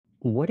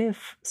What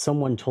if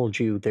someone told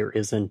you there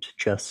isn't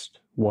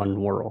just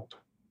one world?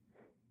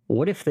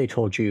 What if they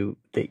told you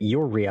that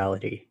your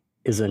reality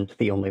isn't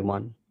the only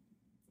one?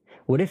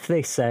 What if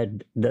they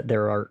said that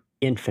there are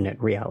infinite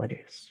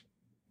realities,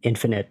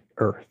 infinite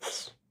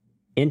Earths,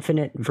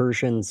 infinite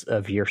versions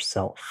of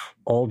yourself,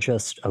 all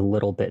just a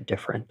little bit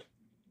different?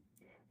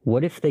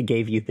 What if they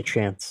gave you the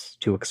chance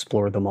to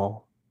explore them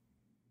all?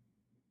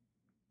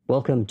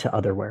 Welcome to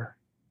Otherwhere,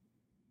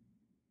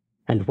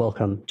 and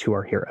welcome to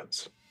our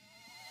heroes.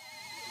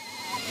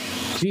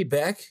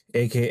 Feedback,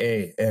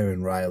 aka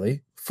Aaron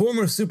Riley,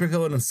 former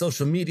supervillain and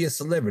social media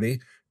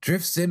celebrity,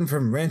 drifts in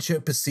from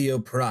Rancho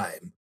Pasillo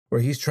Prime,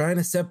 where he's trying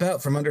to step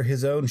out from under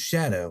his own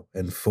shadow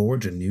and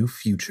forge a new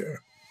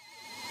future.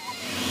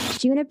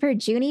 Juniper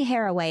Junie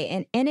Haraway,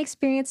 an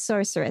inexperienced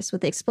sorceress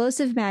with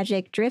explosive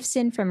magic, drifts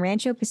in from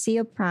Rancho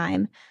Pasillo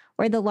Prime,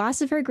 where the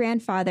loss of her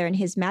grandfather and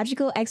his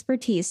magical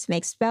expertise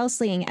makes spell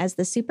slinging as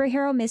the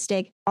superhero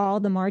mystic all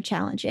the more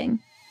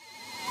challenging.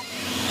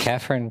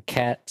 Catherine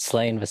Cat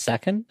Slane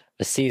II,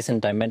 a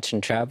seasoned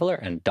dimension traveler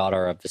and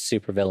daughter of the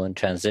supervillain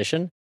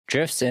Transition,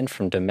 drifts in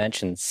from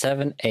Dimension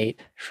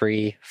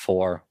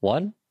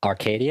 78341,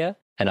 Arcadia,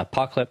 an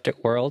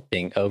apocalyptic world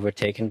being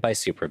overtaken by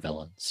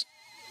supervillains.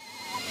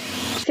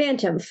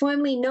 Phantom,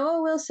 formerly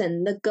Noah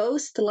Wilson, the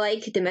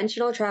ghost-like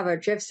dimensional traveler,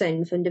 drifts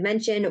in from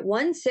Dimension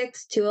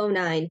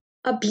 16209,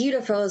 a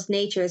beautiful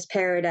nature's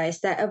paradise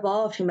that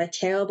evolved from a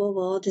terrible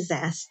world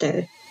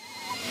disaster.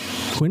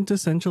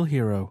 Quintessential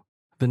hero,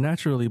 the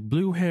naturally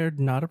blue-haired,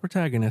 not a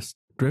protagonist,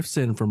 drifts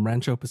in from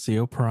Rancho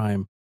Pasillo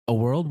Prime, a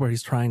world where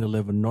he's trying to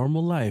live a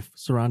normal life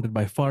surrounded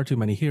by far too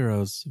many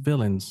heroes,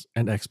 villains,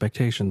 and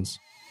expectations.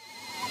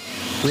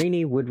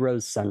 Rainy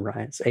Woodrose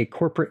Sunrise, a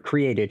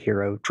corporate-created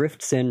hero,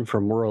 drifts in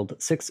from World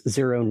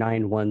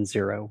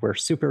 60910, where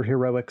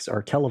superheroics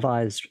are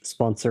televised,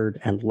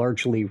 sponsored, and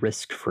largely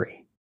risk-free.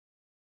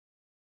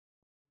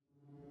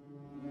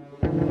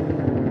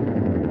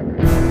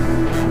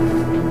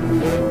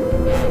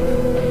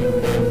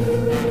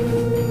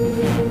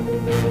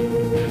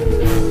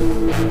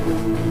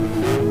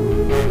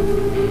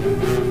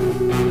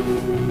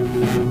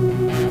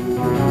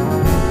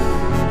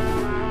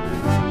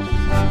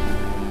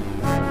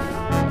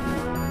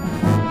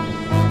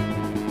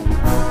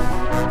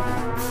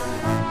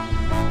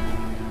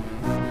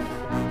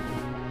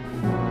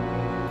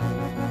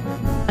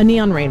 A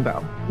neon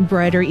rainbow,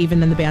 brighter even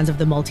than the bands of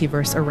the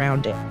multiverse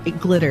around it. It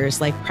glitters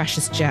like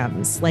precious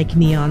gems, like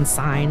neon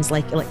signs,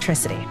 like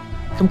electricity.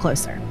 Come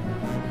closer.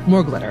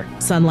 More glitter,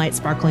 sunlight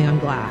sparkling on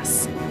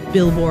glass.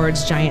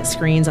 Billboards, giant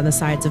screens on the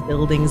sides of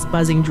buildings,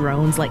 buzzing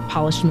drones like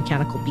polished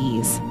mechanical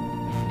bees.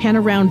 Pan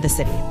around the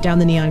city, down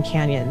the neon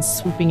canyons,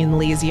 swooping in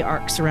lazy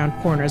arcs around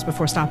corners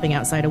before stopping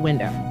outside a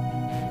window.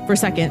 For a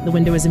second, the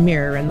window is a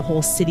mirror and the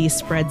whole city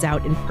spreads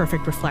out in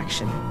perfect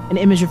reflection, an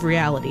image of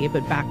reality,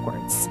 but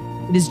backwards.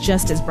 It is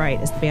just as bright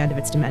as the band of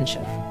its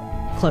dimension.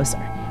 Closer.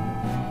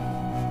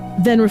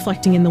 Then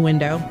reflecting in the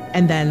window,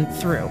 and then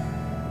through.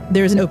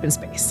 There is an open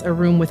space, a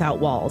room without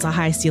walls, a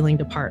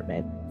high-ceilinged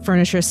apartment.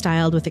 Furniture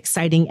styled with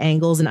exciting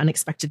angles and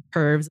unexpected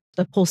curves,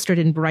 upholstered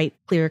in bright,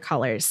 clear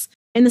colors.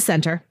 In the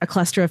center, a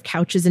cluster of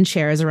couches and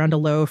chairs around a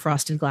low,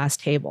 frosted glass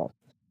table.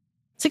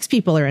 6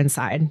 people are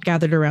inside,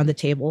 gathered around the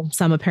table,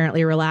 some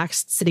apparently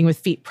relaxed, sitting with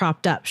feet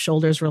propped up,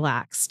 shoulders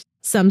relaxed.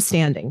 Some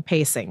standing,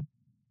 pacing.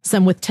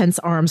 Some with tense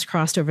arms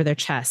crossed over their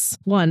chests,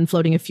 one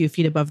floating a few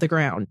feet above the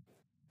ground.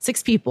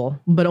 6 people,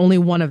 but only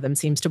one of them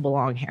seems to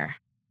belong here.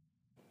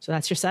 So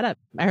that's your setup.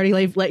 I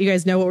already let you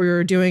guys know what we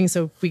were doing,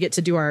 so we get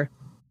to do our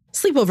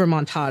sleepover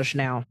montage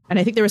now. And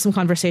I think there were some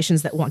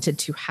conversations that wanted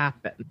to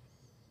happen.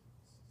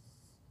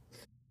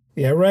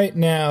 Yeah, right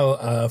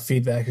now,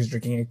 Feedback is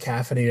drinking a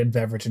caffeinated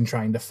beverage and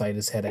trying to fight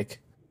his headache.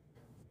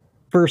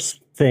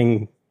 First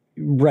thing,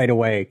 right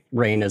away,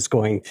 Rain is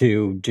going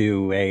to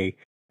do a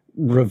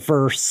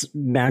reverse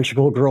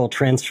magical girl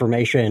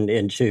transformation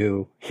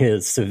into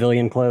his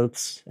civilian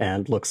clothes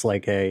and looks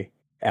like a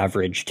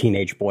average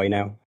teenage boy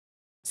now.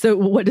 So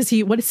what is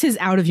his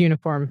out of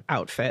uniform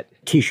outfit?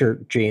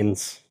 T-shirt,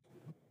 jeans.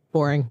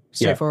 Boring,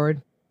 straightforward.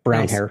 Yeah.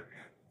 Brown hair.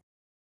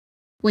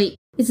 Wait,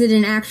 is it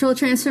an actual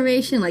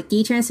transformation, like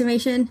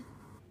de-transformation?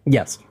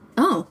 Yes.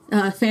 Oh,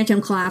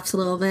 Phantom collapsed a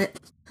little bit.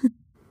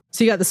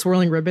 So you got the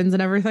swirling ribbons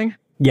and everything?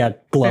 Yeah,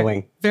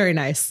 glowing. Very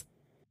nice.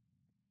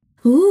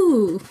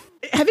 Ooh.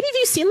 Have any of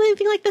you seen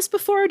anything like this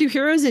before? Do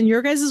heroes in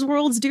your guys'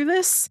 worlds do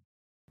this?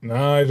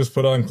 No, I just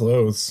put on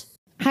clothes.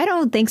 I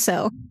don't think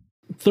so.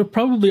 There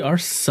probably are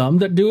some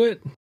that do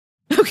it.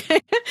 Okay.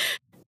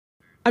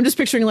 I'm just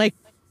picturing like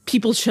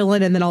people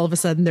chilling and then all of a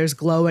sudden there's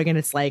glowing and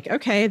it's like,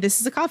 okay,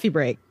 this is a coffee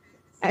break.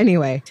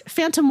 Anyway,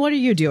 Phantom, what are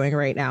you doing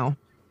right now?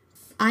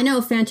 I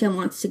know Phantom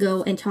wants to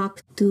go and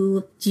talk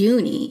to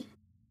Junie.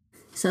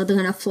 So they're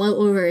going to float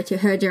over to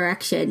her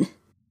direction.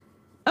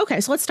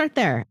 Okay, so let's start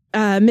there.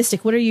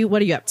 Mystic, what are you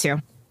up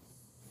to?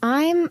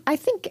 I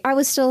think I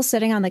was still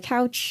sitting on the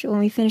couch when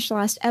we finished the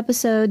last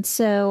episode,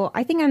 so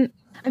I think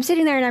I'm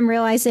sitting there and I'm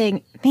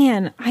realizing,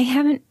 man, I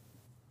haven't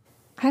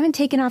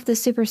taken off the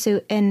super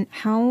suit in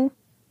how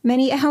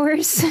many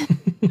hours.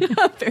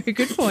 Very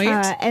good point.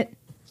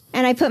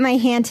 And I put my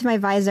hand to my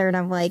visor and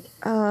I'm like,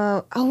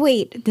 oh,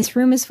 wait, this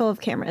room is full of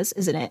cameras,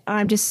 isn't it?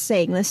 I'm just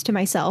saying this to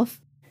myself.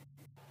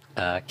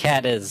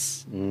 Kat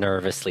is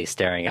nervously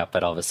staring up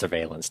at all the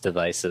surveillance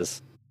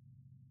devices.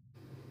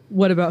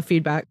 What about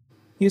feedback?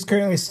 He's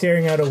currently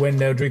staring out a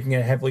window, drinking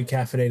a heavily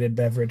caffeinated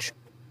beverage,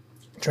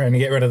 trying to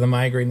get rid of the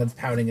migraine that's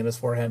pounding in his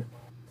forehead.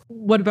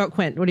 What about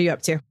Quint? What are you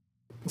up to?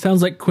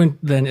 Sounds like Quint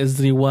then is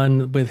the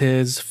one with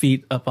his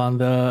feet up on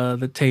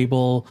the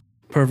table,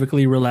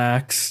 perfectly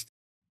relaxed.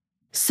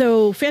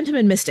 So Phantom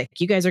and Mystic,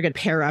 you guys are going to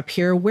pair up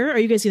here. Where are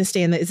you guys going to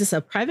stay in? Is this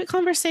a private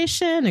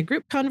conversation, a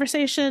group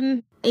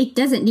conversation? It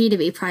doesn't need to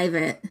be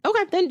private.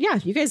 Okay, then yeah,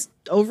 you guys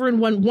over in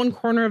one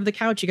corner of the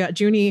couch. You got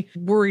Junie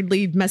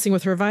worriedly messing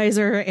with her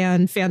visor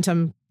and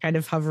Phantom kind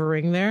of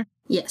hovering there.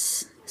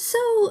 Yes.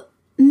 So,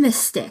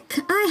 Mystic,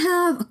 I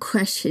have a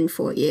question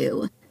for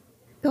you.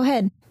 Go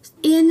ahead.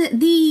 In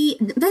the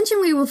dungeon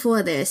we were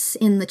before this,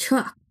 in the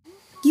truck,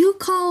 you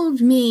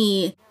called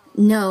me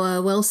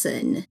Noah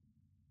Wilson.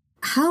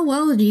 How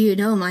well do you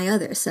know my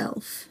other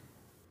self?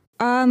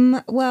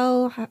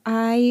 Well,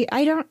 I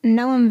don't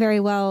know him very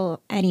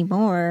well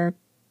anymore,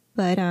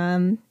 but,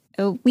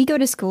 we go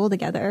to school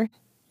together.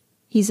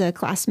 He's a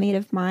classmate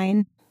of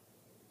mine,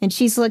 and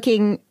she's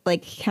looking,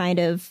 like, kind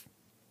of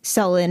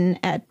sullen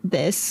at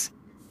this.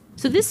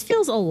 So this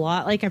feels a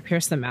lot like a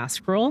Pierce the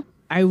Mask roll.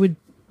 I would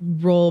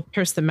roll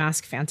Pierce the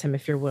Mask Phantom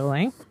if you're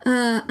willing.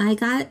 I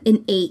got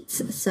an 8,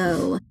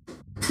 so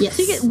yes.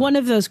 So you get one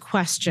of those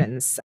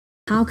questions.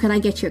 How could I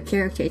get your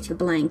character to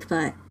blank,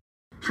 but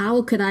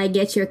how could I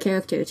get your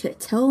character to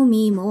tell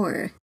me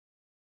more?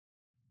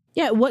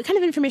 Yeah, what kind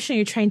of information are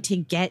you trying to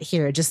get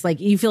here? Just like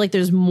you feel like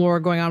there's more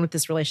going on with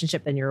this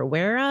relationship than you're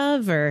aware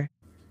of, or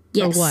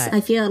yes, or what?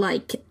 I feel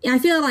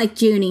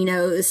like Junie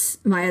knows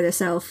my other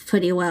self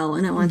pretty well,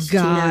 and I want to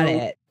know. Got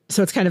it.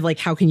 So it's kind of like,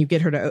 how can you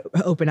get her to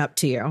open up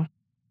to you?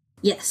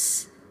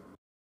 Yes.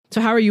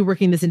 So how are you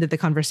working this into the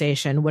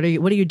conversation? What are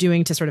you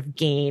doing to sort of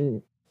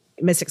gain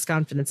Mystic's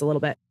confidence a little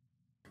bit?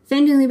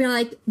 Phantom will be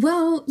like,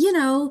 well,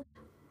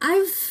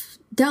 I've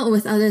dealt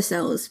with other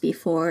selves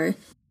before.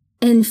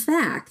 In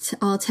fact,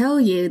 I'll tell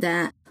you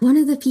that one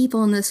of the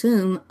people in this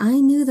room, I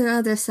knew their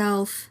other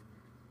self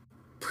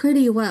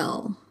pretty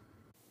well.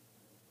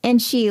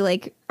 And she,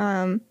 like,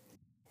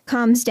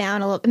 calms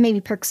down a little,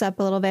 maybe perks up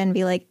a little bit and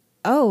be like,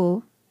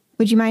 oh,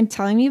 would you mind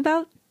telling me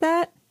about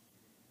that?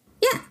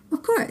 Yeah,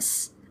 of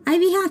course. I'd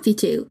be happy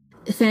to.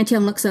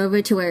 Phantom looks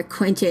over to where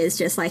Quint is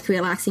just, like,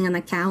 relaxing on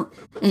the couch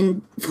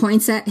and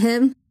points at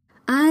him.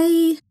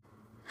 I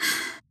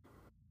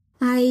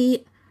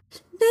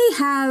may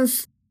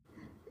have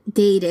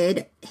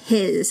dated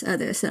his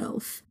other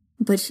self,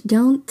 but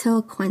don't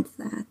tell Quint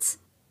that.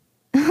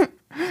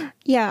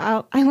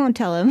 Yeah, I won't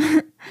tell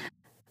him.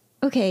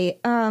 Okay,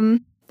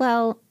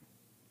 well,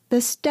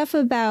 the stuff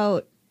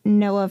about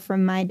Noah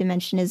from my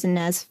dimension isn't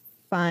as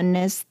fun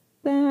as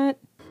that.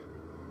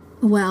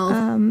 Well,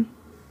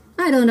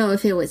 I don't know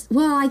if it was,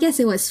 well, I guess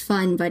it was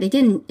fun, but it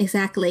didn't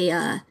exactly,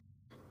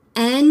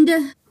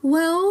 end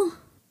well.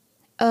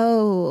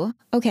 Oh,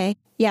 okay.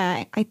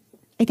 Yeah, I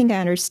think I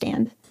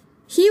understand.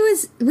 He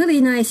was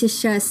really nice,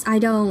 it's just,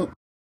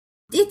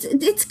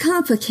 it's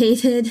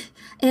complicated,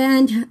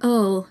 and,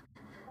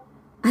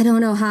 I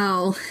don't know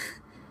how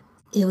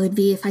it would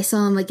be if I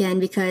saw him again,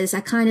 because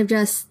I kind of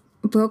just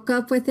broke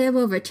up with him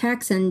over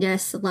text and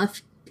just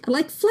left,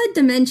 like, fled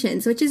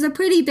dimensions, which is a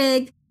pretty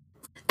big...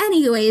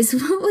 Anyways,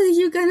 what were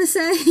you gonna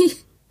say?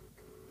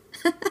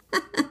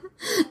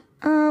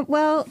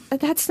 Well,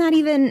 that's not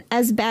even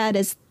as bad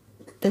as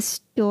the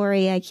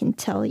story I can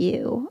tell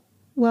you.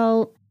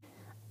 Well,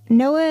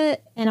 Noah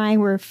and I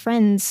were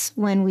friends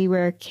when we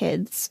were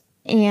kids,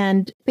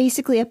 and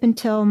basically up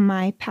until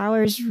my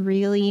powers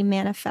really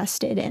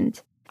manifested, and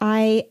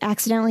I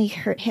accidentally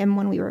hurt him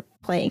when we were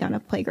playing on a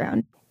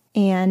playground,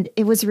 and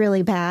it was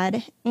really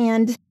bad,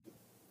 and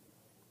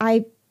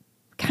I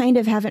kind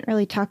of haven't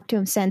really talked to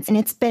him since, and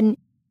it's been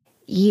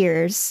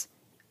years,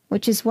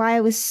 which is why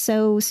I was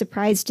so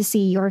surprised to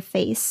see your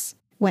face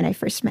when I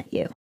first met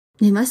you.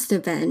 It must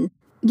have been.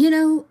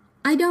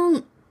 I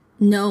don't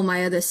know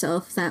my other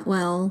self that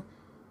well,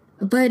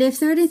 but if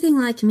they're anything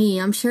like me,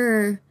 I'm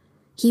sure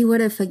he would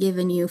have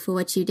forgiven you for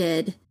what you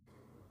did.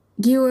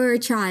 You were a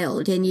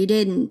child and you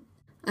didn't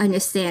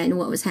understand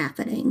what was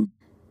happening.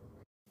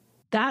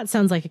 That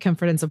sounds like a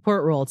comfort and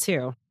support role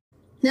too.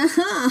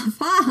 Haha,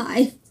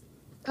 5.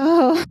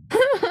 Oh,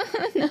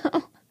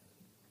 no.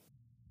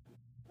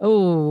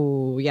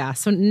 Oh, yeah.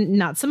 So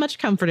not so much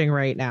comforting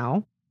right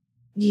now.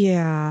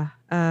 Yeah.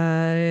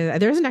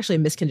 There isn't actually a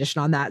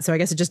miscondition on that. So I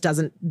guess it just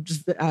doesn't,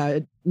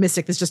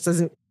 Mystic, this just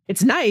doesn't,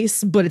 it's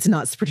nice, but it's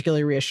not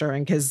particularly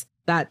reassuring because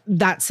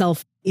that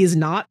self is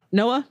not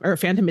Noah, or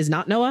Phantom is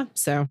not Noah.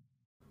 So.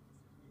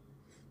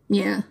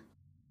 Yeah.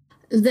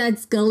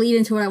 That's going to lead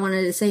into what I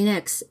wanted to say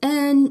next.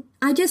 And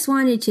I just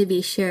wanted to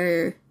be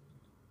sure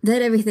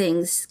that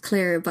everything's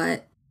clear,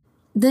 but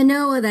the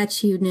Noah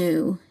that you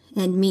knew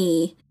and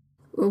me,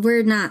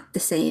 we're not the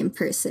same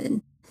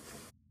person.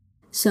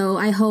 So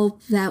I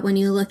hope that when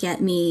you look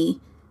at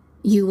me,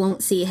 you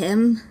won't see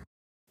him.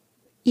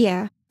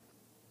 Yeah.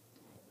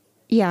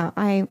 Yeah,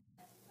 I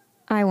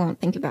won't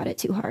think about it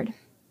too hard.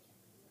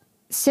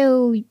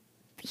 So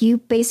you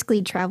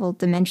basically travel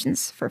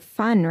dimensions for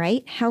fun,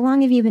 right? How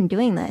long have you been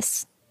doing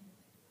this?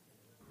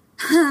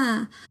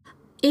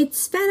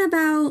 It's been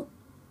about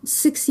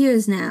 6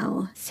 years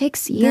now.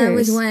 6 years? That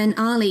was when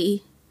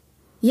Ollie...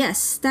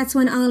 Yes, that's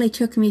when Ollie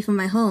took me from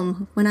my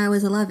home when I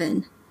was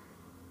 11.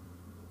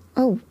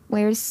 Oh,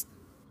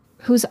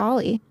 who's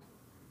Ollie?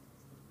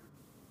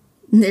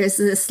 There's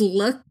this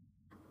look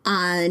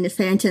on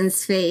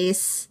Phantom's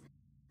face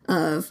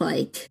of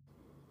like,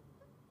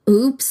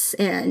 oops,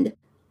 and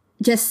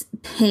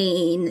just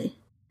pain.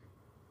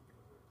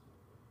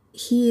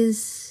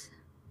 He's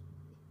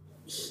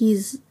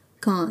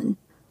gone.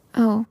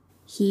 Oh.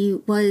 He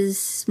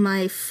was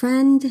my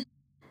friend,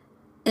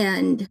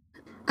 and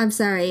I'm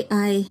sorry,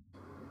 I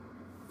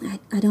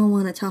don't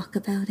want to talk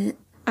about it.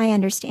 I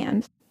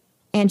understand.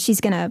 And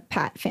she's gonna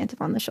pat Phantom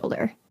on the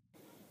shoulder.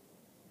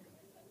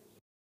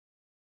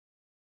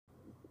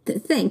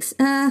 Thanks.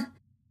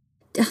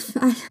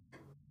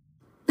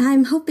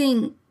 I'm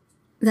hoping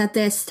that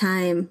this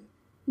time,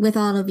 with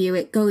all of you,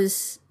 it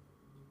goes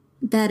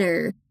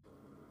better.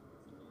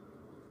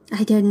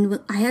 I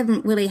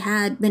haven't really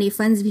had many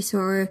friends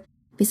before,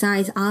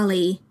 besides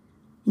Ollie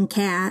and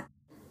Kat.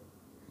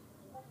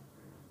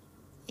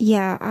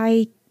 Yeah,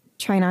 I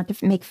try not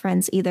to make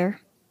friends either.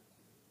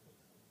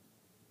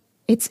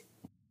 It's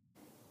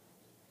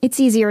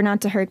easier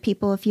not to hurt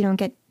people if you don't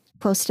get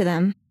close to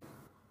them.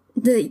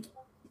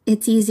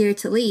 It's easier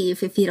to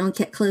leave if you don't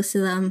get close to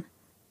them.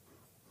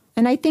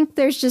 And I think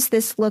there's just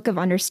this look of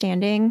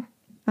understanding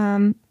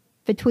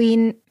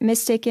between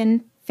Mystic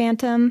and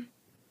Phantom.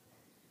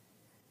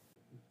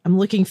 I'm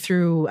looking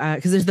through,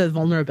 because there's the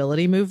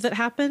vulnerability move that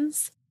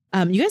happens.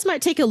 You guys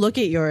might take a look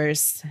at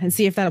yours and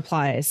see if that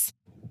applies.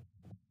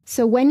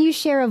 So when you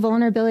share a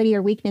vulnerability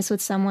or weakness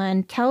with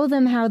someone, tell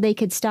them how they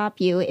could stop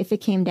you if it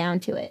came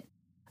down to it.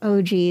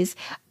 Oh, geez.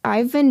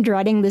 I've been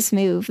dreading this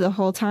move the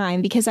whole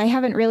time because I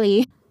haven't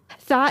really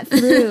thought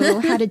through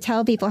how to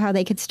tell people how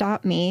they could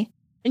stop me.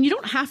 And you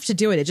don't have to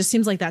do it. It just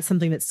seems like that's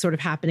something that's sort of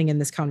happening in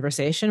this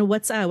conversation.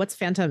 What's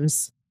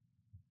Phantom's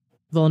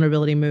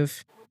vulnerability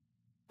move?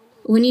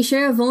 When you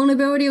share a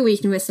vulnerability or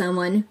weakness with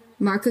someone,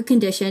 mark a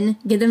condition,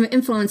 give them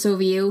influence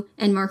over you,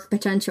 and mark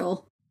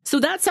potential. So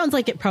that sounds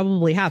like it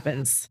probably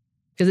happens,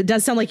 because it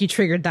does sound like you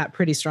triggered that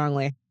pretty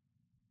strongly.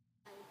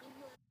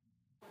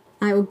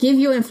 I will give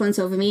you influence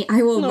over me.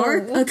 I will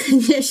mark a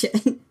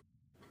condition.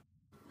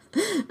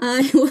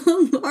 I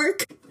will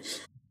mark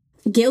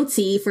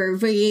guilty for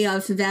bringing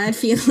up bad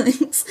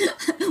feelings.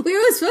 We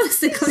were supposed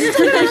to clear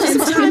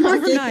some time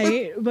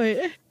overnight,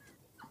 but...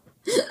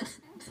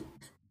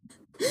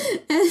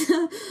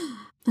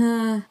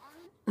 And,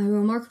 I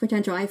will mark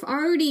potential. I've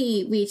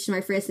already reached my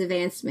first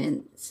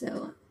advancement,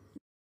 so...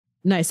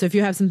 Nice. So if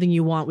you have something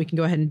you want, we can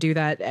go ahead and do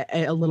that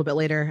a little bit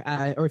later.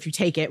 Or if you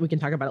take it, we can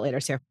talk about it later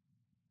too.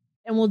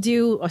 And we'll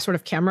do a sort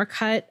of camera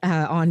cut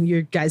on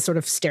you guys sort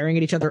of staring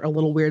at each other a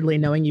little weirdly,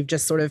 knowing you've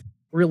just sort of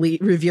really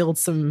revealed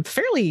some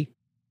fairly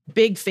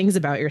big things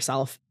about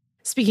yourself.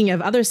 Speaking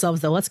of other selves,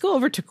 though, let's go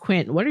over to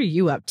Quint. What are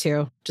you up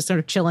to? Just sort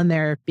of chilling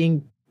there,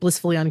 being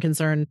blissfully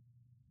unconcerned.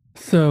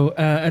 So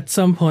at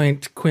some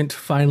point, Quint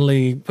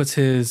finally puts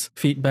his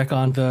feet back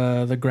on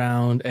the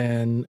ground.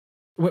 And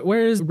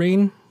where is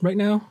Rain right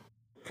now?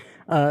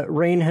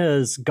 Rain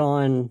has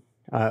gone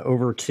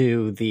over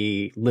to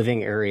the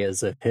living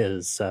areas of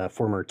his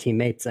former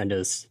teammates and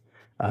is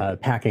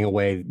packing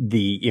away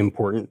the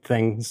important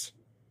things.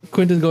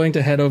 Quint is going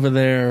to head over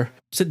there,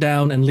 sit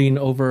down and lean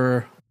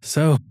over.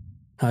 So,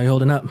 how you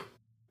holding up?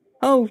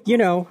 Oh,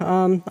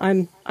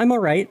 I'm all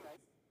right.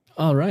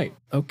 All right.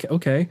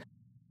 Okay.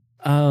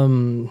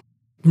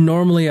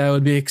 Normally I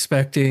would be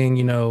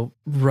expecting,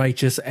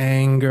 righteous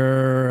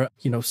anger,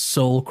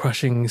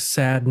 soul-crushing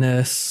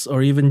sadness,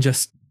 or even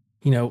just,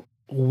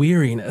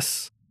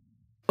 weariness.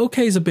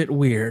 Okay's a bit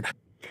weird.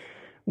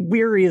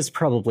 Weary is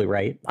probably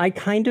right. I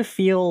kind of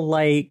feel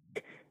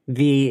like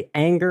the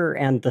anger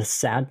and the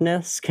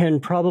sadness can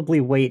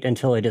probably wait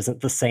until it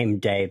isn't the same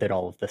day that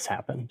all of this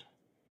happened.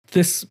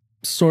 This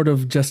sort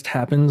of just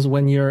happens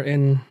when you're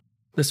in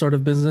this sort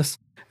of business,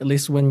 at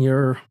least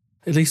where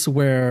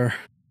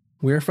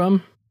we're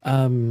from.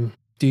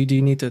 Do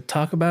you need to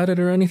talk about it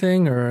or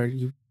anything, or are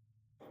you?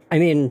 I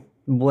mean,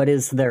 what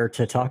is there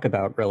to talk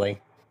about, really?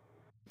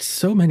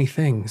 So many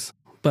things,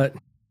 but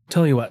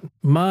tell you what,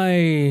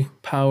 my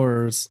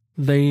powers,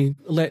 they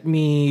let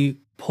me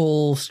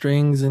pull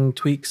strings and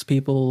tweaks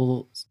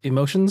people's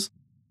emotions.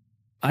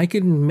 I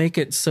can make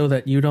it so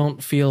that you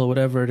don't feel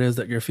whatever it is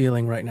that you're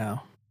feeling right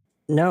now.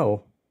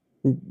 No,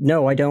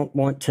 I don't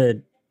want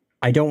to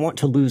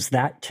lose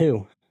that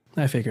too.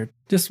 I figured.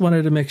 Just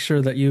wanted to make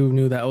sure that you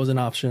knew that was an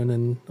option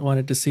and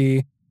wanted to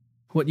see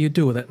what you'd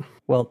do with it.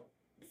 Well,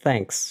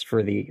 thanks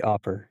for the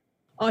offer.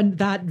 On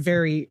that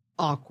very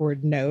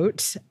awkward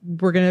note,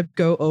 we're going to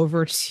go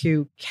over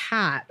to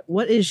Kat.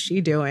 What is she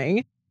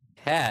doing?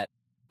 Kat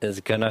is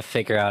going to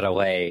figure out a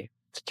way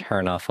to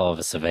turn off all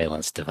the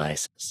surveillance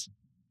devices.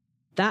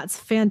 That's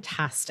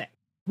fantastic.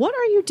 What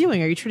are you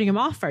doing? Are you turning them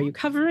off? Are you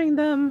covering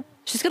them?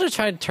 She's going to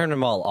try to turn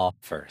them all off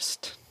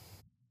first.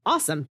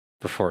 Awesome.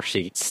 Before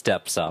she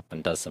steps up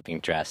and does something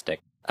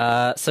drastic.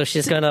 So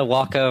she's going to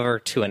walk over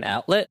to an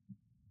outlet,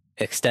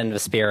 extend the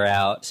spear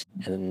out,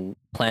 and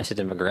plant it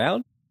in the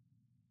ground,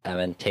 and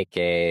then take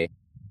a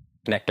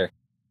connector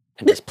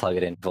and just plug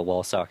it into the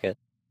wall socket.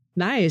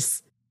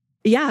 Nice.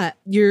 Yeah,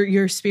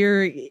 your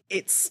spear,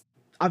 it's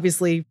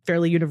obviously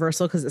fairly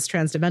universal because it's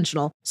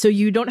transdimensional. So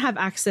you don't have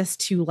access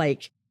to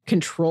like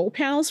control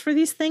panels for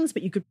these things,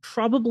 but you could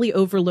probably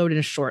overload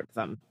and short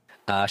them.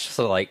 She'll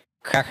sort of like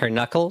crack her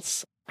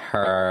knuckles,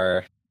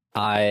 her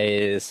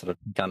eyes sort of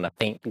gonna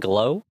faint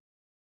glow.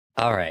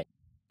 All right,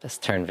 let's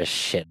turn this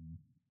shit.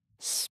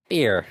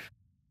 Spear.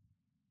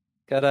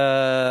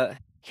 Can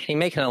you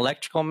make an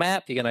electrical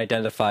map? You can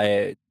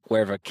identify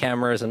where the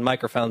cameras and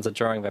microphones are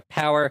drawing the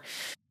power.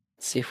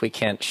 See if we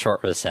can't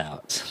short this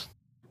out.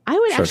 I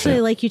would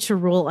actually like you to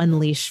roll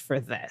Unleash for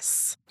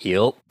this.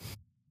 Yup.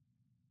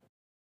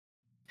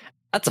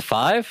 That's a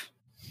 5.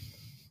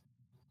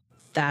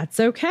 That's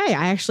okay.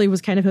 I actually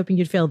was kind of hoping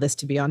you'd fail this,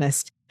 to be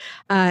honest.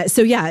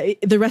 So yeah,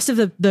 the rest of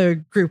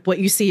the group, what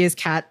you see is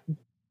Kat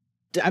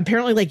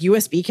apparently like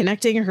USB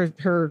connecting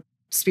her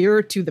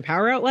spear to the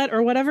power outlet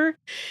or whatever.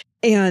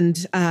 And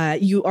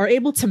you are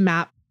able to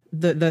map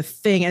the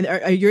thing,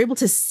 and you're able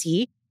to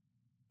see.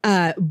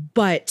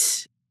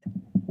 But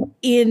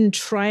in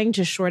trying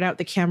to short out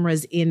the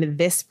cameras in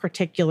this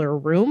particular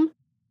room,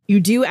 you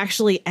do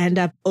actually end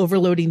up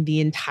overloading the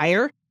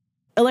entire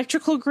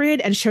electrical grid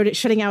and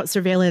shutting out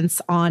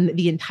surveillance on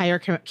the entire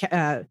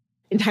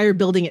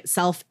building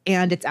itself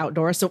and its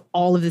outdoors. So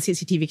all of the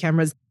CCTV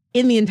cameras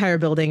in the entire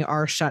building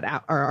are shut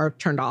out or are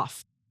turned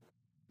off.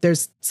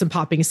 There's some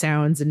popping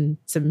sounds and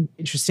some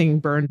interesting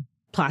burned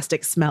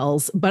plastic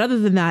smells. But other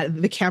than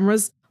that, the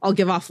cameras all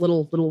give off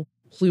little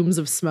plumes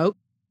of smoke.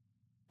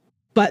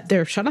 But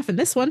they're shut off in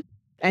this one.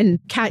 And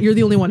Kat, you're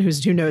the only one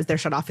who knows they're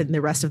shut off in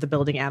the rest of the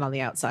building and on the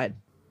outside.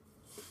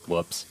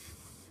 Whoops.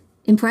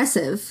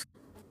 Impressive.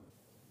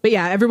 But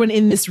yeah, everyone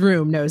in this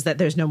room knows that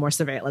there's no more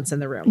surveillance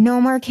in the room.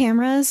 No more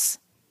cameras?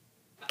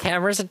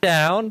 Cameras are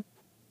down.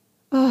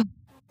 Oh,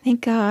 thank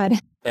God.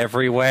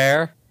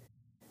 Everywhere.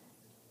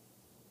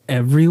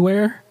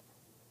 Everywhere?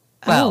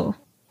 Well,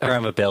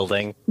 around the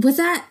building. Was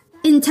that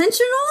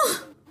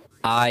intentional?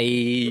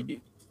 I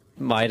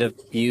might have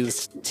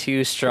used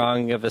too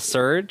strong of a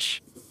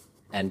surge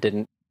and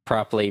didn't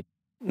properly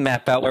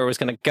map out where it was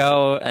going to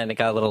go, and it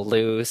got a little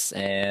loose,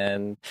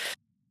 and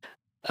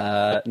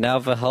now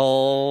the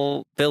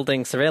whole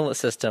building surveillance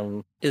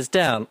system is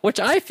down, which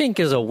I think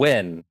is a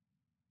win,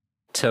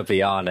 to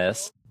be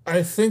honest.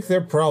 I think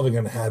they're probably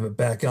going to have it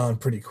back on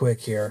pretty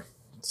quick here.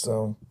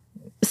 So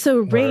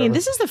Rain,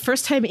 this is the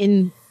first time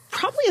in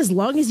probably as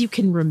long as you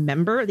can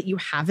remember that you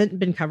haven't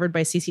been covered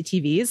by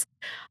CCTVs.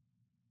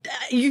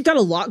 You've got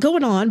a lot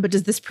going on, but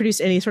does this produce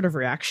any sort of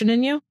reaction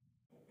in you?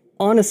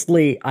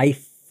 Honestly, I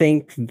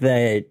think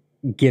that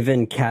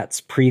given Kat's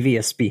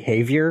previous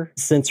behavior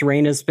since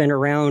Rain has been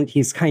around,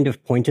 he's kind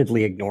of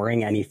pointedly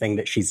ignoring anything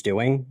that she's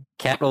doing.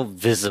 Kat will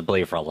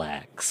visibly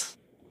relax.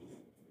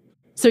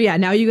 So yeah,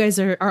 now you guys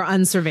are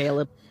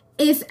unsurveillable.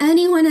 If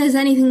anyone has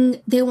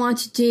anything they want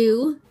to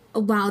do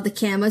while the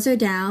cameras are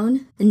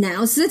down,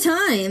 now's the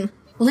time.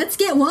 Let's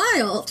get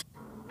wild.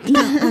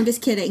 No, I'm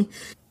just kidding.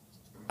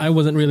 I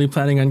wasn't really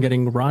planning on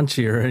getting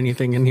raunchy or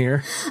anything in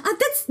here.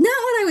 That's not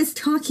what I was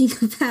talking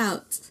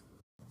about.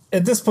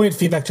 at this point,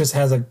 Feedback just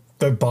has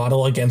the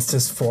bottle against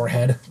his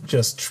forehead,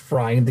 just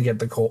trying to get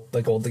the cold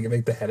to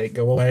make the headache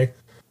go away.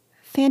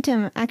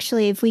 Phantom,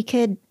 actually, if we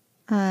could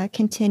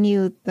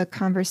continue the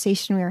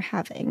conversation we were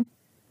having.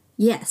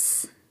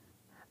 Yes.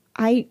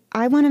 I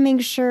want to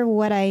make sure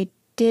what I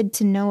did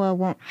to Noah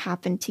won't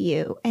happen to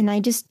you. And I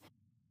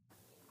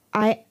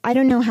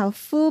don't know how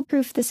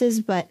foolproof this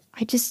is, but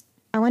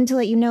I wanted to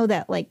let you know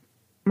that, like,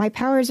 my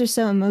powers are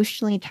so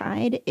emotionally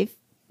tied. If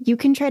you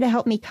can try to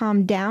help me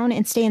calm down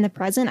and stay in the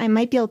present, I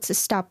might be able to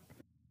stop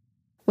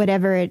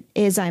whatever it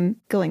is I'm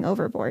going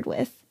overboard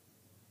with.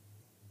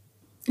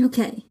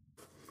 Okay.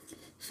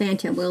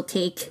 Phantom will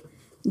take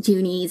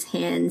Junie's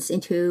hands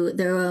into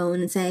their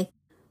own and say,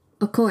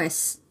 of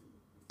course,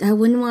 I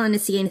wouldn't want to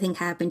see anything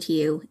happen to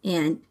you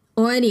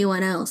or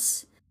anyone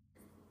else.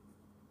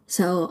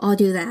 So I'll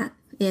do that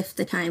if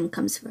the time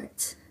comes for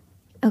it.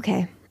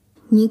 Okay.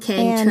 You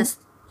can trust.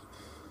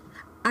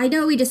 I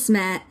know we just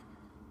met,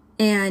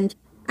 and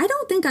I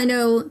don't think I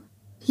know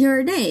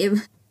your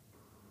name.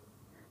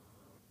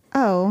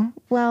 Oh,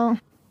 well,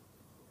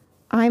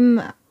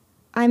 I'm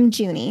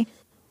Junie.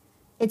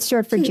 It's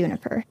short for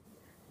Juniper.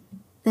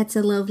 That's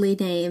a lovely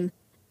name.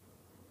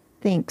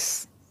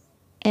 Thanks.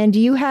 And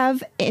you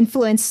have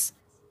influence.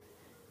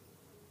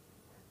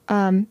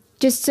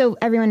 Just so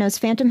everyone knows,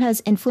 Phantom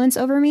has influence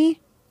over me,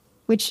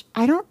 which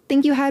I don't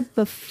think you had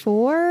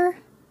before,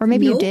 or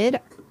maybe you did.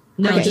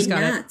 No, I I just did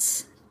got not.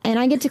 it. And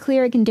I get to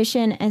clear a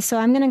condition, and so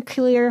I'm going to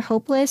clear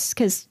Hopeless,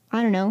 because,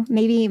 I don't know,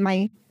 maybe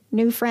my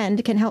new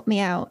friend can help me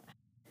out.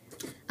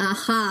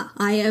 Aha,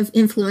 I have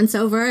influence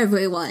over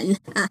everyone.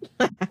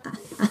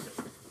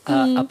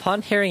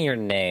 Upon hearing your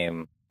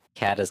name,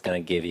 Kat is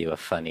going to give you a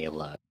funny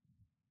look.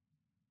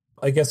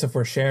 I guess if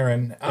we're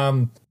sharing,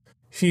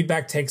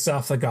 Feedback takes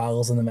off the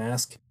goggles and the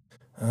mask.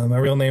 My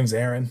real name's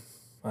Aaron.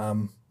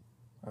 I'm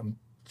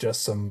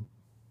just some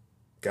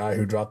guy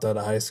who dropped out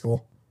of high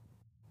school.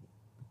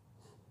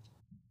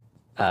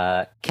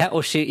 Kat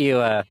will shoot you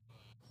a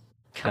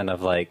kind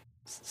of like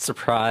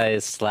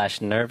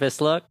surprised/nervous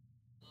look.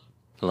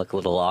 Look a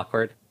little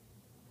awkward.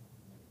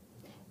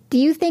 Do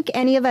you think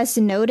any of us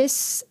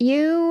notice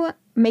you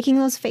making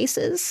those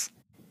faces?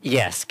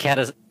 Yes, Kat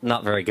is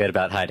not very good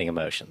about hiding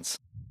emotions.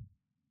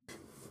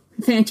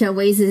 Fancho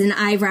raises an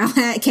eyebrow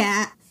at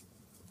Kat.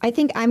 I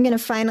think I'm going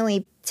to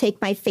finally take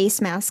my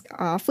face mask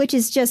off, which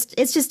is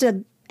it's just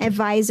a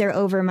visor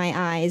over my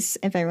eyes,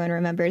 if everyone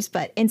remembers.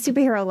 But in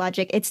superhero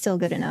logic, it's still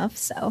good enough,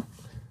 so.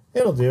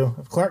 It'll do.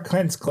 If Clark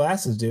Kent's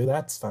glasses do,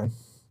 that's fine.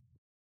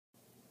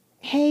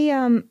 Hey,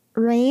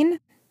 Rain,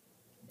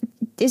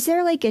 is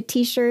there like a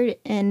t-shirt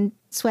and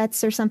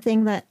sweats or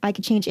something that I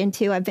could change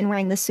into? I've been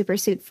wearing this super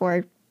suit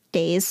for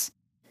days.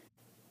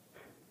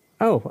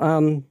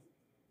 Oh,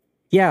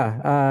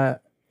 yeah.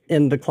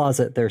 In the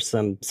closet, there's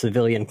some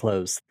civilian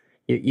clothes.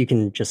 You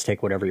can just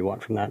take whatever you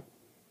want from that.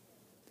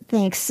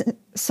 Thanks.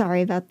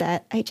 Sorry about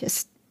that.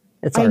 It's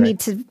all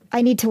right.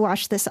 I need to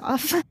wash this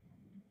off.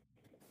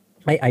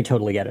 I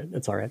totally get it.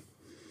 It's all right.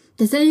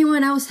 Does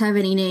anyone else have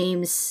any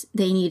names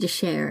they need to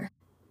share?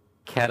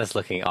 Kat is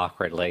looking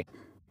awkwardly.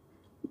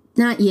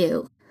 Not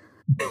you.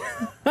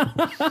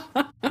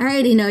 I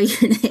already know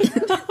your name.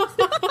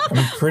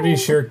 I'm pretty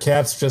sure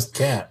Kat's just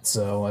Kat,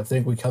 so I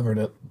think we covered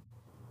it.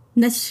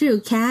 That's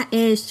true. Kat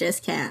is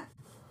just Kat.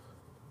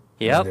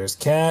 Yep. There's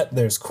Kat,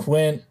 there's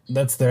Quint.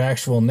 That's their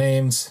actual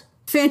names.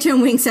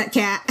 Phantom winks at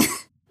Kat.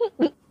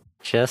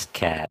 Just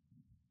Kat.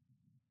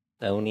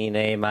 The only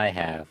name I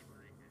have.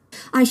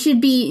 I should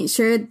be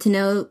sure to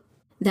note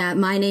that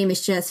my name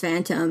is just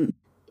Phantom.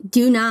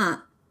 Do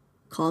not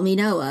call me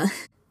Noah.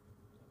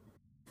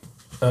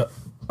 I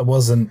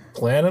wasn't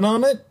planning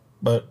on it,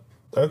 but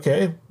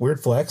okay, weird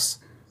flex.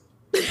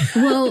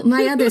 Well,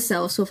 my other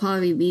selves will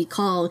probably be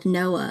called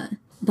Noah,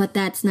 but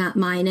that's not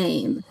my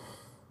name.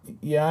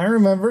 Yeah, I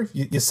remember.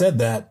 You said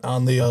that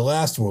on the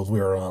last world we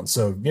were on,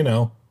 so,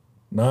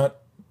 I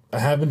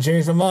haven't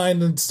changed my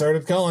mind and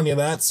started calling you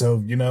that,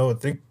 so, I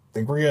think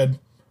we're good.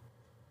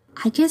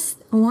 I just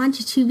want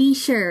you to be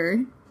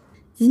sure.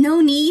 There's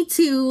no need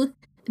to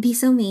be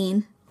so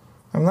mean.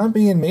 I'm not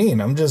being mean.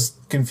 I'm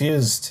just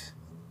confused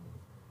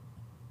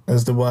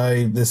as to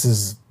why this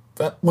is...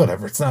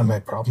 whatever, it's not my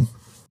problem.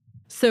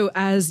 So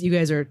as you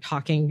guys are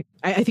talking,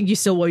 I think you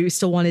still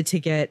wanted to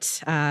get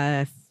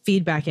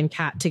Feedback and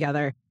Kat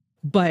together,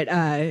 but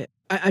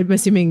I'm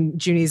assuming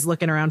Junie's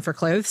looking around for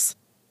clothes.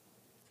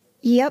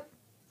 Yep.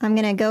 I'm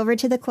going to go over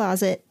to the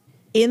closet.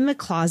 In the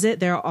closet,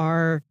 there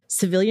are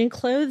civilian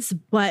clothes,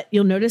 but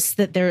you'll notice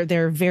that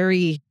they're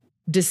very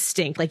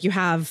distinct. Like you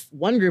have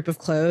one group of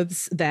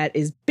clothes that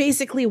is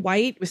basically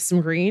white with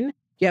some green.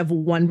 You have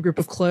one group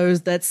of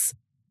clothes that's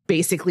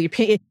basically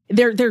pink.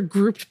 They're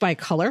grouped by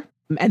color.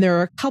 And there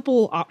are a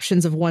couple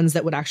options of ones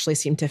that would actually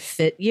seem to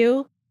fit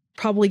you.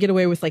 Probably get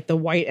away with like the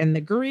white and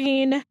the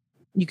green.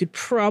 You could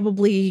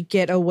probably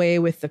get away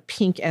with the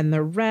pink and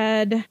the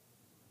red.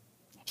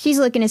 She's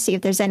looking to see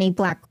if there's any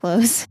black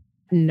clothes.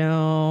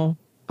 No.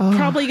 Oh.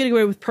 Probably get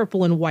away with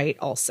purple and white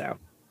also.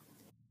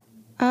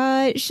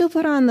 She'll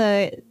put on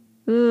the...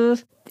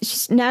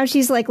 now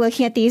she's like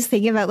looking at these,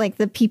 thinking about like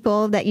the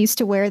people that used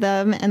to wear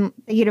them and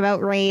thinking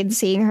about Rain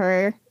seeing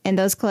her in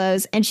those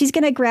clothes. And she's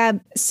going to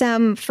grab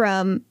some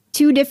from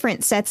 2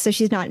 different sets so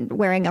she's not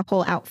wearing a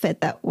whole outfit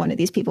that one of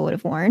these people would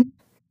have worn.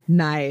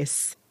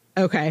 Nice.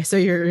 Okay, so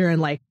you're in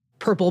like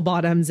purple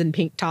bottoms and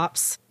pink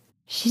tops.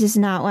 She does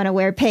not want to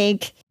wear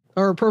pink.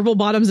 Or purple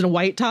bottoms and a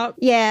white top?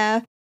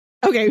 Yeah.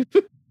 Okay.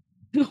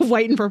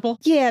 White and purple?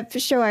 Yeah,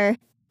 for sure.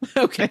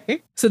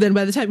 Okay. So then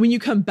by the time when you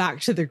come back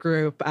to the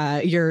group,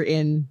 you're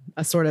in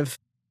a sort of...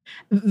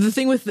 The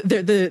thing with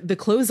the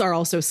clothes are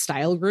also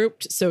style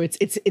grouped. So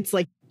it's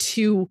like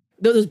 2...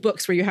 Those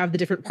books where you have the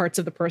different parts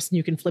of the person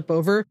you can flip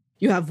over.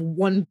 You have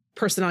one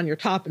person on your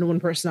top and one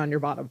person on your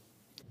bottom.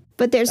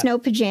 But there's no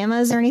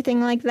pajamas or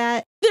anything like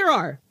that? There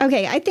are.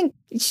 Okay, I think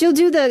she'll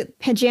do the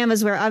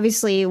pajamas where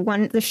obviously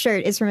the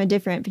shirt is from a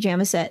different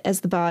pajama set as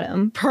the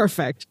bottom.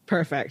 Perfect.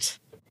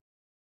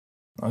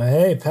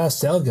 Hey,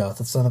 pastel goth.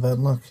 That's not a bad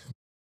look.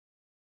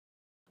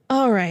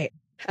 All right.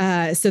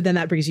 So then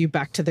that brings you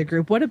back to the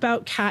group. What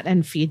about Kat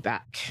and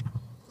Feedback?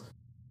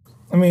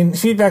 I mean,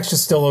 Feedback's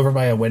just still over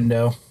by a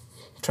window,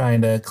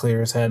 trying to clear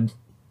his head.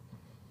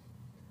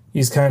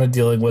 He's kind of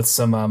dealing with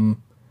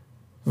some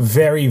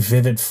very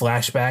vivid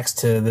flashbacks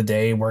to the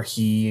day where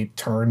he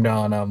turned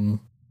on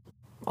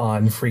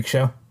Freak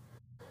Show.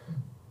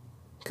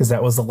 Because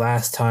that was the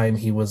last time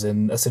he was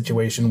in a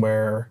situation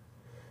where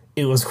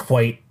it was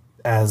quite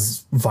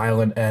as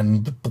violent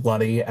and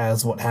bloody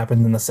as what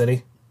happened in the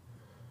city.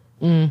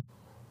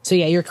 So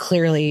yeah, you're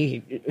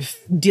clearly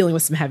dealing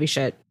with some heavy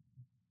shit.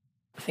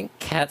 I think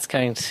Kat's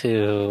going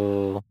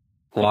to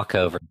walk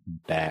over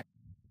back,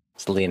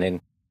 just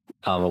leaning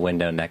on the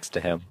window next to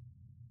him.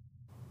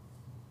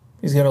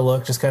 He's gonna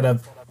look, just kind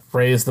of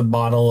raise the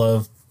bottle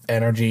of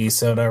energy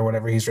soda or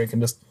whatever he's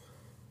drinking. Just,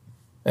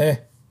 hey,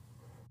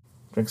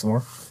 drink some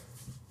more.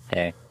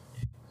 Hey,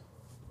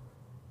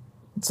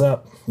 what's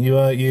up?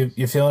 You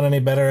feeling any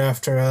better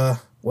after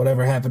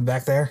whatever happened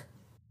back there?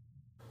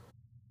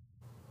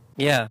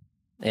 Yeah,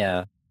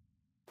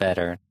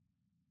 better.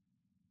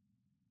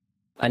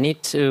 I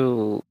need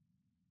to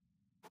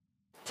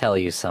tell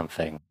you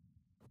something.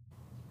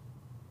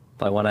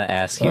 I want to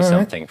ask you All right.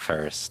 something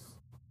first.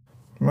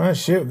 All right,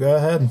 shoot, go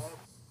ahead.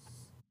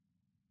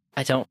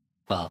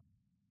 Well,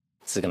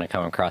 this is going to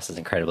come across as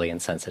incredibly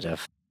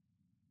insensitive.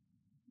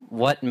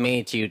 What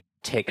made you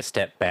take a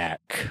step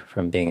back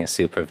from being a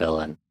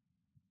supervillain?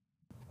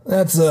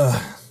 That's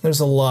there's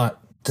a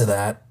lot to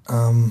that.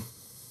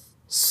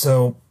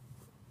 So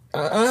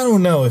I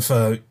don't know if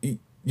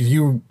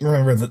you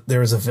remember that there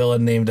was a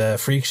villain named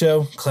Freak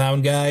Show,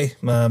 clown guy,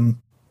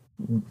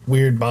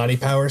 weird body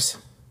powers.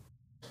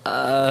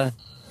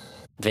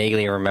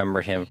 Vaguely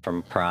remember him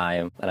from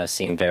Prime, and I've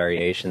seen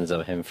variations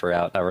of him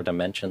throughout our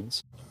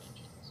dimensions.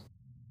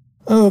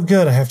 Oh,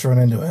 good. I have to run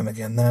into him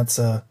again. That's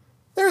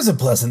there's a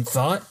pleasant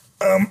thought.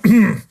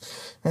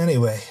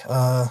 Anyway,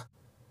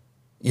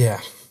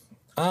 yeah,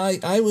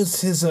 I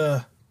was his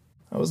I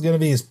was gonna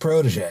be his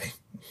protege,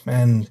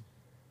 and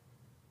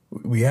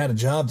we had a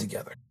job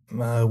together.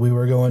 We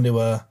were going to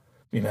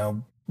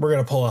we're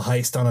gonna pull a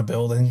heist on a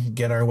building,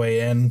 get our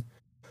way in,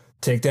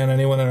 take down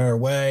anyone in our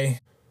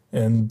way,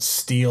 and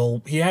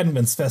steal. He hadn't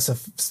been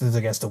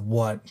specific as to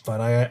what,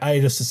 but I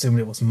just assumed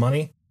it was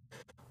money.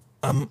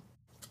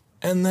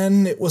 And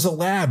then it was a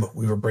lab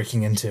we were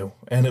breaking into,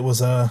 and it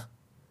was a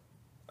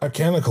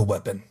chemical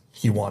weapon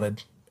he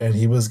wanted, and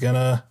he was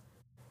gonna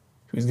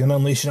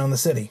unleash it on the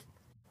city.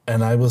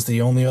 And I was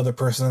the only other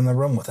person in the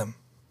room with him.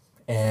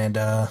 And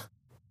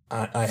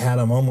I had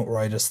a moment where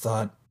I just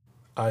thought,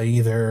 I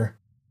either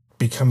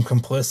become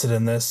complicit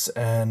in this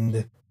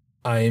and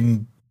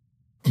I'm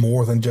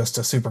more than just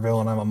a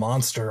supervillain, I'm a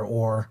monster,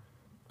 or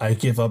I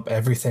give up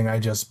everything I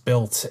just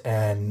built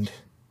and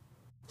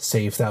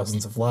save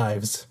thousands of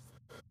lives.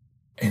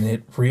 And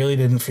it really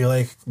didn't feel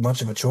like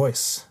much of a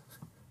choice.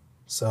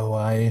 So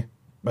I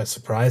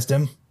surprised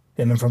him,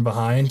 hit him from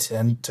behind,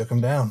 and took him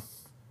down.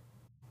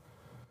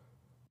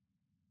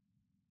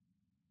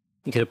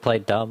 You could have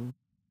played dumb.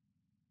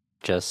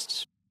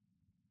 Just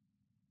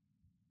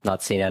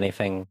not seen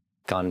anything,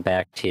 gone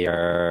back to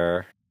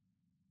your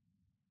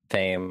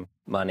fame,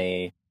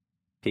 money,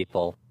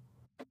 people.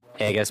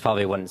 I guess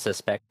probably wouldn't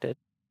suspect it.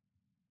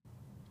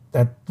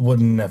 That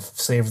wouldn't have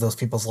saved those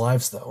people's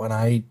lives, though, and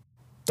I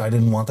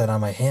didn't want that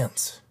on my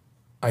hands.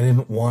 I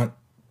didn't want...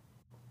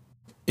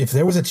 If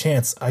there was a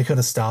chance I could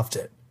have stopped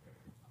it,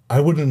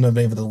 I wouldn't have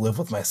been able to live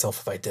with myself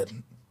if I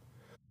didn't.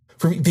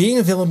 For me, being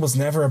a villain was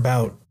never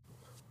about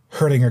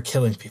hurting or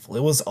killing people.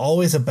 It was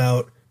always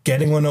about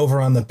getting one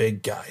over on the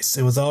big guys.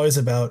 It was always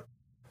about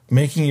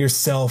making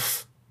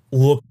yourself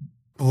look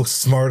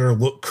smarter,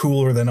 look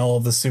cooler than all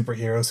of the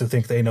superheroes who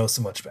think they know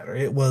so much better.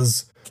 It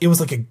was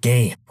like a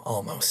game,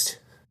 almost.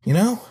 You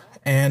know?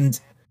 And...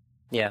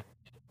 yeah.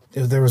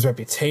 There was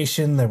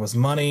reputation, there was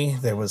money,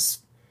 there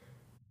was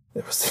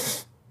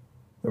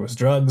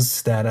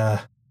drugs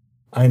that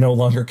I no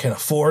longer can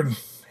afford,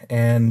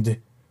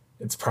 and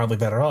it's probably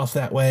better off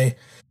that way.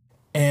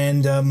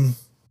 And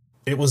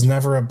it was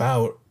never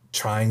about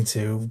trying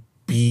to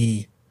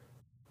be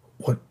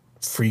what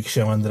Freak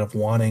Show ended up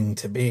wanting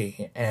to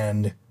be,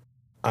 and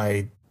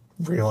I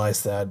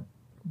realized that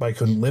I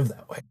couldn't live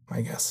that way,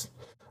 I guess.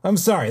 I'm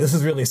sorry, this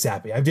is really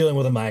sappy. I'm dealing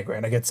with a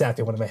migraine. I get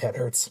sappy when my head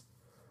hurts.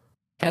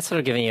 Cat's sort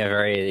of giving you a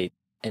very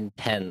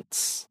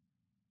intense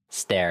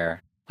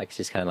stare, like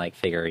she's kind of like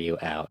figure you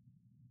out.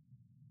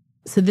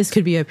 So this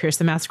could be a Pierce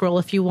the Mask roll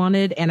if you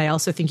wanted, and I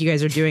also think you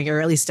guys are doing,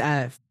 or at least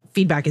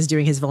Feedback is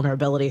doing his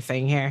vulnerability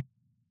thing here.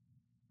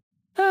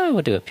 Oh,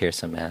 we'll do a Pierce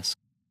the Mask.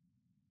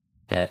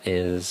 That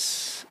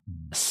is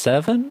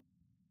 7.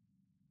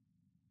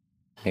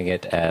 I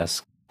get to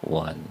ask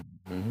 1.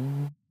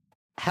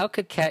 How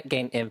could Cat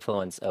gain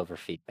influence over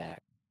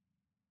Feedback?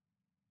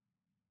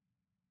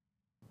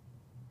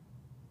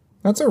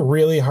 That's a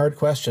really hard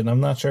question.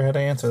 I'm not sure how to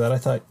answer that. I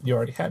thought you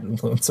already had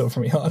influence over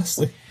me,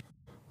 honestly.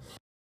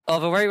 Well,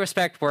 the way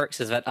respect works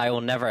is that I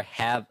will never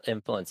have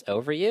influence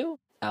over you.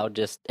 I'll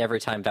just, every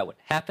time that would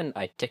happen,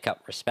 I tick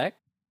up respect.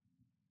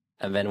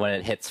 And then when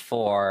it hits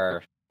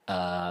 4,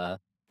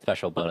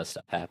 special bonus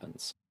stuff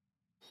happens.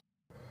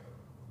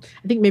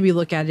 I think maybe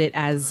look at it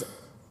as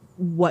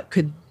what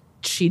could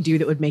she do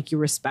that would make you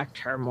respect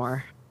her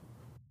more?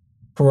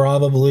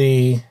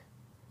 Probably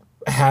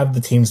have the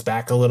team's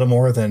back a little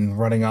more than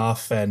running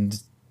off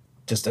and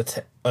just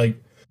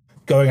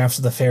going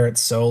after the ferret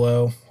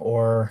solo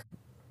or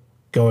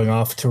going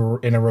off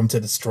in a room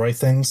to destroy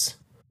things.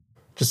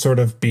 Just sort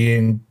of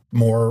being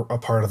more a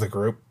part of the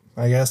group,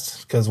 I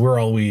guess, because we're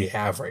all we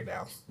have right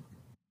now.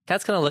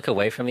 Cat's gonna look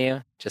away from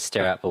you, just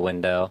stare out the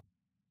window.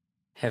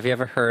 Have you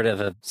ever heard of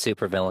a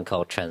supervillain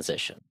called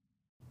Transition?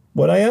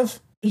 What I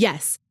have?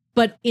 Yes.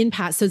 But in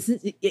past, so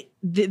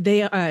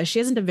she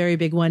isn't a very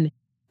big one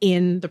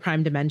in the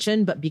Prime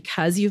Dimension, but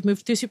because you've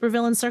moved through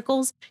supervillain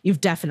circles,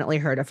 you've definitely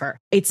heard of her.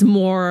 It's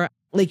more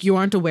like you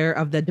aren't aware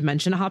of the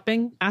dimension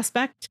hopping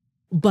aspect,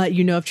 but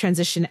you know of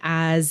Transition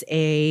as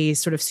a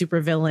sort of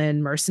supervillain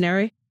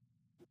mercenary.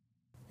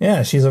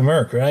 Yeah, she's a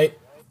merc, right?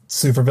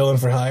 Supervillain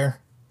for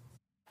hire.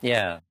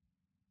 Yeah.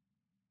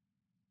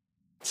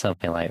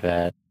 Something like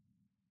that.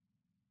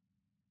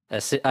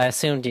 I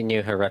assumed you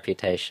knew her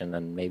reputation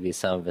and maybe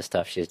some of the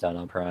stuff she's done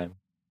on Prime.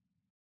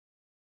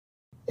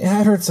 Yeah,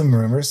 I've heard some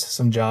rumors,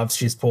 some jobs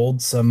she's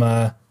pulled,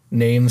 some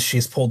names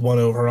she's pulled one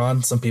over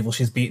on, some people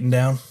she's beaten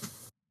down.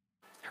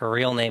 Her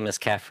real name is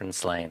Catherine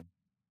Slane.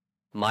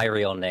 My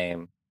real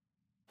name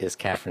is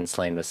Catherine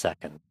Slane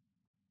II.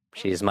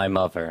 She's my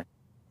mother.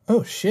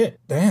 Oh shit,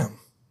 damn.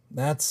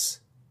 That's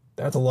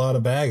a lot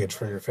of baggage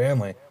for your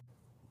family.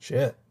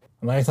 Shit.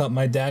 And I thought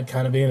my dad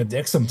kind of being a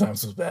dick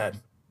sometimes was bad.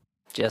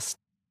 Just,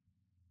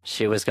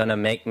 she was gonna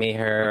make me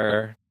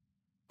her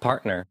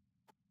partner,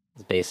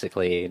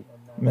 basically.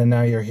 And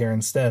now you're here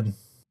instead.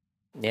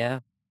 Yeah.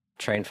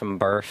 Trained from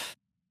birth.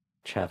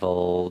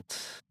 Traveled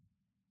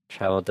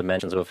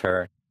dimensions with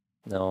her.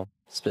 No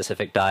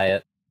specific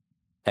diet,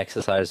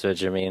 exercise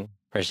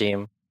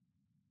regime.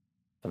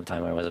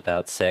 Sometime I was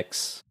about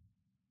 6,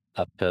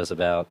 up to I was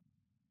about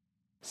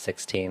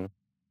 16.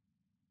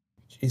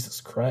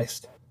 Jesus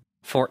Christ.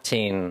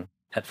 14,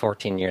 at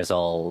 14 years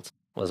old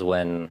was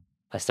when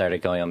I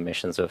started going on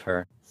missions with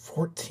her.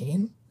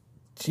 14?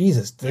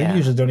 Jesus, they Yeah.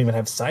 usually don't even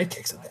have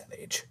sidekicks at that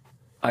age.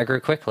 I grew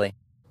quickly.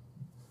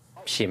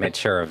 She made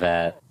sure of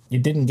that. You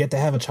didn't get to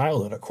have a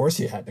childhood, of course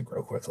you had to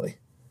grow quickly.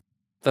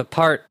 The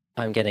part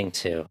I'm getting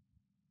to,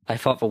 I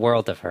thought the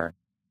world of her.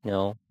 You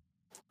know,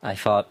 I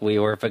thought we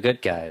were the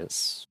good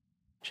guys.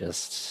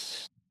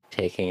 Just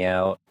taking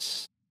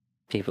out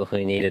people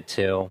who needed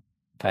to,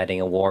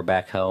 fighting a war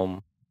back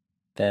home.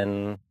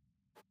 Then,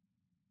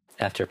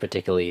 after a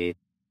particularly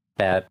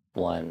bad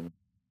one,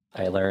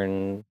 I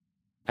learned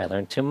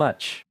too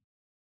much.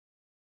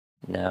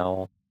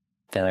 Now,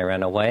 then I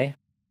ran away,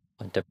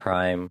 went to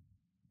Prime,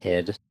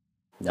 hid.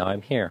 Now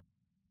I'm here.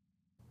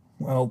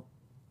 Well,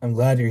 I'm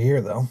glad you're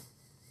here, though.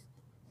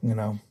 You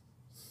know,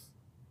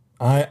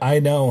 I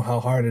know how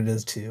hard it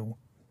is to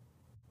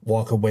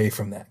walk away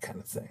from that kind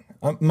of thing.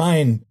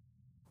 Mine,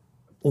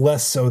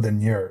 less so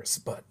than yours,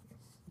 but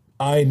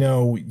I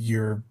know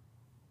you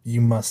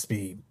must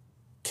be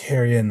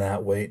carrying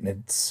that weight, and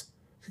it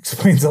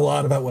explains a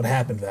lot about what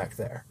happened back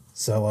there.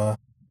 So,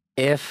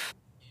 If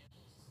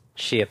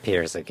she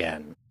appears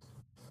again,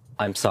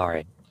 I'm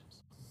sorry.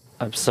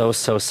 I'm so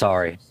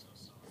sorry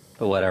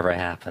for whatever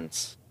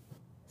happens.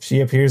 if she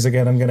appears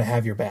again, I'm gonna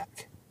have your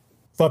back.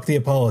 Fuck the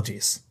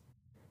apologies.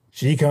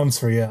 She comes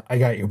for you, I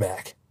got your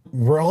back.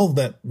 We're all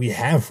that we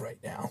have right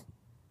now.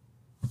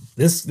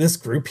 This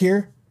group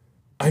here,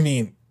 I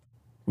mean,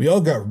 we all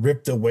got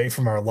ripped away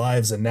from our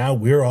lives, and now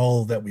we're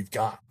all that we've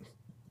got.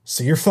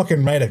 So you're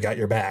fucking right, I got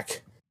your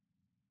back.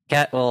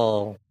 Cat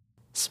will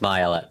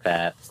smile at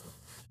that.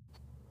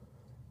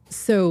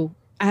 So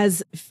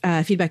as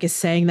Feedback is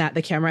saying that,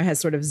 the camera has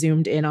sort of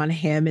zoomed in on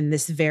him in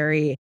this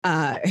very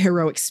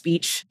heroic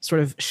speech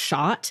sort of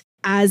shot.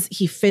 As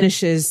he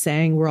finishes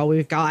saying we're all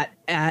we've got,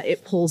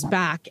 it pulls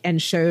back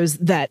and shows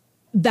that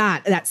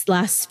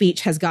last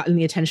speech has gotten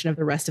the attention of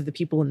the rest of the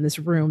people in this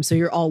room. So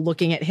you're all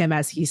looking at him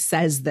as he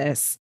says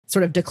this,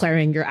 sort of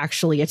declaring you're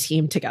actually a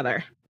team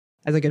together,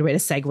 as a good way to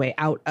segue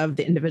out of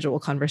the individual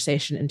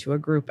conversation into a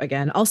group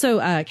again. Also,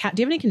 Kat,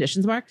 do you have any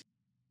conditions marked?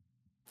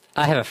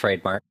 I have a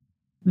frayed mark.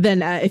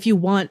 Then if you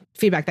want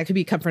feedback, that could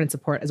be comfort and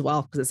support as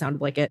well, because it sounded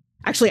like it.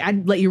 Actually,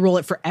 I'd let you roll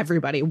it for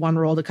everybody. One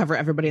roll to cover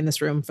everybody in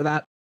this room for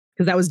that,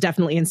 because that was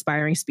definitely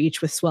inspiring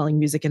speech with swelling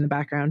music in the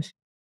background.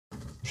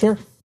 Sure.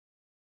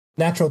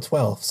 Natural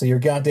 12, so you're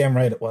goddamn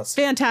right it was.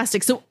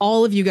 Fantastic. So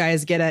all of you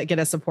guys get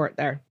a support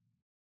there.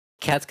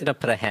 Cat's gonna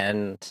put a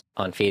hand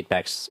on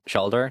Feedback's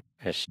shoulder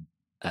as she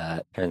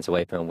turns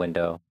away from a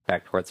window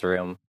back towards the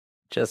room.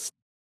 Just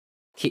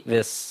keep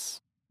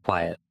this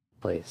quiet,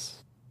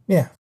 please.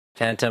 Yeah.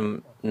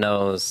 Phantom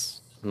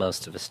knows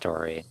most of the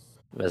story.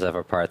 There's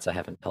other parts I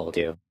haven't told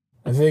you.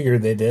 I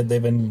figured they did.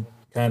 They've been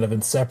kind of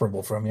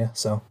inseparable from you,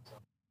 so.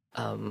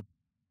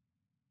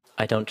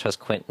 I don't trust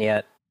Quentin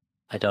yet.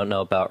 I don't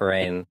know about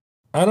Rain.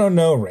 I don't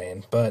know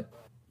Rain, but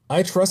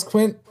I trust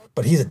Quint,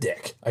 but he's a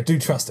dick. I do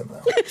trust him,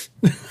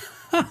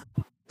 though.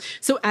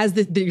 So as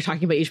you're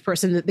talking about each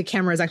person, the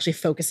camera is actually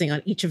focusing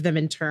on each of them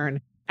in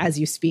turn as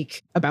you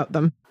speak about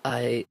them.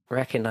 I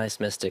recognized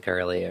Mystic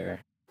earlier.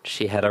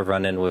 She had a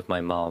run-in with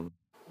my mom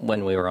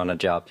when we were on a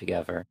job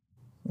together.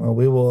 Well,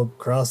 we will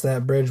cross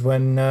that bridge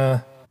when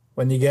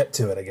you get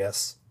to it, I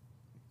guess.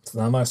 It's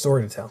not my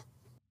story to tell.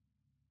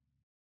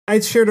 I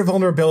shared a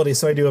vulnerability,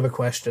 so I do have a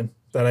question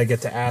that I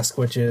get to ask,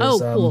 which is... Oh,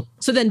 cool.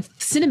 So then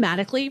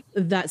cinematically,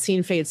 that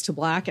scene fades to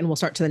black, and we'll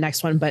start to the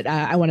next one, but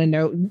I want to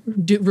know,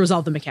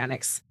 resolve the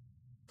mechanics.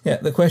 Yeah,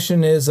 the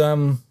question is,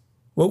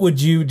 what would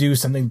you do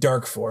something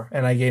dark for?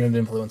 And I gain an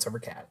influence over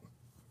Cat.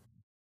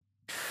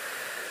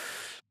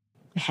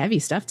 Heavy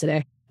stuff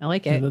today. I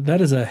like it.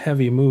 That is a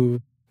heavy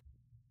move.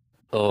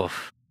 Oh,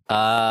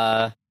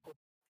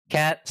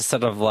 Cat just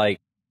sort of like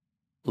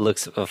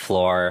looks at the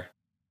floor,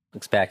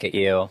 looks back at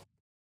you.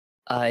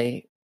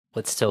 I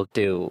would still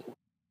do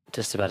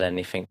just about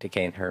anything to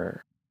gain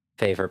her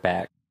favor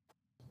back.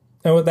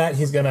 And with that,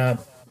 he's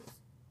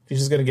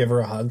just gonna give her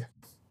a hug.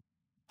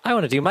 I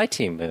want to do my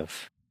team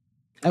move.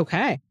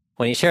 Okay.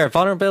 When you share a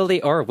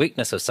vulnerability or a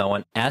weakness with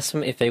someone, ask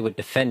them if they would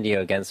defend you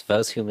against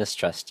those who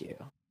mistrust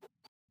you.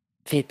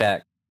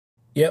 Feedback.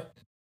 Yep.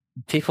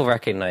 People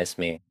recognize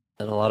me,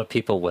 and a lot of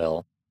people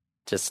will.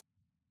 Just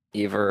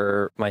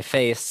either my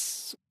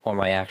face or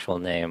my actual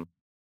name.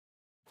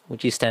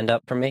 Would you stand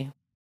up for me?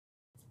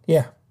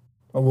 Yeah,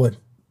 I would.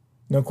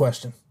 No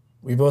question.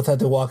 We both had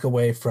to walk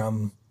away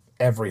from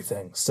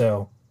everything,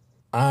 so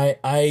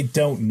I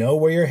don't know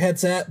where your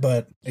head's at,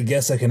 but I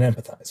guess I can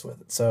empathize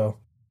with it. So,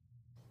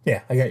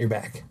 yeah, I got your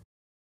back.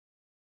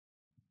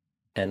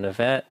 And with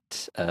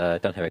that, I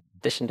don't have a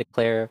condition to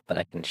declare, but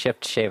I can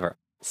shift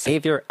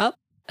Savior up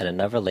and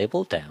another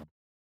label down.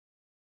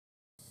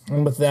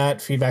 And with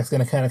that, Feedback's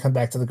going to kind of come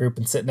back to the group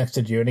and sit next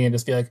to Junie and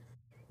just be like,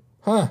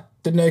 huh,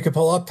 didn't know you could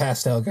pull up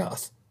Pastel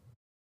Goth.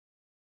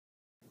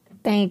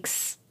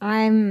 Thanks.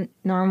 I'm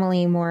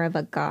normally more of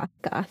a goth.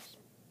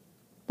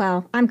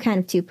 Well, I'm kind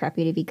of too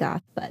preppy to be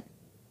goth, but...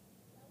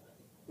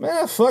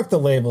 Fuck the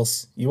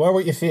labels. You are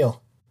what you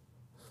feel.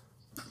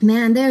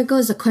 Man, there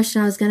goes the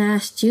question I was going to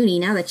ask Junie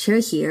now that you're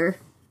here.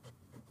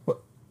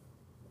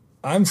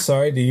 I'm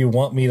sorry, do you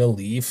want me to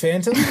leave,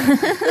 Phantom?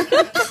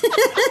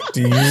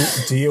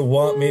 Do you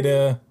want me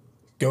to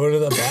go to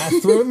the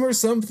bathroom or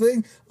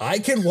something? I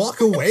can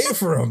walk away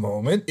for a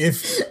moment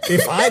if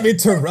I'm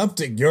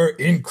interrupting your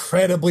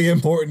incredibly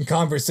important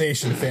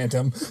conversation,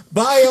 Phantom.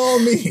 By all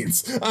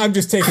means. I'm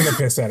just taking the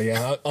piss out of you.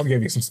 I'll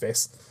give you some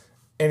space.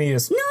 And he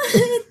just...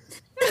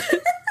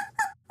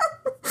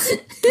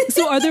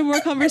 So are there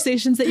more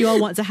conversations that you all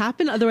want to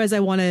happen? Otherwise, I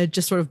want to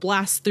just sort of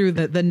blast through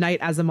the night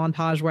as a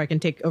montage where I can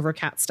take over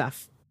Cat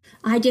stuff.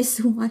 I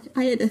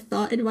had a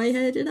thought in my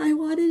head and I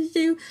wanted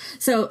to.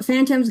 So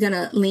Phantom's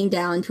gonna lean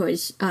down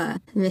towards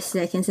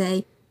Mystic and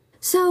say,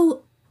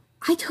 so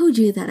I told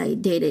you that I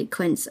dated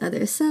Quint's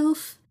other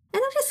self,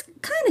 and I'm just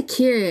kind of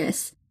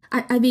curious.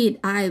 I mean,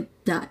 I'm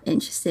not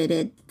interested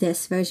in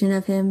this version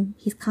of him.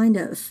 He's kind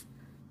of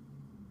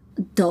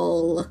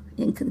dull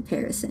in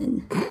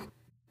comparison.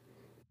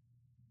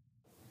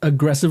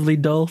 Aggressively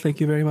dull, thank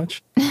you very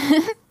much.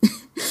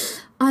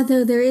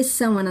 Although there is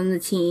someone on the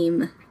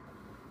team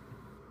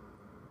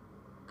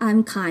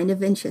I'm kind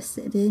of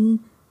interested in.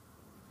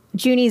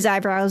 Junie's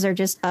eyebrows are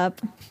just up.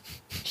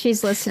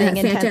 She's listening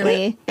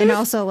intently and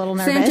also a little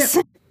nervous.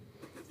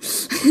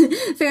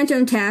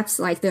 Phantom taps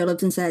like their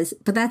lips and says,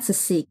 but that's a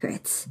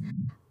secret.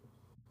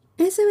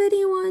 Is there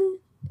anyone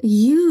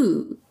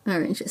you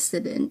are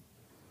interested in?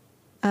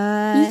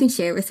 You can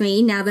share with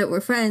me now that we're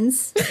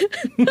friends.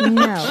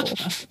 No.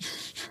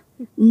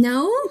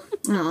 No?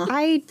 Oh,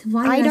 I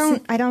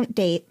don't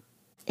date.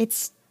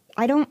 It's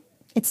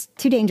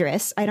too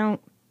dangerous. I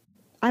don't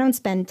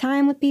spend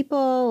time with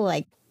people.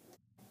 Like,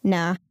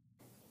 nah.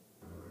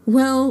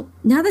 Well,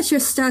 now that you're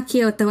stuck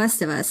here with the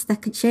rest of us,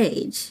 that could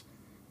change.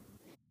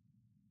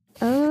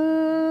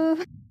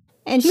 Oh.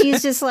 And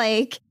she's just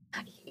like,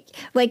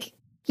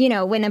 you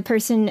know, when a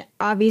person,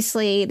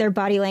 obviously their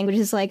body language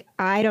is like,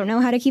 I don't know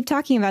how to keep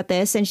talking about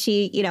this. And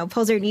she, you know,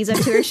 pulls her knees up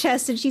to her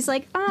chest and she's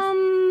like,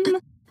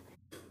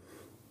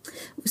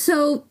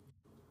 So,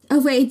 a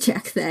weight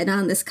check then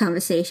on this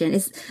conversation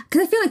is,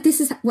 because I feel like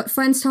this is what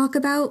friends talk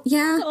about,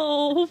 yeah?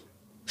 Oh.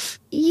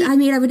 I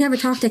mean, I would never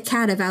talk to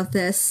Kat about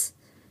this.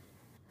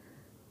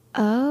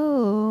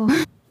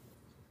 Oh.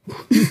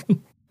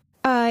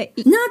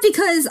 Not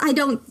because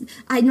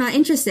I'm not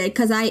interested,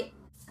 because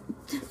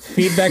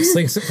Feedback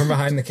slinks it from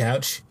behind the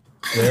couch.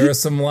 There are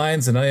some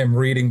lines, and I am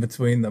reading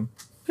between them.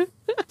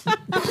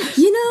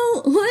 You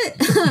know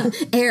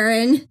what,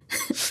 Aaron?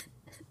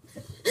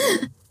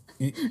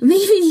 Maybe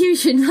you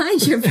should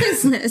mind your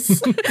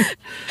business.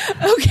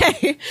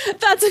 Okay,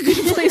 that's a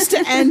good place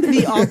to end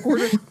the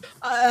awkward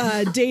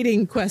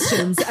dating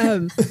questions.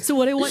 So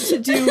what I want to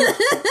do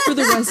for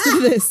the rest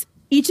of this,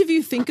 each of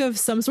you think of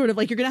some sort of,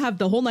 like, you're going to have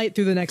the whole night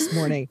through the next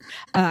morning.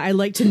 I'd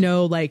like to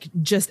know, like,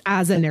 just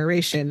as a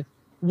narration,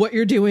 what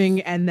you're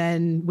doing, and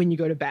then when you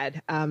go to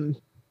bed.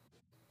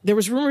 There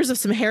was rumors of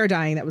some hair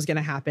dyeing that was going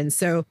to happen.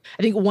 So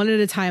I think one at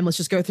a time, let's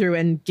just go through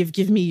and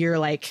give me your,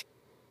 like,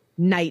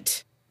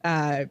 night,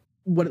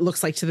 what it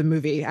looks like to the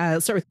movie.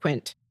 Let's start with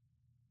Quint.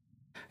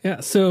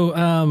 Yeah,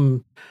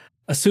 so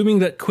assuming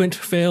that Quint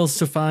fails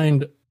to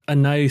find a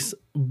nice,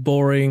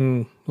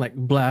 boring, like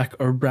black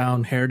or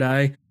brown hair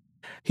dye,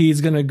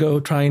 he's going to go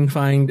try and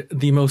find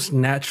the most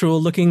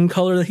natural looking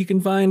color that he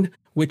can find,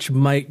 which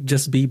might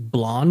just be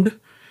blonde,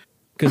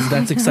 because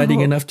that's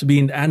exciting enough to be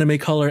an anime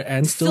color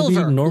and still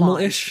Silver be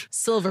normal-ish. Blonde.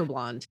 Silver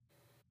blonde.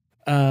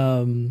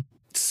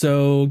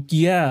 So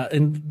yeah,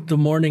 in the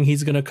morning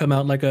he's going to come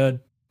out like a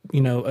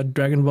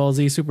Dragon Ball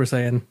Z Super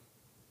Saiyan.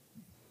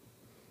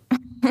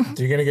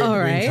 You're going to get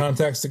green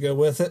contacts to go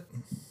with it?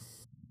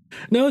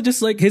 No,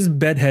 just like his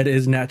bedhead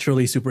is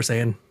naturally Super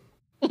Saiyan.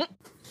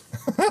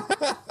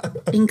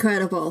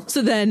 Incredible.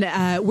 So then,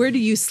 where do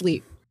you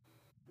sleep?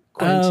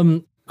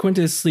 Quint? Quint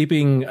is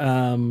sleeping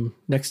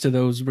next to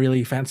those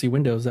really fancy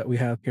windows that we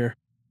have here.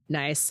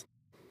 Nice.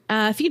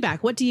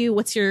 Feedback. What's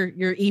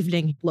your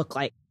evening look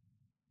like?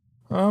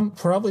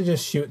 Probably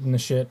just shooting the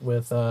shit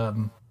with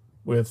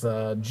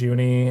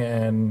Junie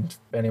and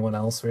anyone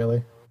else,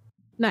 really.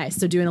 Nice.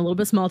 So doing a little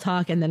bit of small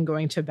talk and then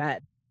going to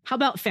bed. How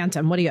about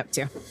Phantom? What are you up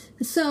to?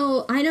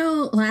 So I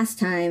know last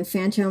time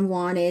Phantom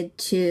wanted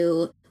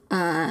to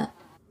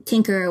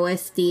tinker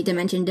with the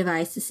Dimension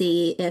device to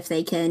see if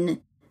they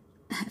can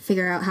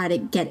figure out how to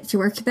get it to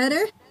work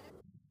better.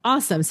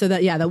 Awesome. So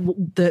that,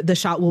 the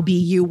shot will be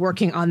you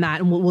working on that,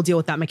 and we'll deal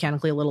with that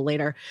mechanically a little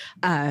later.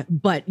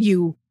 But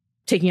you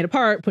taking it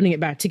apart, putting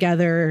it back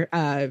together,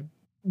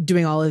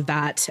 doing all of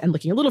that and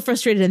looking a little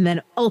frustrated, and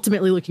then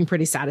ultimately looking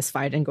pretty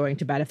satisfied and going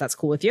to bed, if that's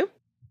cool with you.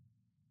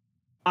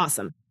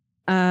 Awesome.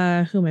 Who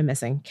am I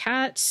missing?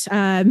 Kat,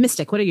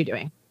 Mystic, what are you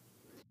doing?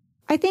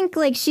 I think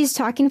like she's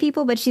talking to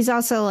people, but she's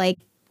also like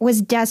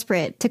was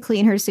desperate to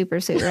clean her super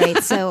suit, right?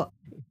 So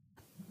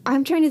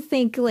I'm trying to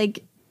think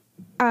like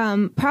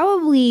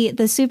probably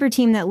the super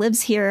team that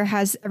lives here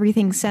has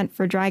everything sent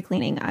for dry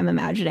cleaning, I'm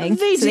imagining.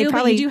 They so do, they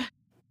probably but you do.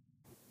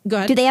 Go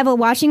ahead. Do they have a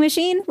washing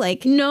machine?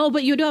 Like no,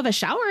 but you do have a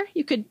shower.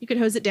 You could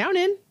hose it down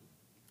in.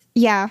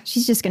 Yeah,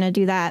 she's just gonna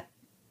do that.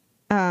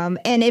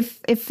 And if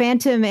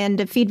Phantom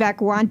and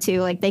Feedback want to,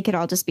 like, they could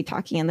all just be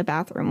talking in the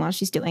bathroom while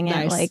she's doing it.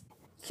 Nice. Like,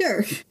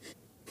 Sure.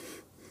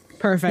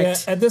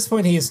 Perfect. Yeah, at this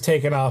point, he's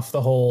taken off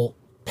the whole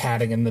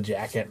padding in the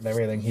jacket and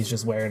everything. He's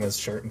just wearing his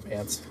shirt and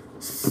pants.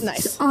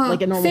 Nice.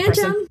 Like a normal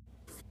Phantom person.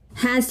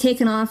 has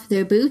taken off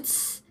their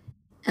boots,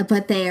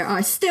 but they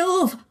are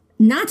still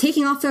not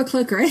taking off their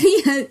cloak or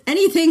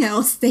anything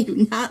else. They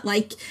do not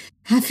like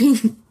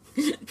having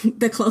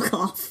the cloak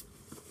off.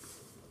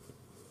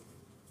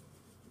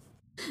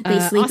 They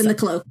sleep in the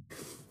cloak.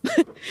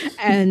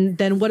 And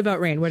then what about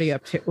Rain? What are you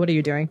up to? What are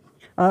you doing?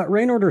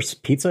 Rain orders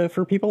pizza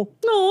for people.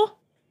 No,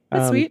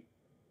 that's sweet.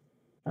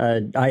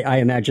 I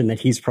imagine that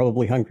he's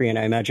probably hungry, and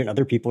I imagine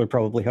other people are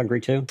probably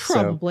hungry too.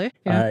 Probably. So,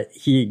 Yeah.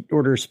 he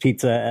orders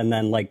pizza and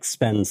then like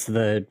spends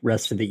the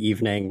rest of the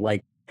evening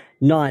like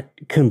not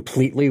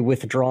completely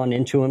withdrawn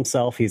into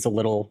himself. He's a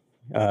little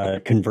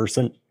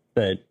conversant,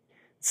 but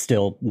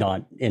still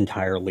not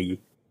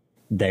entirely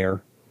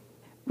there.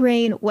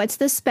 Rain, what's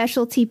the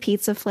specialty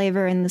pizza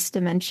flavor in this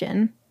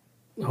dimension?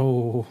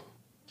 Oh.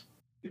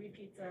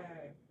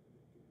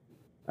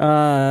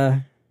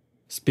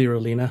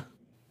 Spirulina.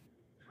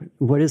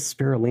 What is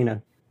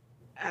spirulina?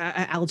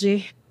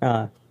 Algae.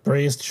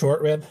 Braised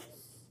short rib.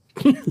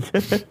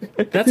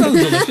 That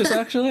sounds delicious,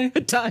 actually.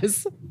 It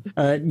does.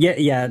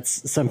 Yeah,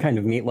 it's some kind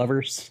of meat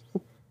lovers.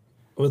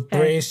 With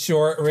braised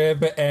short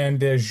rib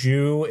and a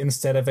jus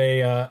instead of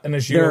an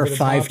jus. There are over the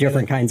 5 top,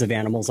 different kinds of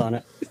animals on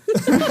it.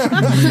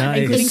 Including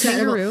Nice.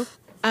 kangaroo.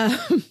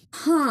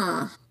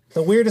 Huh.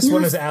 The weirdest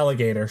one is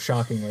alligator,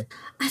 shockingly.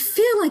 I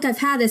feel like I've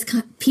had this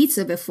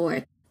pizza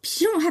before. But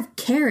you don't have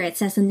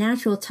carrots as a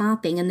natural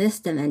topping in this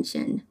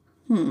dimension.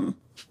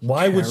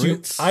 Why would you?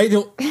 Carrots? I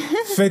don't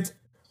fit.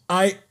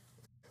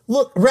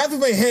 Look, wrapping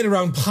my head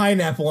around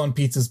pineapple on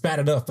pizza is bad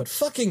enough, but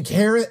fucking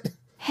carrot?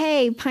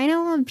 Hey,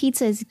 pineapple on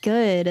pizza is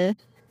good.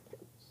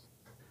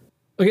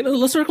 Okay,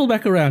 let's circle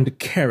back around to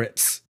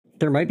carrots.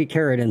 There might be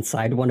carrot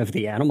inside one of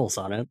the animals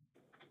on it.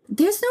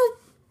 There's no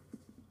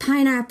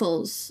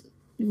pineapples,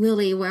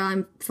 really, where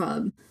I'm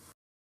from.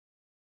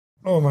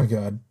 Oh my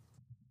god.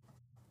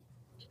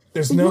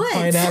 There's no What?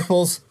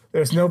 pineapples.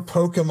 There's no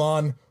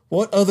Pokemon.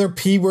 What other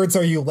P words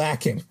are you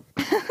lacking?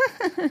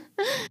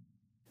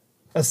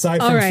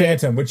 Aside All from right.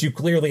 Phantom, which you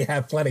clearly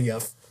have plenty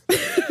of.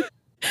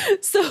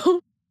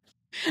 So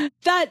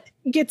that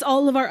gets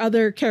all of our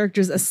other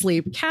characters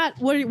asleep. Kat,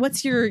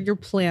 what's your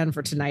plan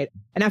for tonight?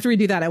 And after we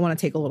do that, I want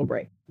to take a little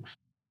break.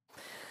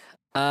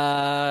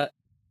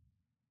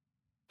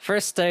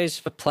 First stage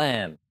of a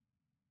plan.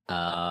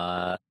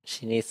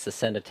 She needs to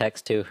send a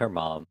text to her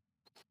mom.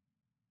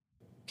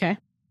 Okay.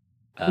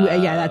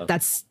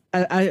 That's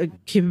a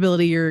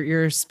capability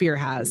your spear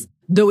has,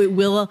 though it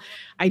will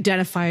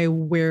identify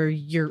where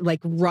you're, like,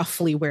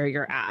 roughly where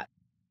you're at.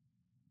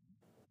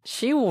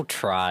 She will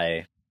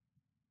try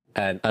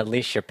and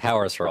unleash your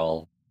powers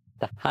roll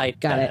to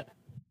hide Got that. it.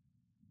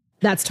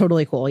 That's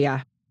totally cool.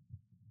 Yeah.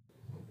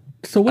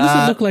 So what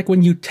does it look like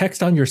when you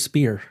text on your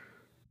spear?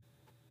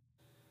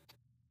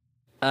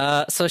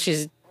 So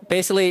she's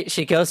basically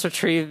she goes to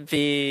retrieve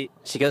the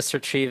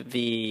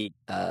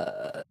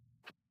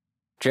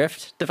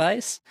drift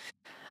device.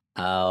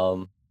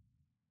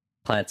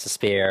 Plants a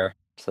spear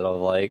sort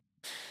of like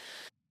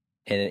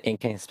in an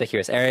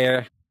inconspicuous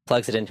area,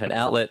 plugs it into an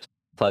outlet,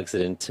 plugs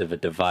it into the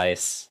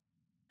device.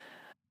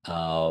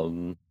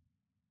 Her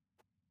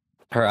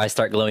eyes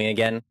start glowing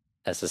again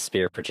as the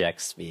spear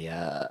projects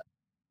the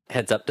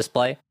heads-up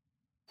display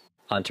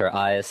onto her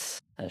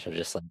eyes, and she'll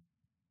just like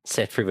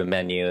sift through the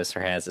menus.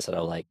 Her hands just sort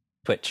of like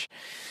twitch,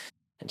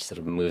 and she sort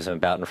of moves them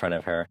about in front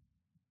of her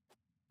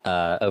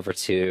over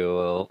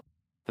to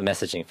the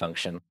messaging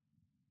function,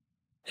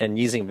 and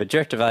using the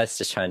drift device,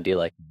 just trying to do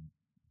like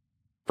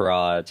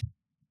broad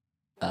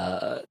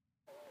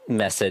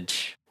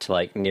message to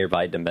like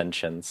nearby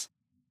dimensions.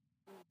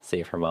 See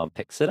if her mom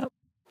picks it up.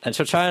 And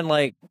she'll try and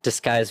like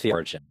disguise the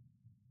origin.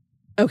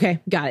 Okay,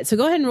 got it. So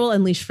go ahead and roll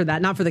Unleash for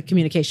that. Not for the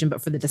communication,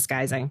 but for the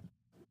disguising.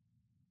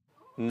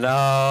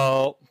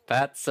 No,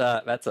 that's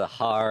a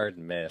hard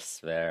miss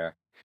there.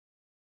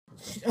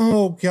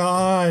 Oh,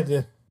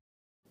 God.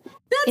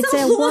 It's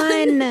a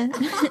one.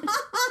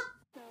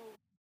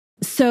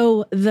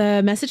 So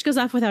the message goes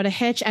off without a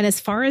hitch, and as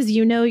far as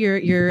you know,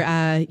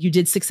 you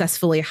did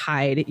successfully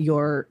hide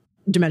your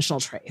dimensional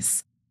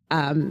trace.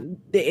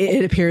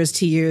 It appears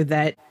to you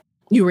that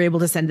you were able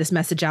to send this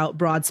message out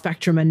broad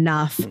spectrum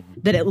enough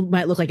that it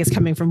might look like it's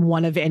coming from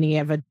one of any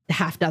of a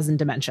half dozen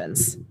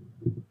dimensions.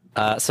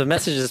 So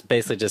message is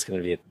basically just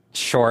going to be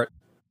short.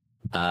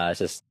 It's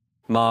just,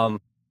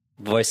 Mom,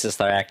 voices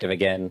are active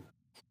again.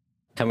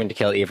 Coming to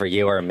kill either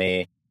you or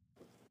me.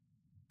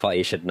 Thought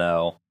you should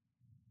know.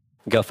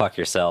 Go fuck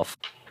yourself.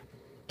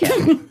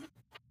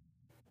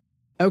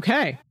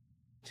 Okay.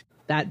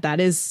 That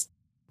is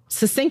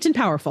succinct and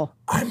powerful.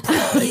 I'm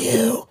proud of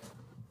you.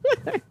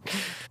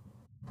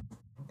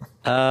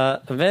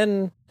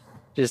 Then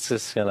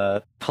just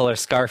gonna pull her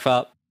scarf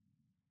up,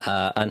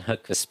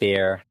 unhook the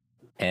spear,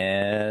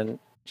 and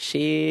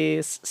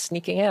she's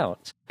sneaking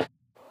out.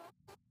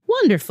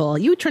 Wonderful.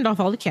 You turned off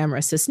all the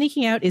cameras, so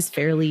sneaking out is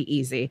fairly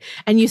easy.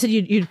 And you said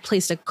you'd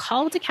placed a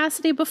call to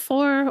Cassidy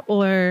before,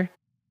 or?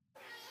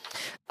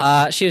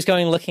 She was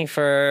going looking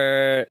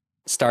for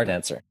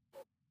Stardancer.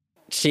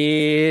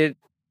 She's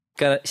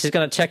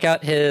gonna check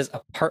out his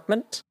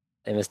apartment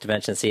in this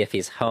dimension, see if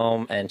he's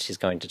home, and she's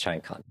going to try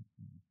and contact.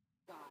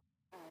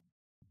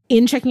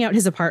 In checking out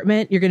his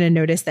apartment, you're going to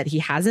notice that he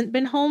hasn't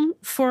been home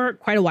for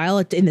quite a while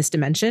in this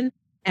dimension.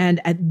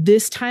 And at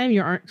this time,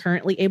 you aren't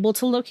currently able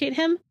to locate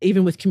him,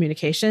 even with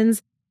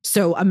communications.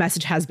 So a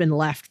message has been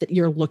left that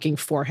you're looking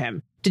for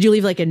him. Did you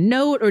leave like a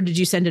note, or did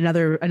you send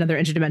another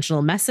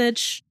interdimensional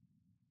message?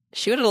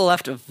 She would have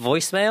left a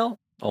voicemail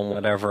on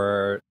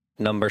whatever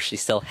number she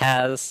still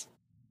has.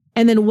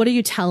 And then what are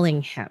you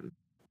telling him?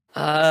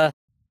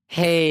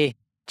 Hey,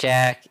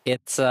 Jack,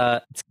 it's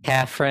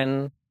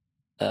Catherine,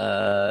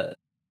 the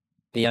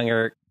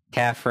younger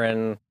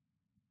Catherine.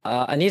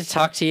 I need to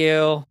talk to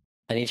you.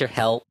 I need your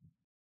help.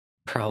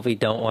 Probably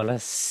don't want to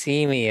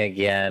see me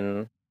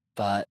again,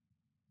 but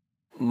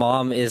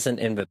Mom isn't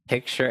in the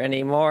picture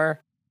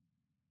anymore.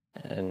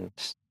 And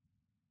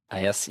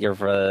I guess you're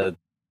the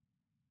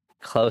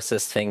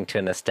closest thing to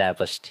an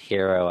established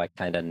hero I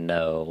kind of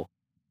know.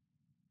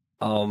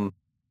 Some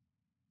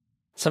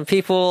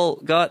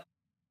people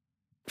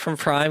from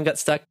Prime got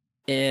stuck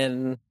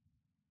in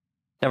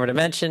another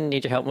dimension.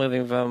 Need your help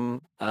moving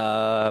them.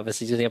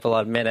 This is using up a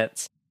lot of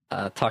minutes.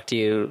 Talk to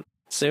you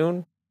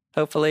soon,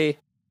 hopefully.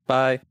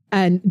 Bye.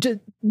 And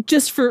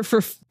just for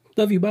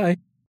Love you, bye.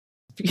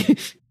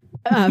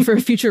 For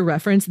future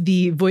reference,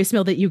 the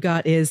voicemail that you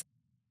got is,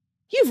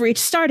 "You've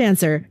reached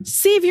Stardancer,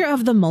 savior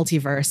of the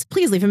multiverse.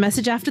 Please leave a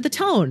message after the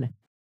tone."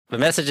 The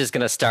message is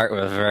going to start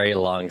with a very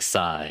long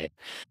sigh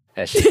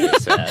as she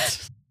does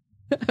that.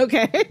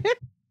 Okay.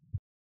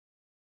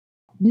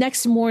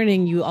 Next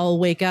morning, you all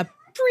wake up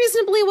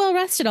reasonably well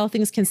rested, all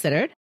things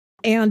considered.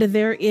 And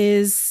there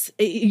is,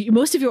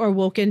 most of you are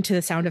woken to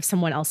the sound of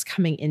someone else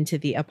coming into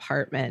the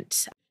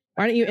apartment.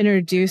 Why don't you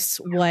introduce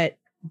what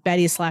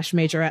Betty /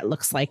 Majorette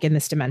looks like in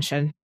this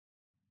dimension?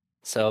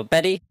 So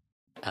Betty,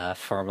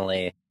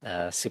 formerly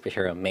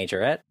superhero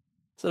Majorette,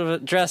 sort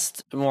of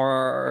dressed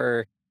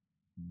more,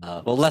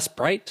 less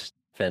bright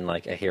than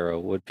like a hero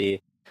would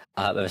be,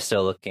 but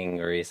still looking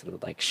very sort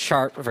of like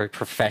sharp, very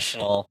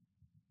professional,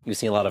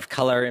 using a lot of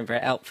color in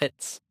her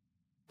outfits.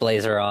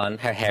 Blazer on,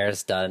 her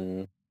hair's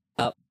done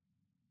up.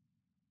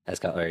 Has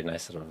got very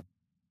nice sort of,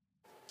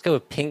 let's go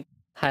with pink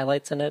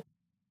highlights in it.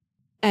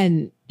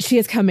 And she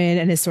has come in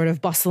and is sort of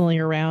bustling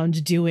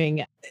around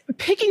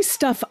picking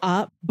stuff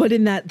up, but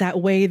in that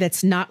way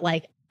that's not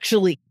like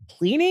actually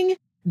cleaning,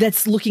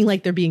 that's looking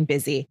like they're being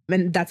busy.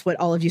 And that's what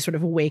all of you sort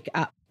of wake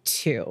up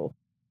to.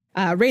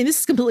 Rain, this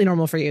is completely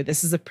normal for you.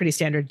 This is a pretty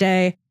standard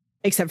day,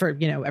 except for,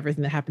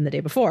 everything that happened the day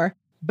before.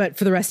 But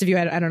for the rest of you,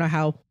 I don't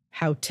know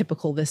how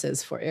typical this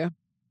is for you.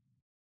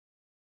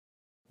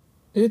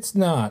 It's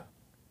not.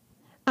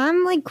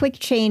 I'm like quick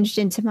changed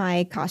into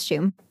my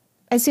costume.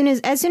 As soon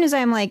as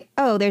I'm like,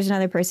 oh, there's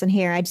another person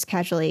here, I just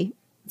casually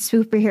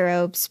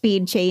superhero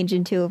speed change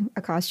into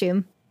a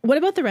costume. What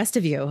about the rest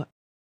of you?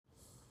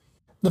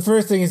 The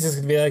first thing is just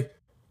going to be like,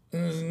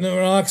 no,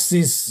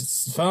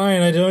 Roxy's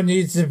fine. I don't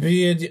need to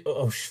be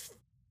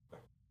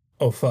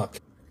Oh, fuck.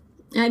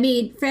 I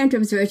mean,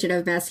 Phantom's version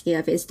of masking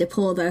up is to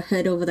pull the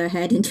hood over their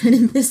head and turn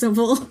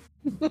invisible.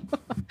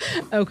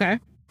 Okay.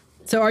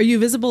 So are you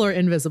visible or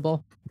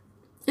invisible?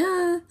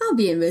 I'll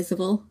be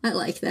invisible. I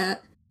like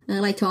that. I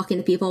like talking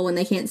to people when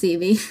they can't see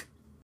me.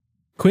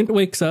 Quint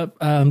wakes up.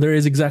 There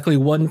is exactly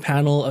one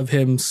panel of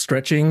him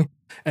stretching,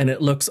 and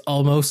it looks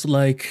almost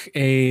like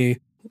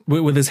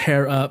with his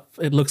hair up,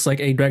 it looks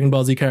like a Dragon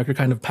Ball Z character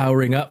kind of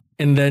powering up.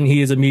 And then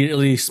he is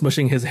immediately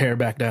smushing his hair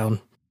back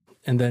down.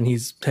 And then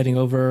he's heading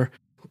over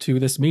to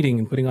this meeting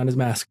and putting on his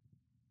mask.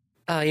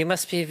 Oh, you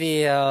must be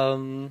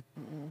the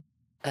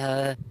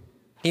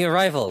new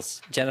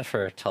arrivals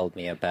Jennifer told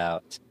me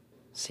about.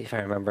 See if I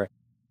remember.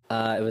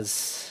 It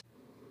was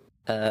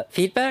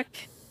feedback,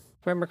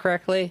 if I remember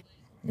correctly.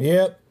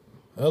 Yep.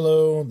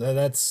 Hello,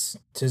 that's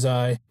tis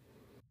I.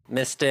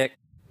 Mystic.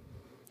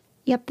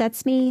 Yep,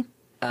 that's me.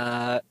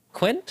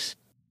 Quint?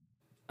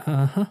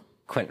 Uh-huh.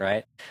 Quint,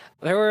 right?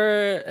 There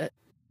were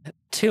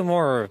two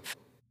more of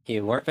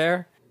you, weren't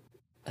there?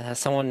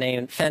 Someone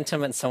named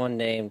Phantom and someone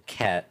named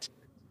Cat.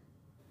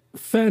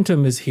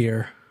 Phantom is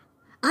here.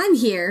 I'm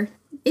here.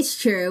 It's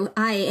true.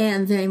 I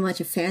am very much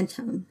a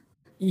phantom.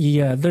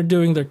 Yeah, they're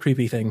doing their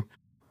creepy thing.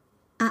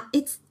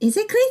 Is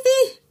it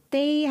creepy?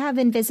 They have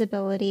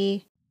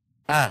invisibility.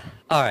 Ah,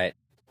 alright.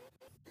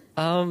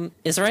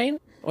 Is Rain?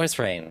 Where's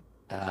Rain?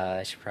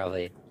 I should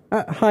probably...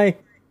 Hi.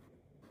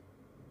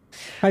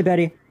 Hi,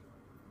 Betty.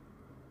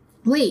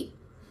 Wait,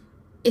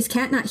 is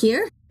Cat not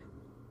here?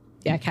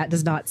 Yeah, Kat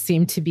does not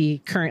seem to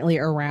be currently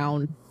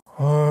around.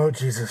 Oh,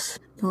 Jesus.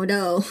 Oh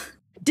no.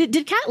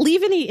 Did Kat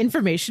leave any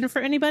information for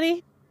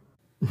anybody?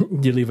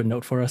 You leave a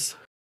note for us?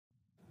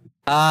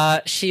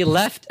 She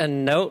left a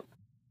note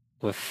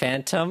with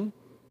Phantom,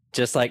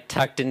 just like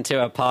tucked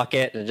into a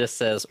pocket, and it just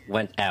says,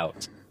 went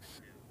out.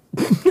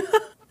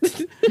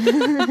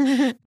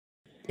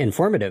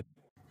 Informative.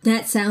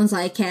 That sounds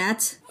like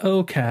Cat.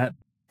 Oh, Kat.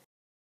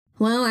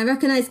 Well, I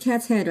recognize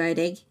Cat's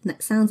handwriting.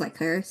 That sounds like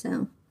her,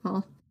 so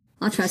I'll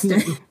trust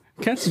her.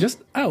 Kat's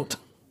just out.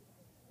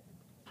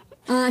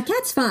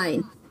 Cat's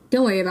fine.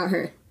 Don't worry about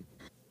her.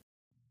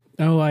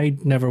 Oh, I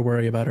never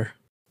worry about her.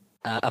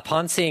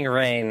 Upon seeing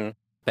Rain,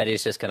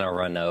 Betty's just gonna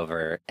run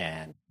over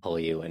and pull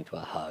you into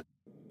a hug.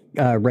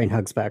 Rain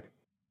hugs back.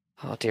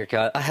 Oh dear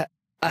God!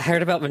 I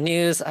heard about the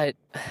news. I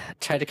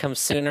tried to come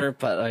sooner,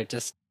 but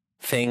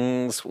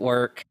things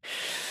work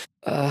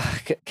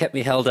kept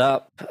me held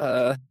up.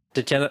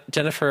 Did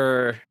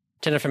Jennifer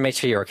make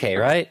sure you're okay,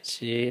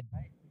 right?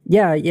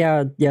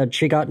 Yeah.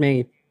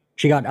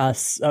 She got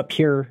us up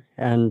here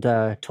and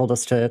told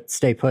us to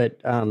stay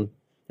put.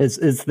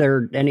 Is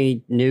there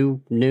any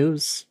new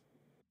news?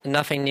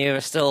 Nothing new.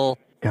 Still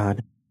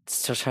God.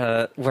 Still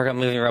trying to work on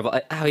moving Rebel.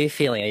 How are you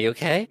feeling? Are you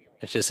okay?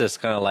 It's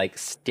just gonna like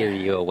steer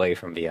you away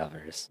from the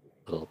others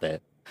a little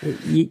bit.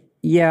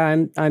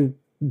 Yeah, I'm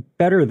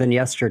better than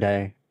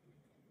yesterday.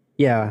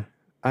 Yeah,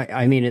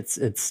 I mean it's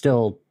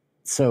still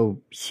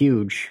so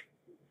huge.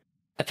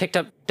 I picked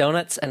up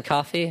donuts and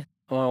coffee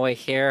on my way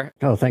here.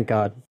 Oh, thank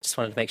God. Just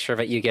wanted to make sure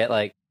that you get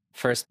like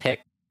first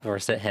pick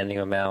versus handing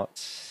them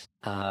out.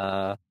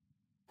 I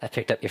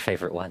picked up your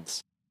favorite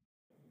ones.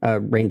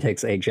 Rain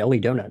takes a jelly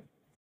donut.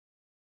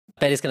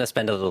 Betty's gonna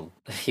spend a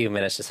few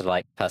minutes just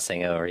like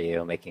fussing over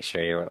you, making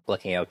sure you're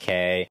looking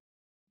okay.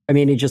 I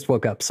mean, he just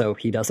woke up, so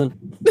he doesn't.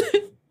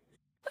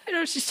 I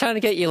know she's trying to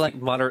get you like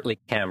moderately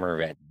camera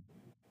ready.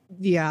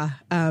 Yeah.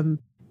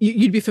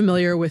 You'd be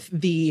familiar with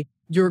the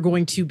 "you're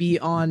going to be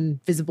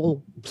on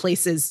visible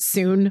places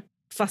soon"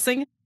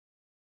 fussing.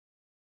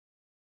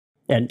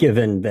 And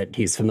given that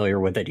he's familiar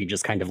with it, he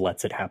just kind of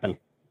lets it happen.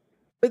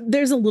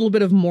 There's a little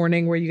bit of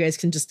mourning where you guys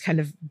can just kind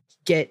of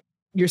get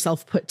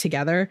yourself put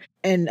together.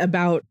 And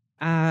about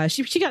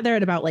she got there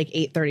at about like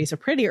 8:30, so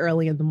pretty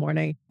early in the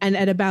morning. And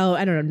at about,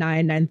 I don't know,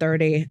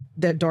 9:30,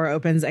 the door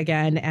opens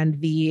again, and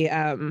the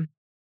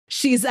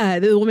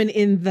woman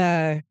in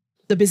the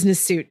business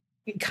suit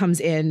comes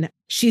in.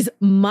 She's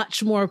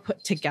much more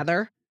put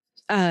together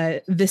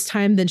this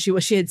time than she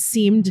was. She had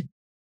seemed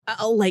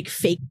like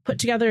fake put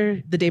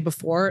together the day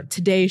before.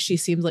 Today, she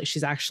seems like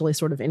she's actually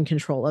sort of in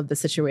control of the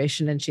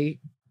situation, and she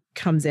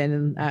comes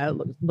in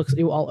and looks at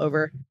you all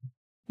over.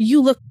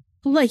 You look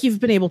like you've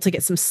been able to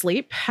get some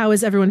sleep. How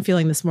is everyone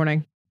feeling this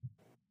morning?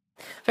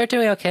 They're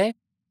doing okay.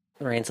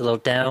 Rain's a little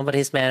down, but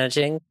he's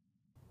managing.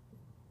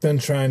 Been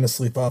trying to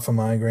sleep off a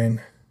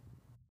migraine.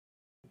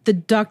 The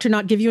doctor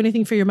not give you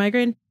anything for your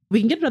migraine? We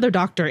can get another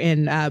doctor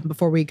in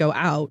before we go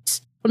out.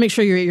 We'll make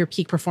sure you're at your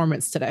peak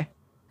performance today.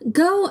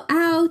 Go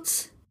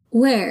out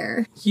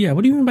where? Yeah,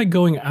 what do you mean by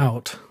going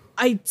out?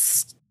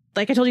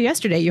 Like I told you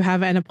yesterday, you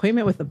have an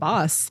appointment with the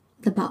boss.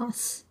 The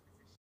boss.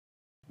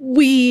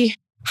 We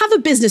have a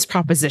business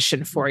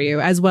proposition for you,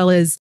 as well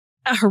as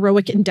a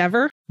heroic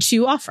endeavor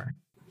to offer.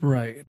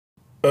 Right.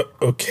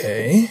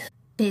 Okay.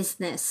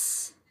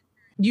 Business.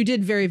 You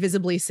did very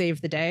visibly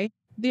save the day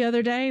the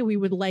other day. We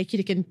would like you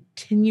to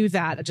continue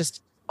that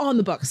just on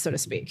the books, so to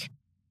speak.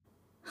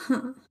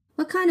 Huh.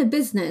 What kind of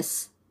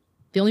business?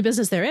 The only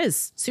business there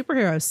is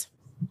superheroes.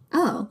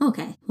 Oh,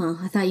 okay. Well,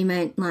 I thought you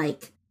meant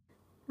like,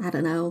 I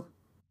don't know,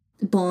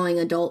 boring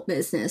adult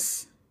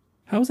business.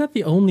 How is that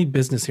the only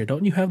business here?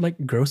 Don't you have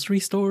like grocery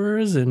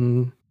stores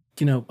and,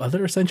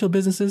 other essential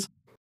businesses?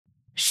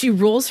 She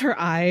rolls her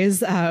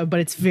eyes, but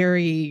it's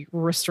very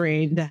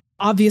restrained.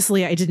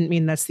 Obviously, I didn't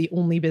mean that's the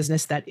only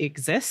business that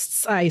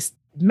exists. I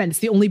meant it's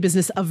the only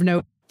business of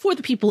note for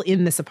the people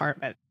in this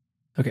apartment.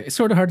 Okay, it's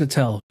sort of hard to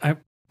tell. I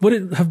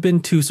wouldn't have been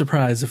too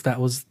surprised if that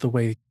was the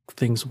way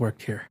things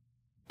worked here.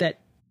 That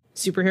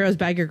superheroes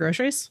bag your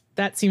groceries?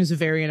 That seems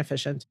very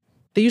inefficient.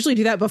 They usually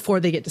do that before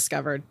they get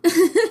discovered.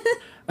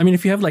 I mean,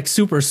 if you have like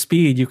super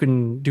speed, you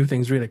can do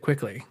things really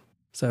quickly.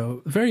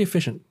 So very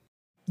efficient.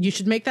 You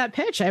should make that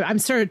pitch. I'm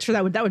sure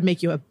that would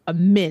make you a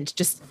mint.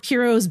 Just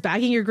heroes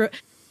bagging your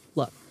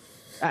Look,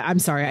 I'm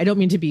sorry. I don't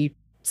mean to be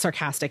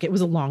sarcastic. It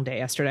was a long day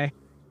yesterday.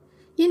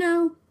 You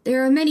know,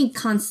 there are many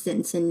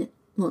constants in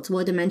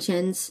multiple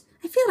dimensions.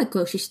 I feel like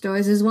grocery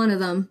stores is one of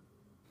them.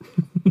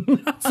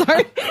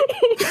 Sorry.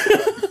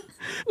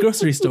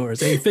 Grocery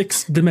stores, a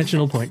fixed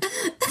dimensional point.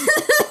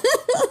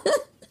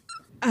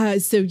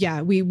 So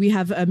yeah, we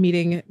have a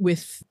meeting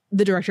with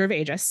the director of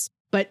Aegis.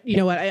 But you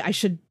know what? I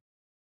should...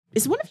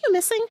 Is one of you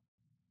missing?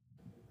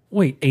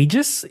 Wait,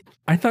 Aegis?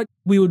 I thought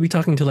we would be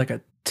talking to like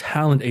a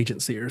talent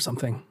agency or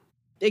something.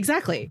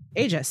 Exactly.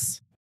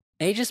 Aegis.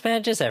 Aegis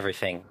manages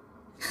everything.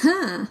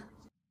 Huh.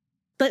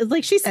 But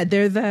like she said,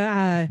 they're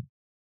the...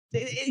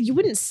 you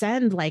wouldn't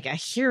send like a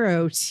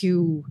hero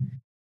to,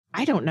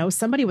 I don't know,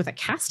 somebody with a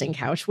casting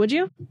couch, would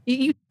you?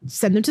 You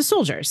send them to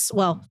soldiers.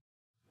 Well,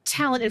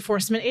 talent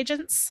enforcement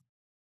agents.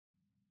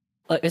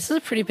 Look, this is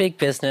a pretty big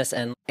business,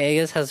 and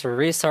Aegis has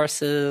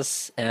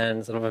resources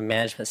and sort of a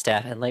management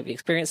staff and like the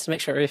experience to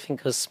make sure everything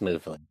goes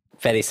smoothly.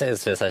 Betty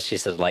says this as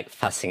she's sort of like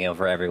fussing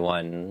over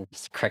everyone,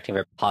 just correcting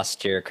their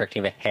posture,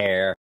 correcting their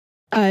hair.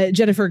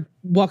 Jennifer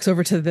walks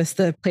over to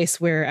the place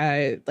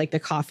where like the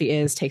coffee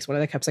is, takes one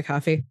of the cups of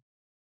coffee.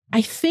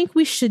 I think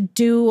we should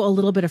do a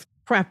little bit of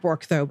prep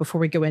work, though,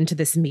 before we go into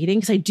this meeting,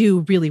 because I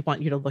do really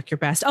want you to look your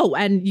best. Oh,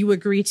 and you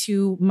agree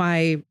to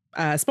my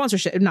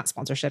sponsorship, not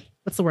sponsorship.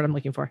 What's the word I'm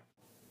looking for?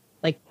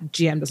 Like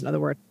GM doesn't know the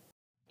word.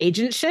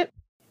 Agentship?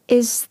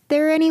 Is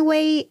there any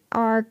way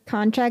our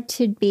contract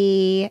should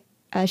be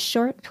a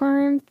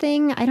short-term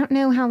thing? I don't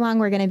know how long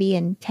we're going to be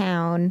in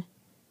town.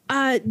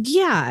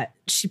 Yeah.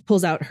 She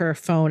pulls out her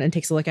phone and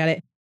takes a look at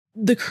it.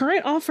 The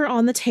current offer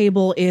on the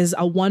table is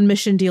a one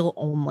mission deal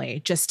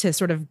only, just to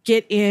sort of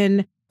get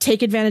in,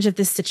 take advantage of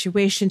this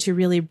situation to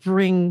really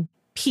bring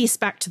peace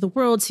back to the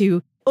world,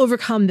 to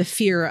overcome the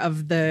fear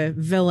of the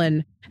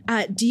villain.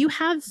 Do you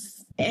have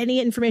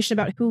any information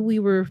about who we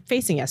were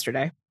facing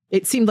yesterday?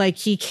 It seemed like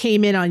he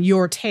came in on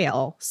your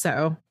tail,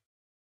 so.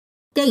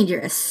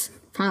 Dangerous,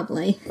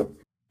 probably.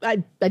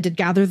 I did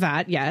gather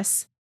that,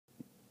 yes.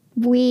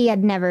 We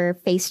had never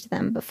faced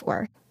them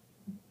before.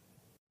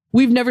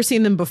 We've never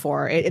seen them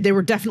before. They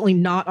were definitely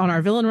not on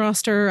our villain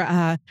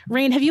roster.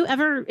 Rain, have you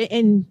ever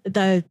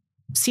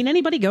seen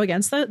anybody go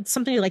against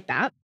something like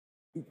that?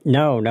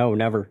 No,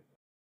 never.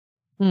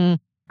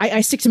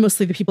 I stick to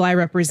mostly the people I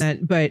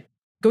represent, but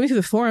going through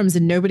the forums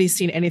and nobody's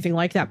seen anything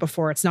like that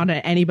before. It's not in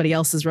anybody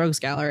else's rogues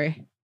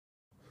gallery.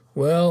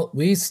 Well,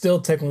 we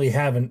still technically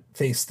haven't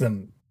faced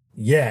them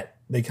yet.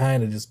 They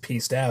kind of just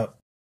pieced out.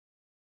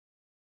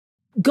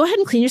 Go ahead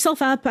and clean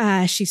yourself up.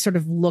 She sort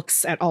of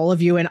looks at all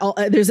of you, and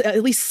there's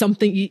at least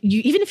something. You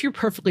even if you're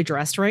perfectly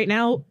dressed right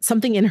now,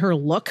 something in her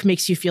look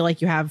makes you feel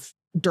like you have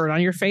dirt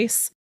on your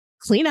face.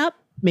 Clean up,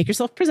 make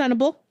yourself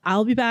presentable.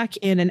 I'll be back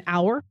in an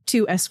hour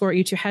to escort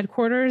you to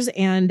headquarters,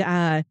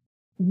 and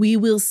we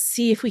will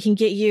see if we can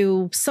get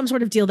you some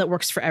sort of deal that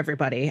works for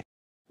everybody.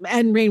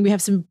 And Rain, we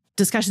have some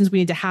discussions we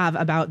need to have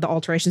about the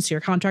alterations to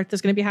your contract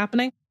that's going to be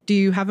happening. Do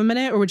you have a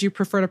minute, or would you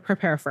prefer to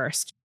prepare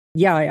first?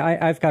 Yeah,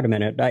 I've got a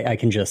minute. I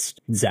can just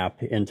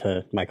zap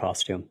into my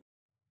costume.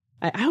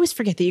 I always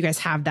forget that you guys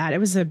have that. It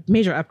was a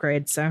major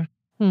upgrade, so.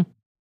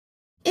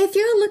 If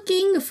you're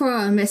looking for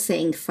a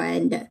missing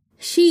friend,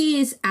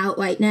 she's out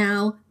right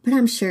now, but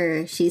I'm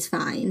sure she's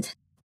fine.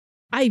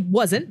 I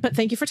wasn't, but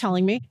thank you for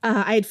telling me.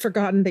 I had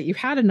forgotten that you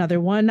had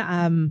another one.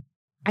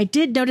 I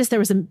did notice there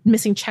was a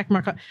missing check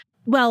mark.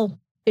 Well,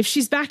 if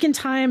she's back in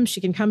time,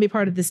 she can come be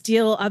part of this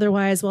deal.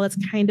 Otherwise, well, it's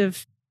kind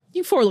of...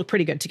 You four look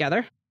pretty good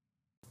together.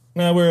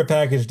 No, we're a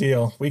package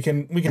deal. We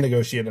can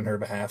negotiate on her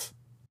behalf.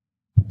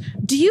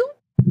 Do you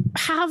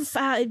have...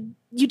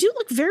 you do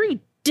look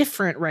very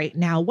different right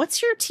now.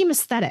 What's your team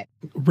aesthetic?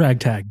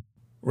 Ragtag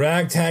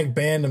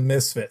Band of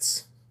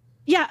misfits.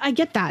 Yeah, I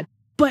get that.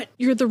 But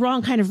you're the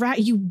wrong kind of rat.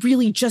 You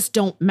really just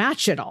don't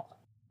match at all.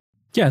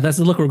 Yeah, that's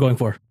the look we're going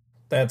for.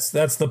 That's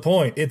the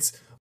point. It's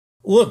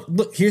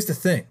look, here's the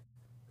thing.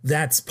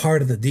 That's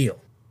part of the deal.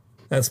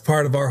 That's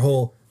part of our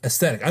whole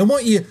aesthetic. I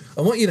want you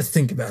to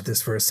think about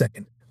this for a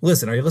second.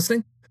 Listen, are you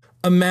listening?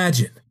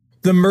 Imagine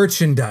the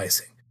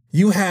merchandising.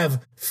 You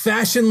have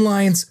fashion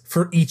lines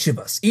for each of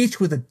us,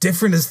 each with a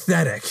different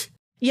aesthetic.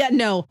 Yeah,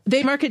 no,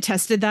 they market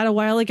tested that a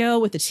while ago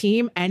with the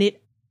team, and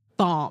it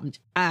bombed.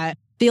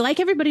 They like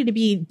everybody to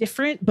be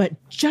different, but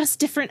just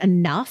different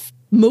enough,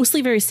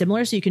 mostly very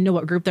similar, so you can know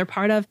what group they're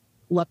part of.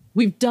 Look,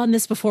 we've done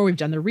this before. We've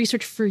done the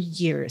research for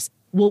years.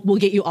 We'll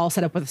get you all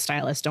set up with a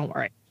stylist. Don't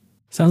worry.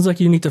 Sounds like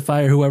you need to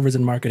fire whoever's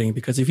in marketing,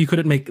 because if you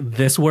couldn't make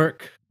this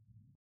work...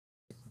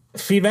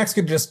 Feedbacks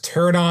could just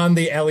turn on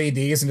the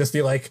LEDs and just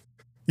be like,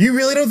 you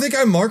really don't think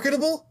I'm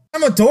marketable?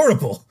 I'm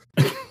adorable.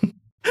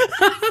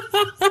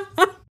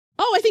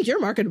 Oh, I think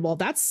you're marketable.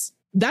 That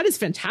is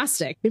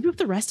fantastic. Maybe with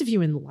the rest of you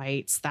in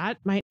lights, that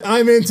might...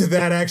 I'm into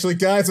that, actually.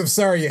 Guys, I'm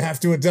sorry you have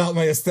to adopt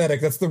my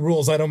aesthetic. That's the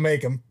rules. I don't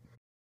make them.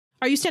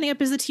 Are you standing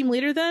up as the team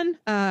leader then?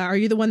 Are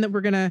you the one that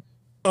we're going to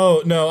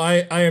Oh, no,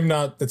 I am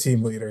not the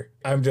team leader.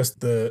 I'm just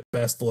the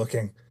best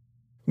looking.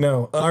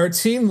 No, our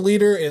team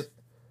leader is...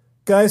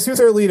 Guys, who's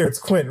our leader? It's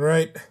Quint,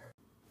 right?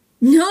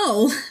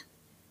 No.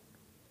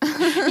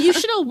 You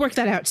should all work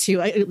that out too.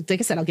 Like I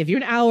said, I'll give you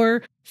an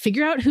hour,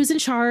 figure out who's in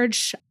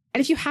charge.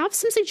 And if you have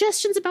some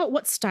suggestions about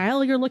what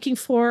style you're looking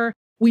for,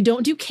 we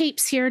don't do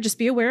capes here. Just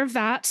be aware of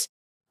that.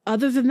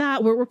 Other than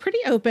that, we're pretty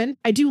open.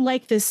 I do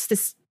like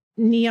this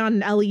neon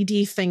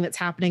LED thing that's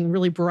happening,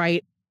 really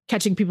bright,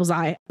 catching people's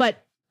eye.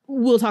 But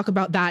we'll talk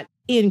about that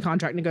in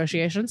contract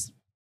negotiations.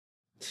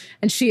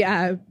 And she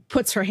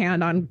puts her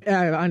hand on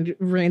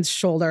Rain's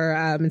shoulder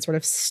and sort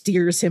of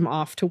steers him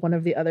off to one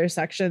of the other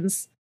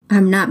sections.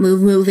 I'm not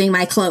moving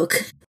my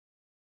cloak.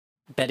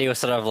 Betty will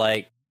sort of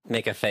like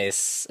make a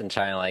face and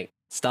try and like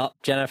stop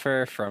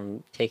Jennifer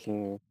from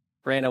taking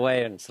Rain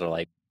away, and sort of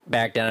like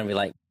back down and be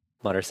like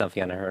mutter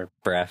something under her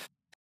breath.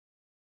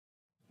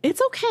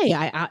 It's okay.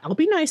 I'll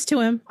be nice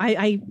to him.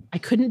 I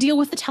couldn't deal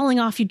with the telling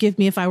off you'd give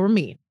me if I were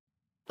mean.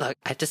 Look,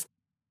 I just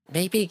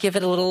maybe give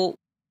him a little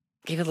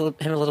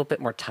bit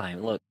more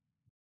time. Look.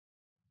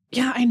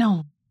 Yeah, I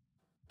know.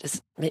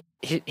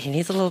 He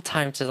needs a little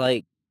time to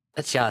like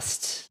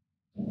adjust.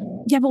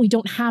 Yeah, but we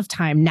don't have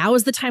time. Now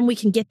is the time we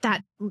can get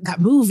that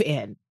move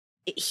in.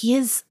 He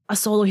is a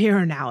solo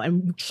hero now,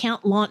 and you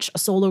can't launch a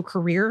solo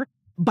career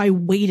by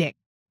waiting,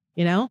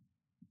 you know?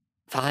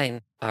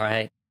 Fine. All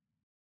right.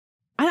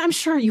 I'm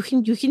sure you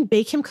can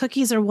bake him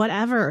cookies or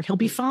whatever. He'll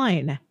be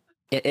fine.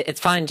 It's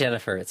fine,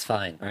 Jennifer. It's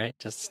fine. All right.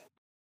 Just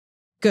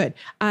good.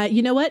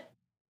 You know what?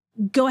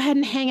 Go ahead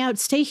and hang out.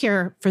 Stay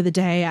here for the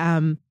day.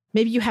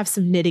 Maybe you have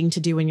some knitting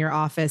to do in your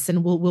office,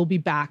 and we'll be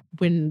back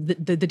when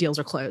the deals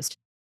are closed.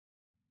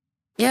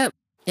 Yep.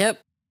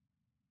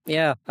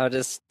 Yeah, I'll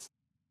just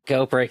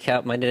go break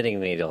out my knitting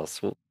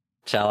needles.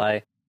 Shall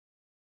I?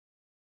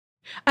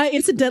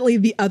 Incidentally,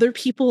 the other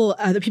people,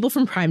 the people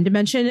from Prime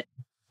Dimension,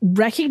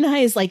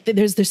 recognize like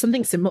there's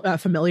something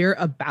familiar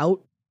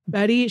about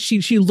Betty.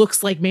 She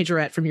looks like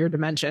Majorette from your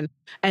dimension,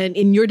 and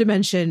in your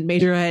dimension,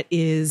 Majorette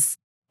is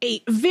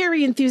a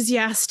very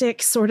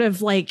enthusiastic sort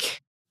of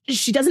like.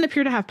 She doesn't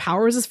appear to have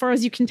powers as far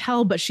as you can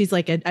tell, but she's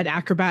like an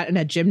acrobat and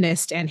a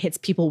gymnast and hits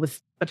people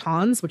with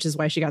batons, which is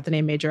why she got the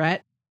name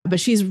Majorette. But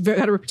she's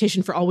got a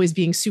reputation for always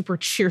being super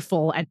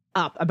cheerful and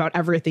up about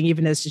everything,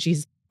 even as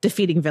she's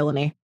defeating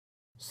villainy.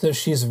 So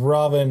she's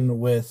Robin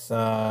with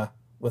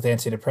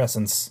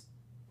antidepressants.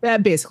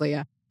 Basically,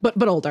 yeah.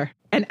 But older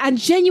and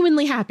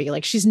genuinely happy.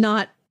 Like she's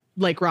not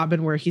like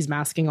Robin where he's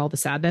masking all the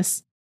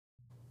sadness.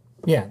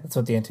 Yeah, that's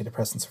what the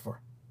antidepressants are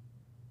for.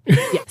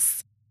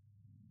 Yes.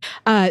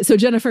 So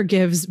Jennifer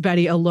gives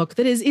Betty a look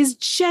that is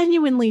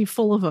genuinely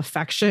full of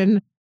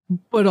affection,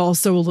 but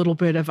also a little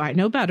bit of, I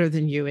know better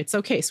than you. It's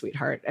okay,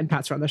 sweetheart. And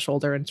pats her on the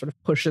shoulder and sort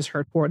of pushes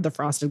her toward the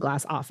frosted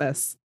glass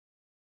office.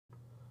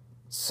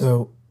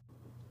 So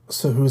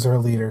who's our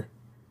leader?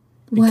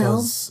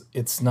 Because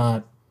it's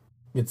not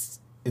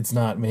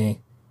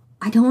me.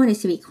 I don't want it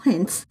to be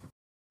Quint.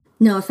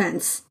 No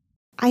offense.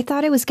 I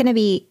thought it was going to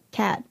be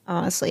Kat,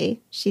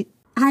 honestly.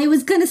 I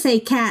was going to say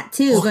Kat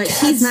too, but Kat's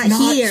she's not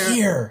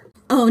here.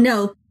 Oh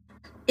no.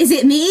 Is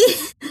it me?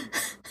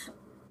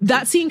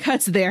 That scene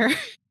cuts there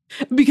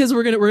because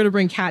we're gonna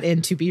bring Kat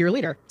in to be your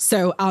leader.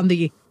 So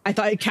I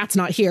thought Kat's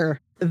not here.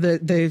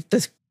 The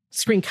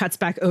screen cuts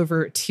back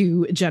over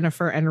to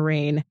Jennifer and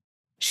Rain.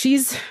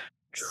 She's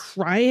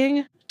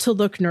trying to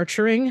look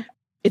nurturing.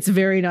 It's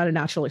very not a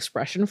natural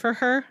expression for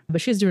her,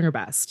 but she's doing her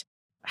best.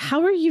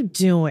 How are you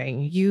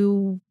doing?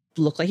 You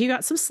look like you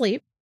got some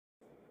sleep.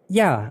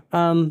 Yeah,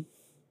 I'm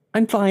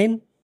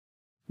fine.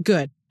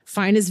 Good.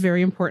 Fine is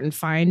very important.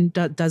 Fine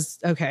does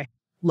okay.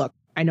 Look,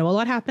 I know a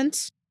lot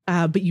happened,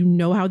 but you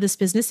know how this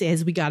business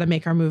is. We got to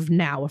make our move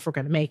now if we're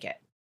going to make it.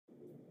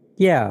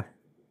 Yeah.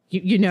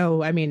 You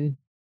know, I mean.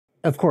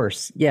 Of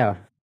course, yeah.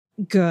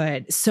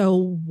 Good.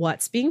 So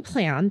what's being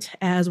planned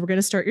as we're going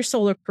to start your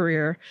solo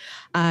career?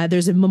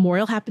 There's a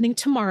memorial happening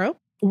tomorrow.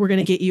 We're going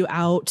to get you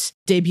out,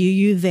 debut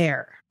you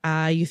there.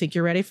 You think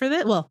you're ready for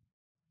this? Well,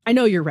 I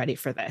know you're ready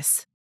for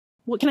this.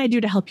 What can I do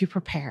to help you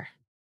prepare?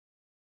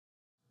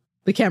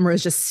 The camera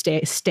is just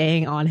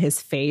staying on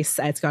his face.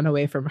 It's gone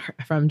away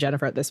from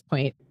Jennifer at this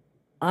point.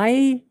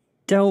 I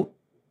don't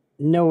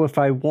know if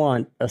I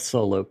want a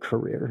solo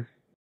career.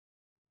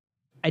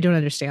 I don't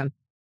understand.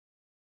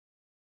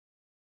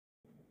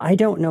 I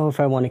don't know if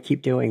I want to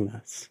keep doing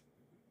this.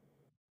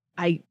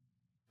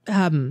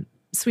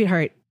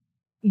 Sweetheart,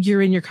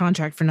 you're in your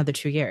contract for another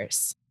 2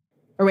 years.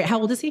 Or wait, how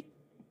old is he?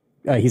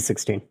 He's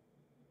 16.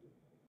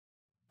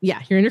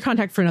 Yeah, you're in your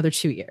contract for another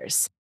 2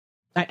 years.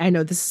 I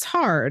know this is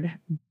hard,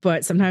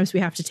 but sometimes we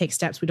have to take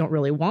steps we don't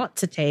really want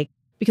to take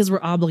because we're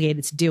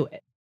obligated to do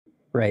it.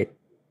 Right.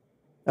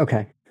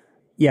 Okay.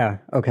 Yeah,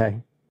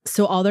 okay.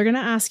 So all they're going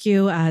to ask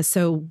you,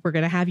 so we're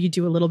going to have you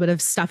do a little bit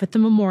of stuff at the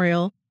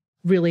memorial,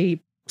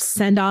 really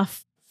send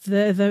off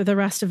the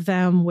rest of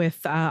them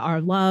with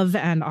our love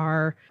and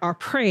our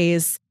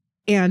praise.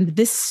 And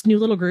this new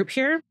little group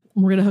here,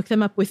 we're going to hook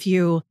them up with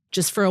you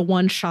just for a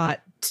one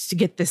shot to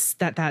get this,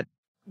 that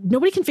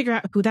nobody can figure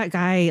out who that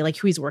guy, like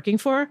who he's working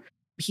for.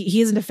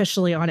 he isn't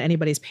officially on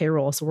anybody's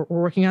payroll, so we're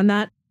working on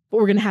that. But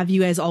we're going to have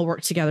you guys all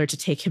work together to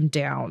take him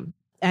down.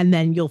 And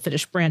then you'll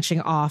finish branching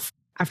off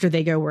after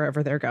they go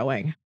wherever they're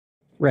going.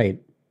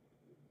 Right.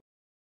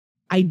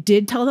 I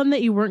did tell them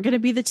that you weren't going to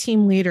be the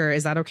team leader.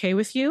 Is that okay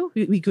with you?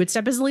 We could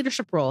step as a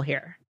leadership role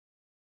here.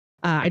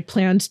 I'd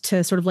planned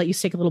to sort of let you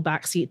take a little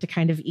backseat to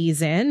kind of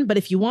ease in. But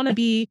if you want to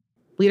be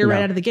leader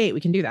right out of the gate, we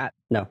can do that.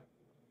 No.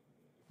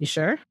 You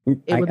sure?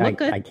 It would look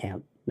good. I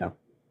can't. No.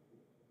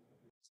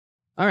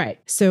 All right.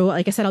 So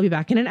like I said, I'll be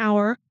back in an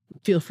hour.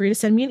 Feel free to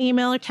send me an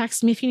email or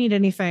text me if you need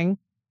anything.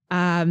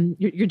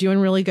 You're doing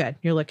really good.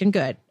 You're looking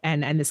good.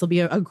 And this will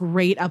be a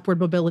great upward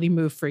mobility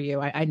move for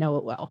you. I know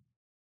it will.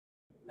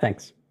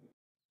 Thanks.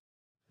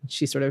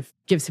 She sort of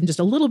gives him just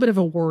a little bit of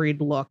a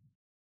worried look.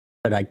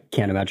 But I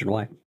can't imagine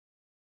why.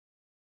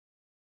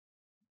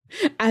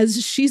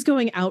 As she's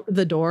going out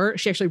the door,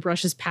 she actually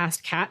brushes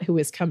past Kat, who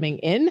is coming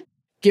in,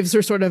 gives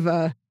her sort of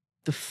a,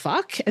 the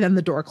fuck? And then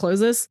the door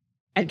closes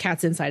and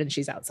Kat's inside and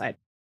she's outside.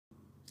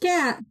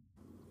 Yeah.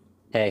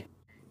 Hey.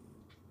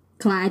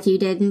 Glad you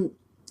didn't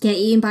get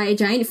eaten by a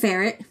giant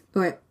ferret.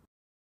 Or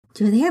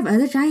do they have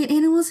other giant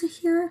animals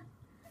here?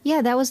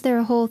 Yeah, that was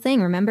their whole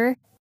thing, remember?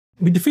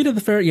 We defeated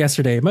the ferret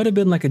yesterday. It might have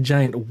been like a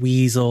giant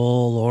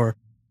weasel or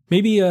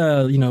maybe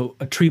a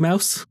tree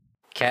mouse.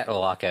 Cat will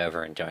walk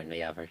over and join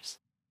the others.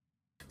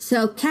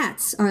 So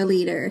Cat's our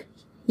leader,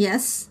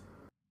 yes?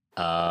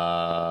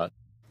 Yeah,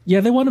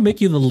 they want to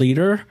make you the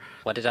leader.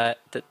 What did I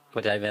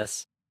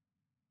miss?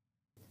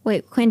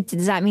 Wait, Quint,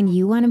 does that mean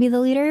you want to be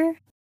the leader?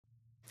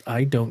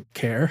 I don't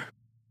care.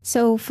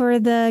 So for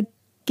the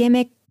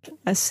gimmick,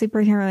 a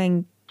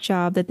superheroing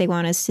job that they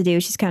want us to do,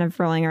 she's kind of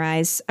rolling her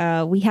eyes.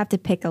 We have to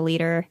pick a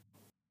leader.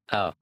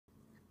 Oh.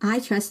 I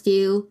trust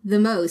you the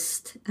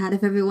most out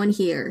of everyone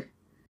here.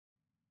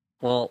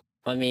 Well,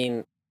 I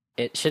mean,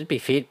 it should be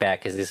feedback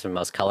because these are the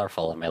most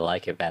colorful and I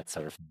like it that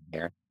sort of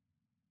here.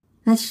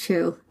 That's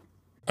true.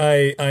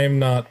 I'm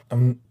not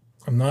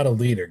a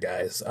leader,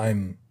 guys. I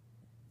am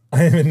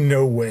in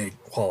no way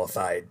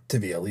qualified to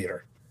be a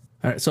leader.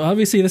 All right, so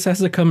obviously this has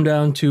to come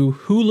down to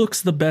who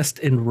looks the best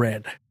in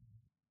red.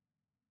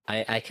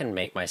 I can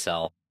make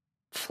myself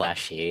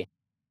flashy.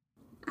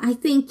 I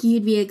think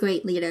you'd be a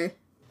great leader.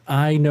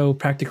 I know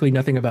practically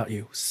nothing about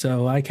you,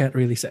 so I can't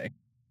really say.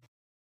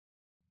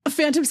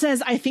 Phantom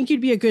says, I think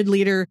you'd be a good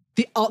leader.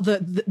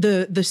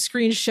 The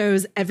screen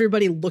shows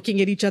everybody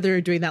looking at each other,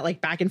 doing that like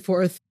back and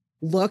forth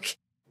look,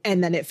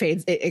 and then it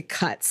fades, it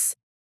cuts.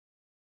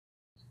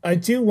 I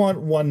do want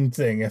one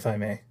thing, if I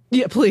may.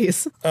 Yeah,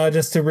 please.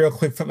 Just to real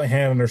quick put my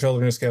hand on her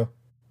shoulder and just go,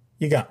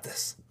 you got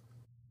this.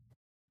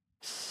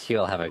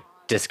 She'll have a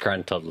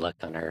disgruntled look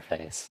on her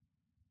face,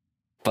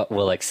 but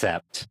will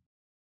accept.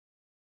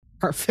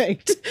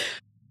 Perfect.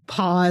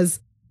 Pause.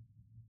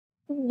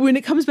 When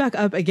it comes back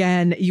up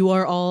again, you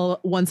are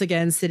all once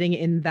again sitting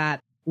in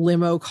that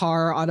limo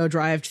car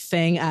auto-drived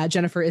thing.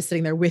 Jennifer is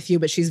sitting there with you,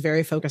 but she's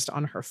very focused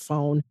on her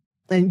phone.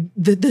 And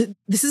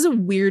this is a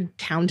weird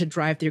town to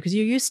drive through because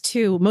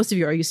most of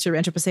you are used to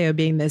Rancho Paseo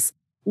being this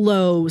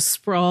low,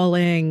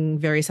 sprawling,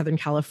 very Southern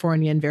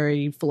Californian,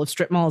 very full of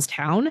strip malls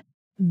town.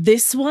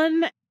 This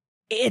one,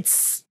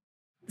 it's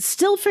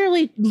still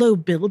fairly low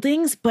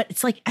buildings, but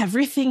it's like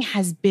everything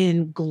has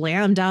been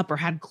glammed up or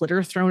had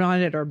glitter thrown on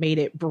it or made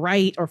it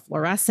bright or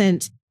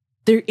fluorescent.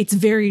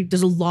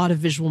 There's a lot of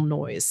visual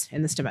noise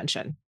in this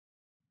dimension.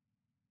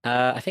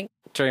 I think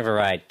during the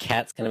ride,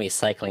 Kat's going to be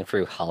cycling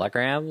through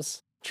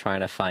holograms,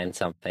 trying to find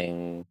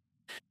something,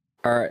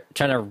 or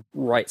trying to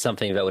write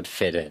something that would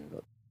fit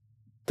in.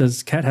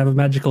 Does Kat have a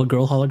magical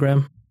girl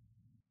hologram?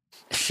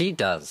 She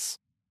does.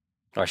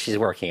 Or she's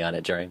working on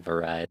it during the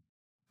ride.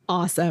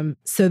 Awesome.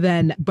 So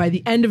then by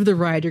the end of the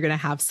ride, you're going to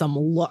have some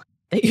look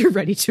that you're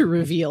ready to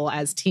reveal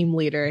as team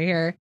leader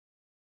here.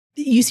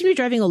 You seem to be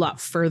driving a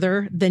lot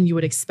further than you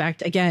would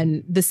expect.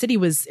 Again,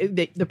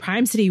 the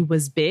Prime City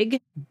was big,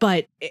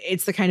 but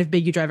it's the kind of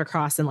big you drive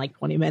across in like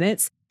 20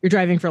 minutes. You're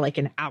driving for like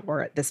an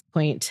hour at this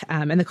point.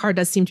 And the car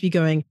does seem to be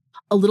going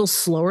a little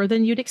slower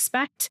than you'd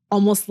expect.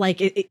 Almost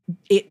like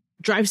it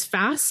drives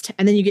fast.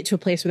 And then you get to a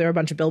place where there are a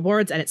bunch of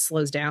billboards and it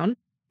slows down.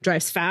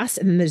 Drives fast.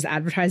 And then there's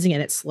advertising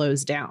and it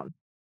slows down.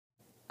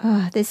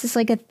 Oh, this is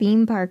like a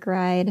theme park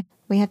ride.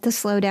 We have to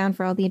slow down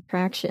for all the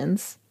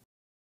attractions.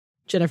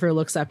 Jennifer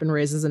looks up and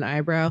raises an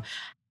eyebrow.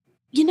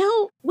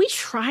 We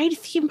tried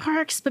theme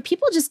parks, but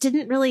people just they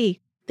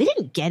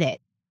didn't get it.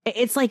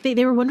 It's like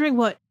they were wondering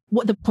what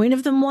the point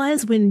of them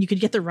was when you could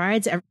get the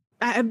rides.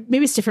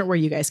 Maybe it's different where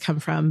you guys come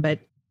from, but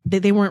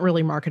they weren't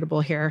really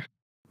marketable here.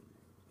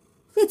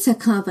 It's a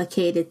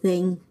complicated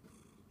thing.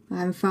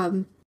 I'm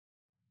from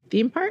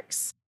theme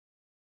parks?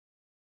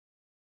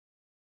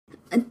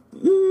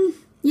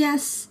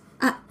 Yes.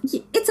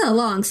 It's a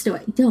long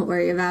story. Don't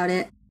worry about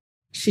it.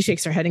 She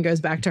shakes her head and goes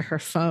back to her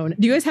phone.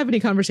 Do you guys have any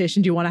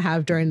conversation you want to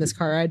have during this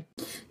car ride?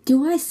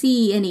 Do I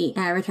see any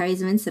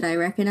advertisements that I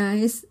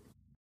recognize?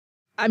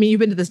 I mean, you've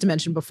been to this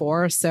dimension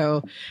before,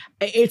 so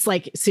it's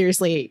like,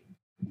 seriously,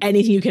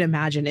 anything you can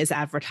imagine is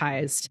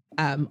advertised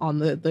on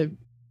the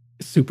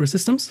Super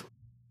Systems?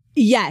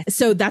 Yeah,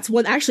 so that's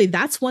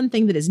one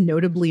thing that is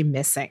notably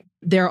missing.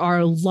 There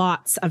are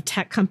lots of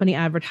tech company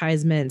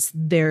advertisements.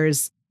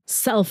 There's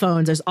cell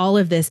phones. There's all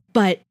of this,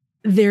 but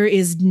there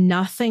is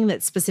nothing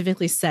that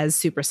specifically says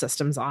Super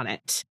Systems on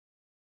it.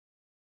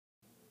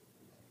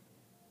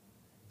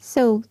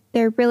 So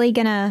they're really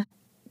gonna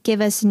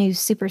give us new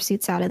super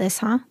suits out of this,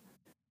 huh?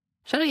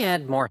 Should I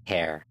add more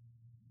hair?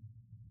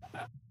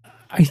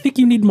 I think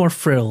you need more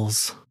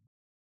frills.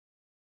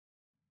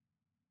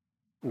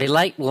 Be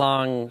light,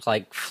 long,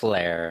 like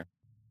flare.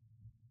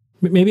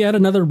 Maybe add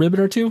another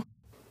ribbon or two?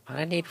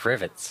 I need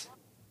rivets.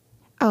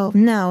 Oh,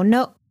 no.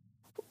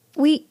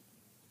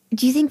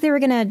 Do you think they were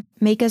gonna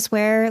make us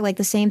wear like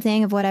the same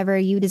thing of whatever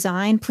you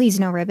design? Please,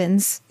 no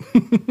ribbons.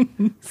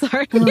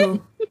 Sorry.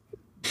 Oh.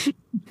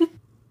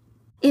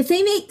 If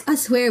they make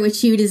us wear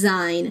what you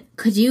design,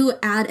 could you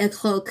add a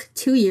cloak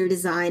to your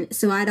design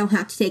so I don't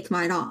have to take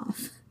mine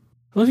off?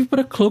 Well, if you put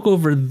a cloak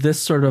over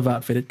this sort of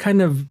outfit, it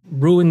kind of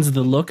ruins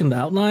the look and the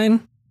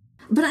outline.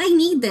 But I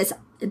need this.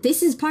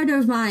 This is part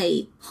of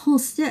my whole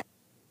stick.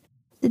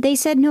 They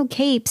said no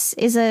capes.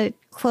 Is a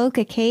cloak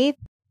a cape?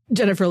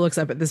 Jennifer looks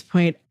up at this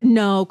point.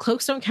 No,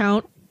 cloaks don't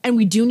count. And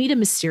we do need a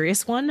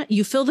mysterious one.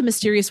 You fill the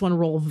mysterious one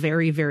role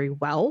very, very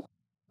well.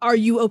 Are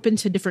you open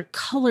to different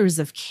colors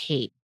of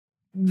cape?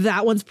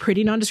 That one's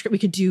pretty nondescript. We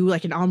could do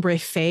like an ombre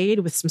fade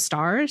with some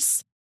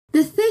stars.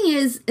 The thing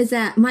is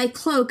that my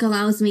cloak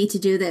allows me to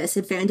do this.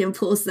 If Fandom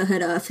pulls the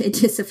hood off, it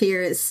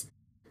disappears.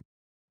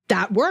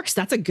 That works.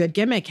 That's a good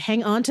gimmick.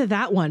 Hang on to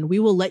that one. We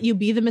will let you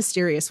be the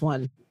mysterious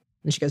one.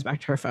 And she goes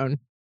back to her phone.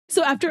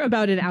 So after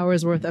about an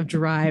hour's worth of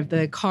drive,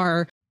 the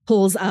car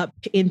pulls up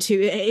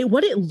into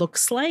what it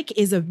looks like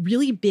is a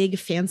really big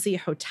fancy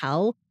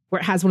hotel where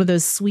it has one of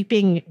those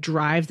sweeping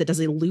drives that does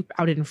a loop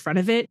out in front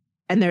of it.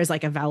 And there's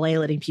like a valet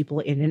letting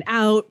people in and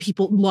out.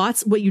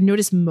 What you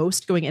notice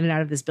most going in and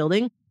out of this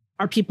building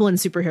are people in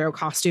superhero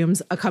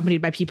costumes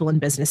accompanied by people in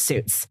business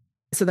suits.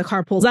 So the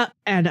car pulls up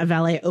and a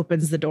valet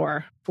opens the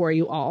door for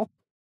you all.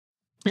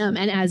 And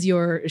as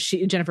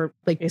Jennifer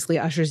basically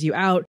ushers you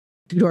out,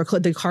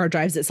 the car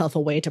drives itself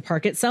away to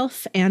park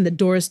itself, and the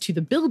doors to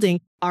the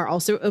building are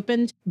also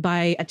opened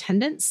by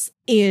attendants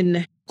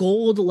in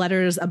gold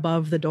letters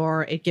above the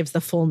door. It gives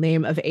the full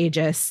name of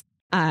Aegis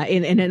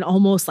in an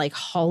almost like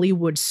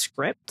Hollywood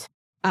script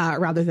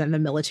rather than the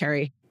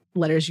military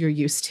letters you're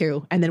used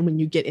to. And then when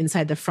you get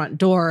inside the front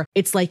door,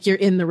 it's like you're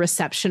in the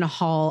reception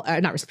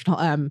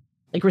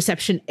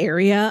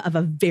area of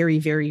a very,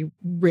 very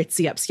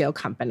ritzy upscale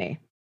company.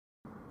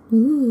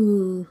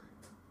 Ooh.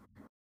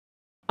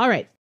 All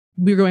right.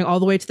 We're going all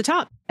the way to the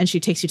top, and she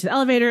takes you to the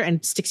elevator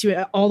and sticks you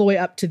all the way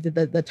up to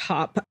the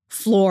top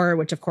floor,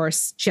 which of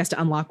course she has to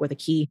unlock with a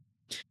key.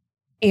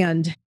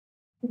 And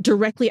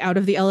directly out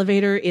of the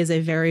elevator is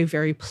a very,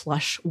 very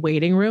plush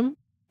waiting room.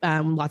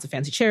 Lots of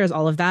fancy chairs,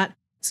 all of that.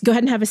 So go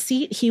ahead and have a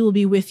seat. He will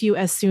be with you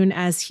as soon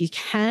as he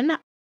can.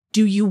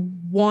 Do you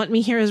want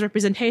me here as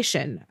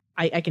representation?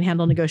 I can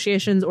handle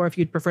negotiations, or if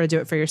you'd prefer to do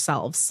it for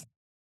yourselves.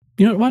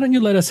 Why don't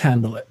you let us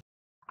handle it?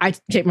 I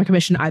take my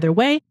commission either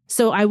way,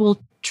 so I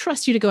will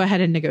trust you to go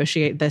ahead and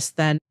negotiate this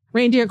then.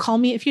 Reindeer, call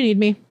me if you need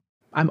me.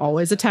 I'm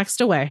always a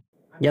text away.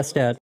 Yes,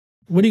 Dad.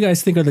 What do you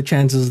guys think are the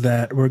chances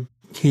that we're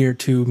here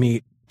to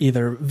meet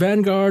either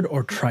Vanguard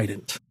or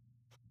Trident?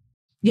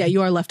 Yeah,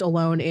 you are left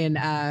alone in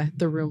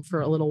the room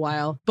for a little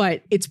while,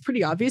 but it's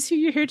pretty obvious who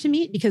you're here to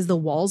meet because the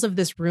walls of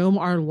this room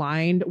are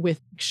lined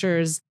with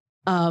pictures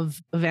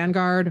of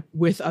Vanguard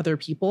with other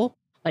people,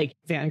 like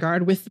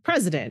Vanguard with the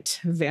president,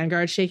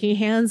 Vanguard shaking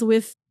hands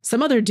with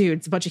some other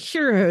dudes, a bunch of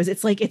heroes.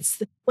 It's like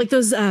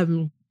those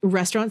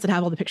restaurants that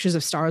have all the pictures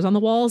of stars on the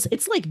walls.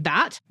 It's like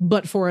that,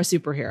 but for a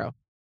superhero.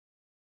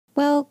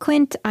 Well,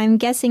 Quint, I'm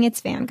guessing it's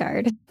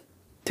Vanguard.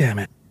 Damn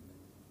it.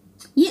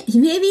 Yeah,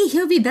 maybe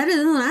he'll be better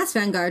than the last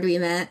Vanguard we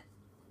met.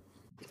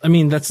 I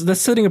mean, that's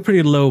setting a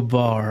pretty low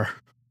bar.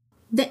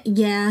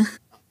 Yeah.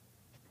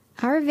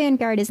 Our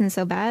Vanguard isn't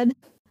so bad.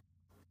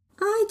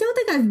 I don't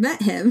think I've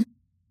met him.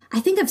 I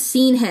think I've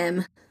seen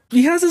him.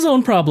 He has his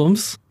own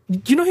problems.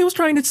 He was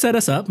trying to set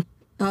us up.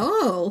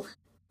 Oh.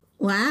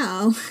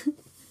 Wow.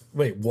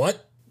 Wait,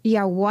 what?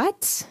 Yeah,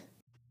 what?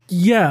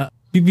 Yeah,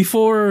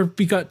 before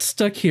we got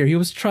stuck here, he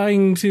was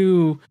trying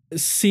to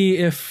see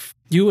if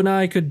you and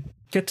I could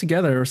get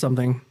together or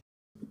something.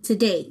 To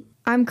date.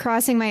 I'm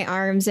crossing my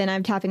arms and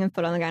I'm tapping my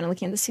foot on the ground and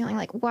looking at the ceiling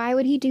like, why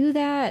would he do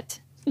that?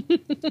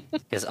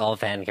 Because all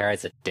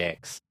Vanguards are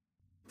dicks.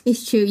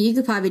 It's true, you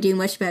could probably do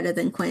much better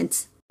than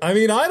Quint. I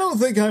mean, I don't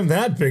think I'm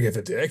that big of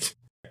a dick,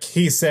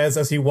 he says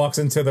as he walks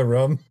into the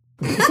room.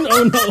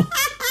 Oh, no.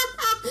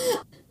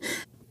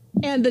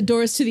 And the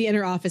doors to the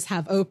inner office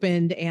have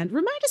opened. And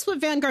remind us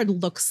what Vanguard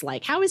looks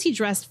like. How is he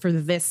dressed for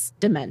this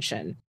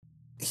dimension?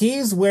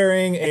 He's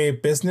wearing a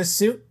business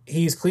suit.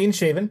 He's clean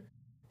shaven.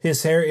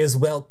 His hair is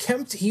well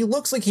kempt. He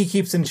looks like he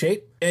keeps in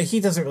shape. He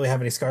doesn't really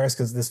have any scars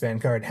because this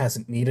Vanguard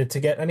hasn't needed to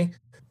get any.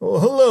 Well,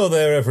 hello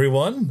there,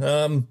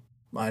 everyone.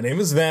 My name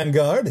is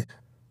Vanguard.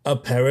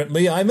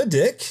 Apparently, I'm a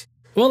dick.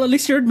 Well, at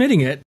least you're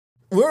admitting it.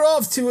 We're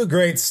off to a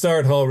great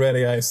start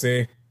already, I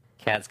see.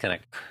 Kat's gonna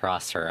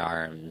cross her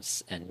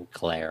arms and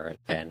glare at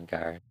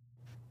Vanguard.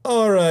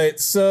 All right,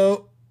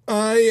 so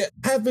I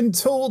have been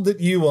told that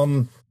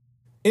you,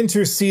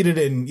 interceded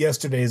in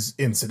yesterday's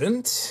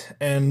incident,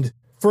 and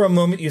for a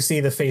moment you see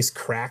the face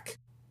crack,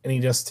 and he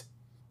just,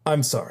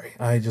 I'm sorry,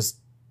 I just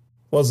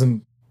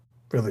wasn't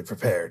really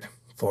prepared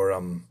for,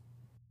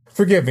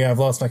 forgive me, I've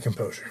lost my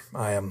composure.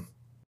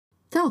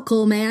 It's all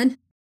cool, man.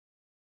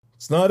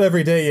 It's not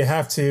every day you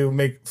have to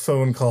make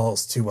phone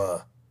calls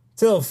to,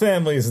 tell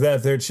families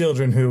that their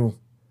children who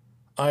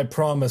I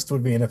promised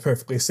would be in a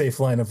perfectly safe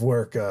line of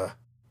work,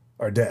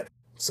 are dead.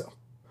 So,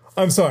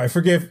 I'm sorry,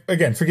 forgive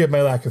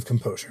my lack of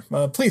composure.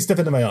 Please step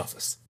into my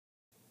office.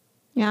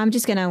 Yeah, I'm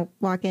just gonna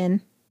walk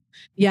in.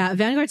 Yeah,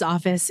 Vanguard's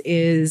office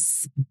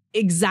is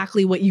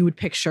exactly what you would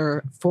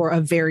picture for a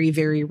very,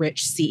 very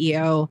rich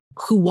CEO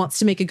who wants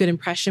to make a good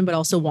impression, but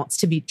also wants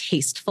to be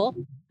tasteful.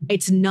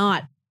 It's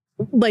not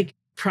like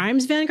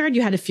Prime's Vanguard,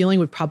 you had a feeling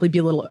would probably be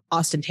a little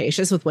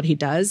ostentatious with what he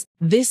does.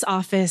 This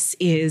office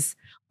is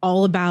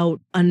all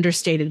about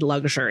understated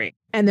luxury.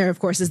 And there, of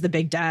course, is the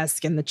big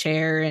desk and the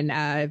chair and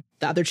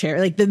the other chair,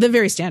 like the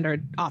very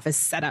standard office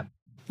setup.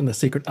 And the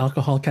secret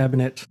alcohol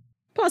cabinet.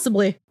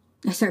 Possibly.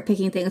 I start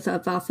picking things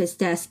up off his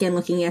desk and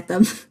looking at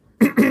them.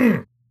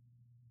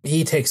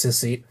 He takes his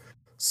seat.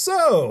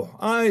 So,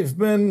 I've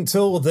been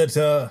told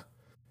that,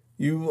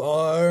 you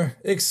are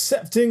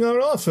accepting our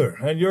offer,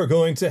 and you're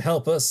going to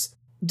help us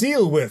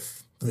deal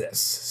with this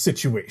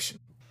situation.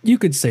 You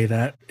could say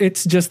that.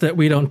 It's just that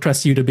we don't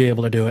trust you to be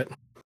able to do it.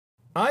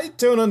 I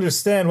don't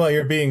understand why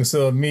you're being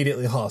so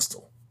immediately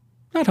hostile.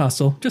 Not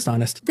hostile, just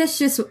honest. That's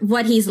just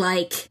what he's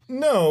like.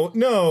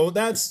 No,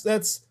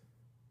 that's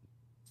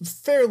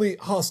fairly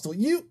hostile.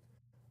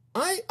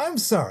 I'm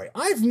sorry,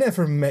 I've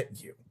never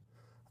met you.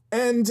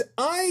 And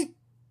I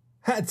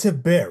had to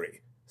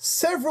bury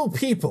several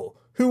people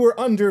who were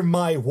under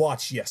my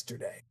watch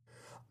yesterday.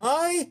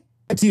 I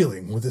am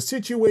dealing with a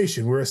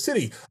situation where a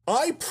city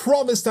I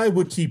promised I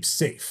would keep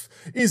safe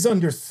is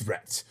under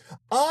threat.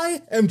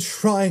 I am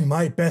trying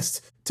my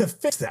best to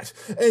fix that,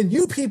 and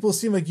you people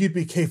seem like you'd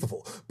be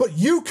capable, but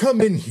you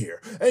come in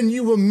here and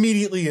you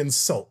immediately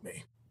insult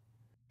me.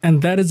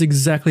 And that is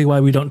exactly why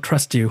we don't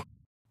trust you.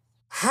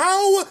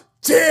 How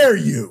dare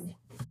you?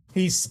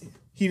 He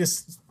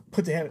just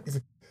put the hand. He's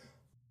like,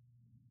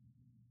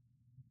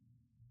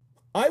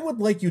 I would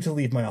like you to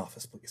leave my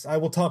office, please. I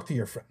will talk to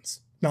your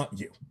friends, not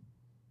you.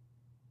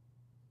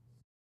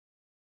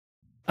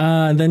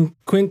 Then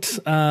Quint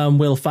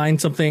will find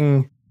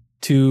something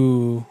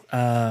to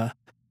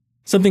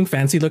something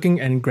fancy looking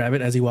and grab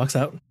it as he walks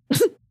out.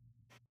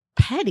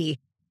 Petty.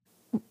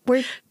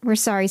 We're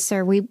sorry,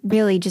 sir. We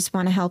really just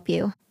want to help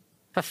you.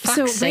 For fuck's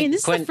So, sake, Rain,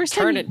 this is the Quinn, first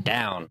turn time- it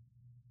down.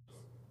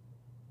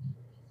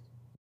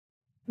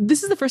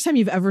 This is the first time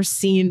you've ever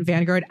seen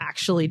Vanguard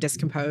actually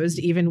discomposed,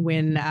 even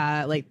when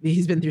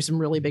he's been through some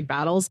really big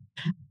battles.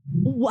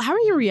 How are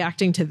you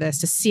reacting to this,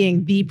 to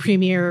seeing the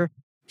premier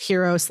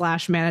hero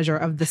 / manager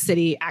of the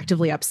city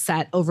actively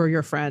upset over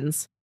your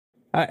friends?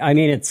 I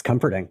mean, it's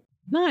comforting.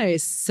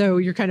 Nice. So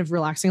you're kind of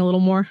relaxing a little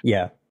more?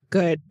 Yeah.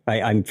 Good.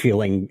 I'm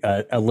feeling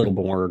a little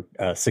more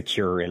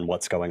secure in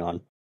what's going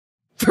on.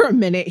 For a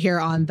minute here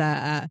on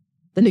the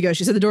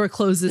negotiation. So the door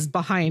closes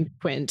behind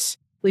Quint,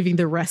 leaving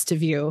the rest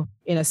of you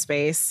in a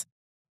space.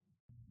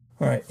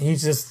 All right, he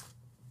just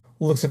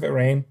looks up at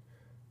Rain.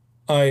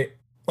 I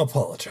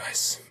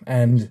apologize,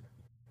 and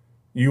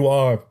you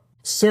are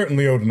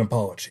certainly owed an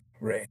apology,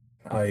 Rain.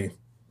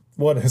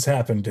 What has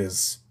happened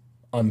is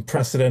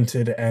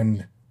unprecedented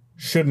and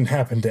shouldn't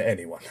happen to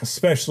anyone,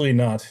 especially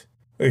not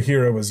a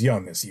hero as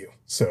young as you.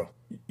 So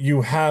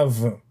you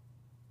have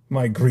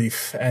my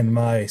grief and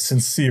my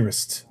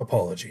sincerest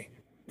apology.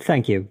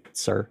 Thank you,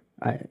 sir.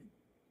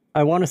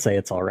 I want to say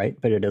it's all right,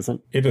 but it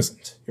isn't. It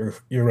isn't.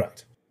 You're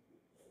right.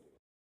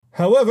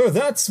 However,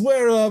 that's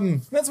where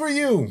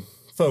you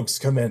folks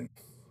come in.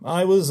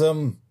 I was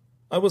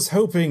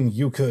hoping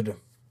you could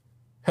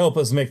help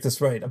us make this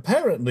right.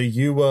 Apparently,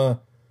 you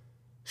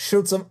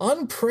showed some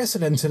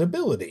unprecedented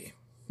ability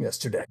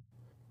yesterday.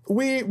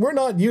 We're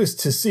not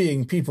used to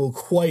seeing people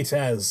quite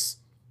as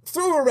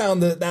throw around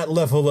that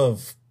level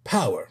of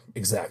power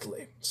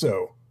exactly.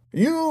 So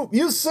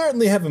you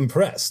certainly have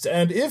impressed,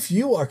 and if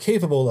you are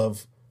capable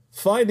of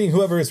finding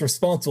whoever is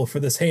responsible for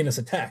this heinous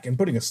attack and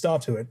putting a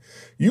stop to it,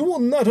 you will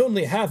not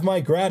only have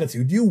my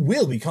gratitude, you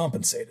will be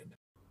compensated.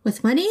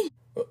 With money?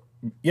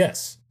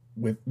 Yes,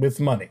 with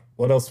money.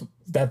 What else?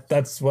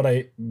 That's what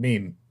I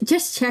mean.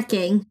 Just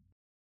checking.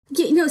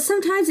 You know,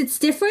 sometimes it's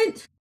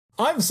different.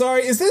 I'm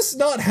sorry, is this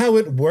not how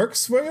it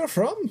works where you're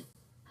from?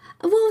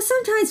 Well,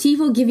 sometimes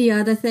people give you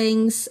other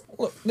things.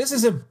 Look, this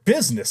is a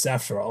business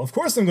after all. Of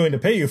course I'm going to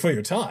pay you for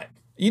your time.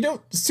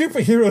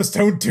 Superheroes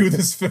don't do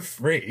this for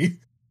free.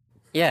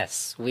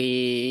 Yes,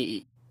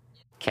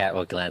 Kat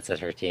will glance at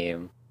her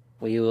team.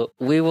 We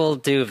will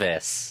do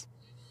this.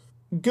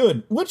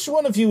 Good. Which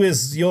one of you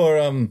is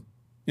your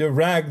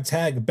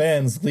ragtag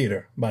band's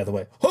leader, by the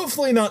way?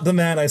 Hopefully not the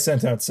man I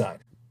sent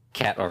outside.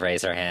 Kat will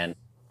raise her hand.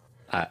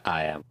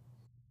 I am.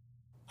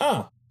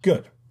 Ah,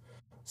 good.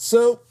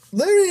 So,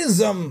 there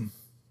is,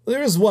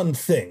 There is one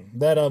thing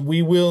that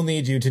we will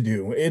need you to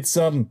do. It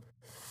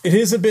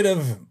is a bit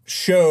of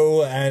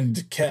show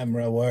and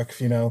camera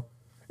work, you know.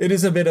 It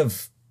is a bit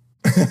of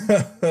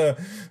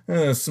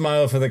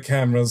smile for the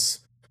cameras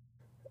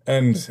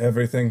and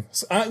everything.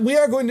 So, we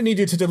are going to need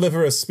you to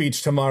deliver a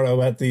speech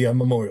tomorrow at the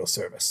memorial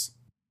service.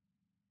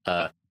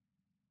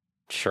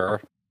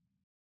 Sure.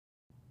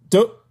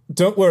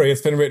 Don't worry,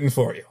 it's been written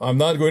for you. I'm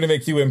not going to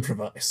make you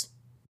improvise.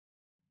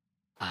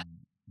 I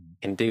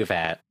can do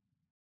that.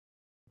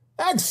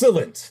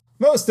 Excellent!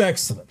 Most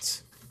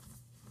excellent.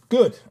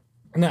 Good.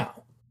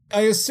 Now,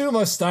 I assume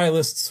our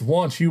stylists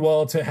want you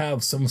all to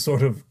have some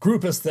sort of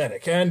group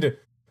aesthetic, and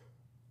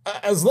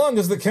as long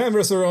as the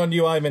cameras are on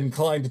you, I'm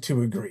inclined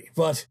to agree.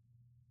 But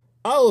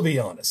I'll be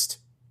honest.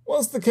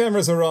 Once the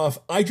cameras are off,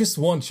 I just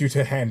want you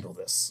to handle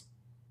this.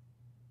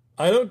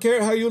 I don't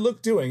care how you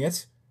look doing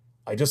it.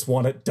 I just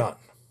want it done.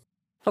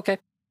 Okay.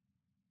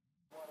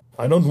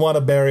 I don't want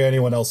to bury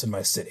anyone else in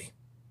my city.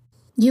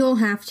 You'll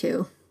have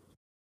to.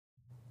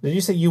 Did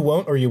you say you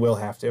won't or you will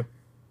have to?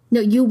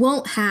 No, you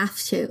won't have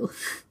to.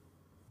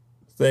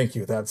 Thank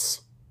you.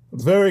 That's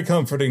very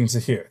comforting to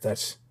hear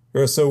that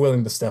you're so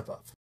willing to step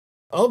up.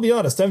 I'll be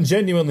honest, I'm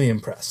genuinely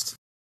impressed.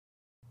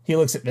 He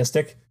looks at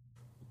Mystic.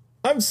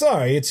 I'm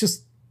sorry, it's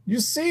just, you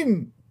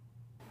seem...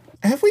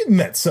 Have we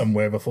met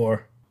somewhere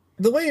before?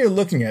 The way you're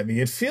looking at me,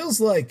 it feels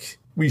like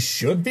we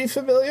should be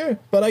familiar,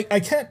 but I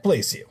can't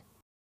place you.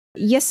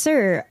 Yes,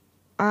 sir.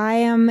 I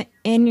am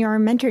in your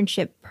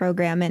mentorship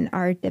program in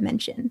our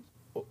dimension.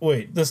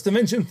 Wait, this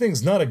dimension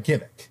thing's not a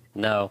gimmick.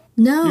 No.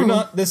 No. You're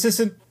not, this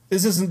isn't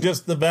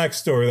just the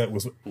backstory that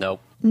was...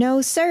 Nope.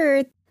 No,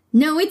 sir.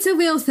 No, it's a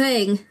real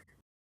thing.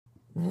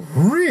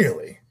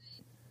 Really?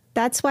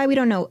 That's why we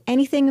don't know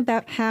anything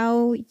about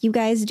how you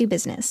guys do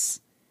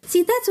business.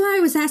 See, that's why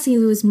I was asking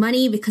if it was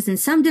money, because in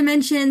some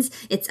dimensions,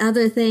 it's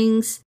other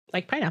things.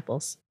 Like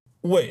pineapples.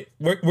 Wait,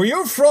 where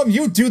you're from,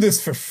 you do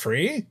this for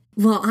free?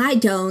 Well, I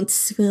don't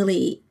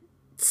really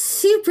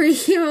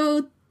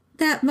superhero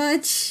that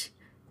much.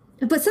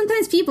 But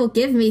sometimes people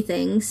give me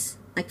things,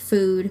 like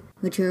food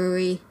or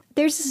jewelry.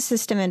 There's a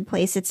system in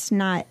place. It's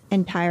not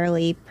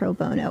entirely pro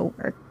bono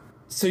work.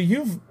 So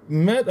you've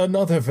met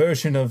another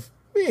version of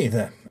me,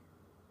 then?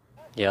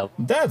 Yep.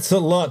 That's a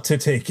lot to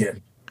take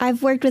in.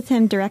 I've worked with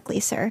him directly,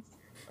 sir.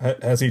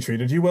 Has he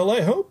treated you well,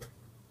 I hope?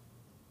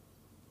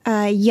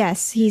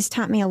 Yes, he's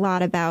taught me a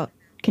lot about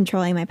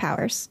controlling my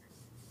powers.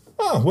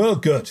 Oh, well,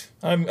 good.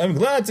 I'm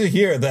glad to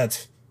hear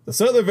that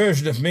this other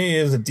version of me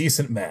is a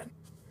decent man.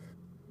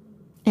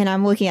 And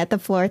I'm looking at the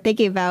floor,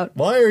 thinking about...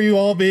 Why are you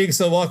all being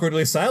so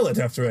awkwardly silent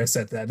after I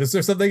said that? Is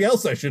there something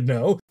else I should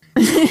know?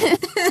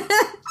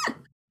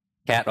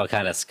 Cat will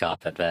kind of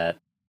scoff at that.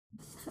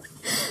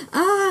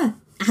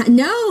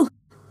 No.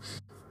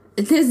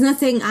 There's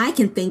nothing I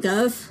can think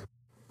of.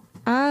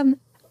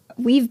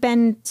 We've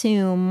been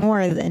to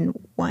more than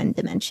one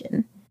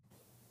dimension.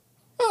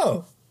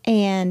 Oh.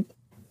 And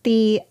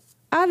the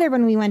other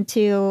one we went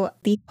to,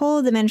 the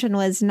whole dimension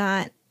was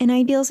not an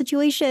ideal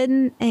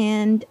situation,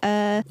 and,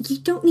 You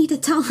don't need to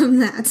tell him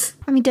that.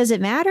 I mean, does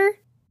it matter?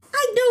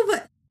 I know,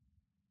 but...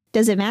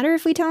 Does it matter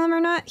if we tell him or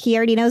not? He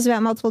already knows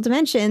about multiple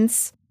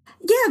dimensions.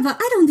 Yeah, but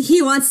I don't think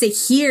he wants to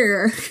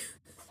hear.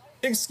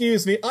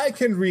 Excuse me, I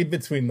can read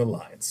between the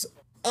lines.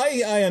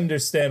 I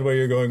understand where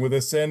you're going with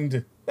this,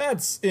 and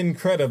that's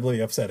incredibly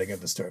upsetting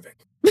and disturbing.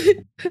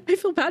 I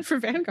feel bad for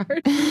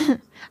Vanguard.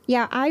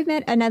 Yeah, I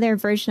met another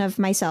version of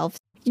myself.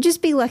 You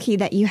just be lucky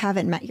that you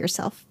haven't met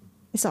yourself.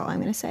 That's all I'm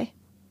going to say.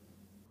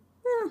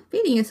 Well,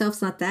 beating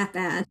yourself's not that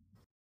bad.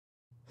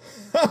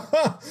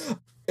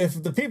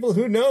 If the people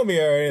who know me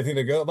are anything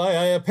to go by,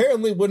 I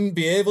apparently wouldn't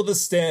be able to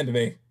stand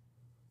me.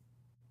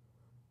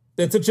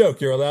 It's a joke,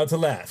 you're allowed to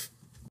laugh.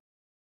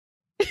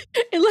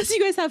 Unless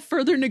you guys have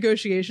further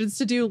negotiations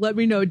to do, let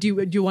me know. Do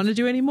you want to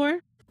do any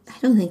more? I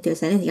don't think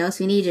there's anything else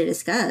we need to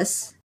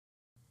discuss.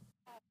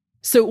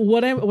 So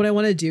what I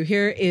want to do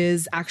here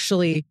is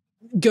actually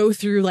go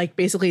through like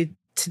basically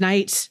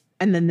tonight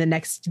and then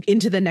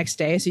into the next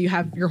day. So you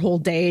have your whole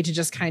day to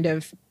just kind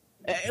of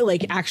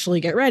like actually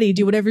get ready,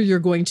 do whatever you're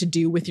going to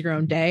do with your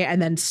own day,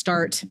 and then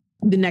start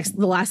the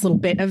last little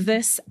bit of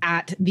this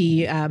at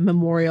the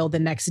memorial the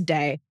next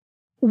day.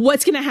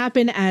 What's going to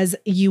happen as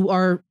you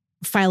are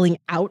filing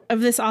out of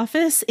this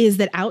office is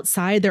that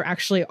outside there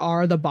actually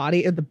are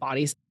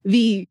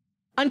the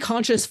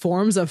unconscious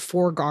forms of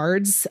 4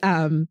 guards,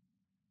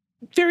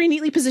 very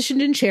neatly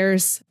positioned in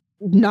chairs,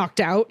 knocked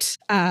out,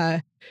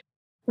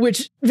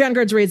 which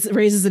Vanguard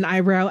raises an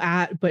eyebrow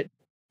at, but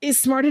is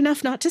smart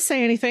enough not to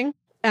say anything.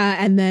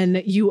 And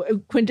then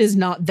Quint is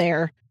not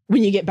there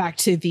when you get back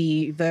to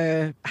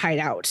the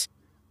hideout.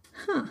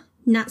 Huh.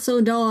 Not so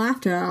dull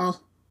after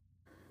all.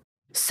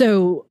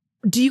 So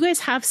do you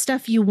guys have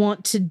stuff you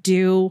want to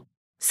do?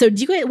 So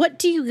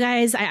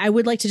I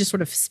would like to just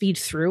sort of speed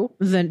through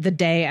the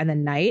day and the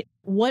night.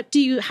 How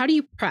do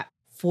you prep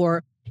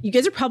for, you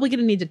guys are probably going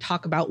to need to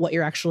talk about what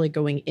you're actually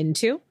going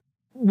into.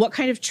 What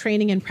kind of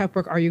training and prep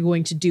work are you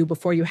going to do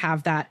before you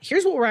have that?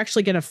 Here's what we're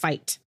actually going to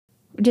fight.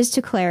 Just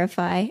to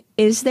clarify,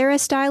 is there a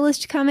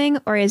stylist coming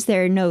or is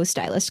there no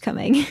stylist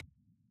coming?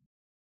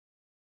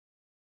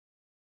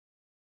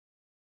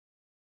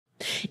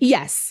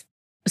 Yes.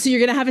 So you're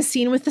going to have a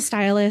scene with the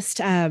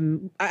stylist. I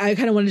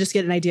kind of want to just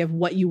get an idea of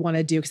what you want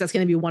to do, because that's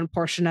going to be one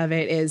portion of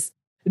it, is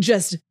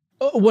just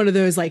one of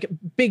those like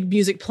big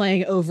music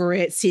playing over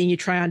it, seeing you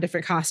try on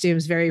different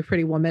costumes, very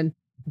Pretty Woman,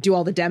 do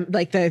all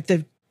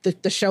the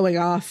the showing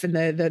off and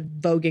the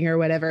voguing or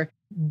whatever.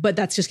 But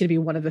that's just going to be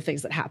one of the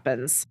things that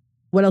happens.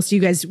 What else do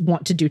you guys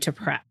want to do to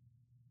prep?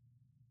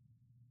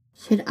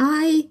 Should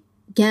I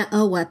get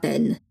a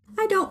weapon?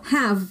 I don't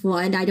have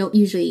one.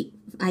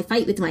 I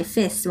fight with my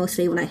fists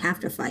mostly when I have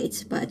to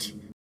fight, but...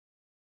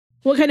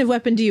 What kind of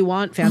weapon do you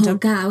want, Phantom? Oh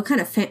god, what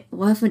kind of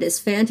weapon does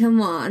Phantom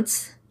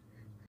want?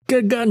 Get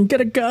a gun, get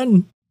a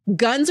gun.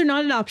 Guns are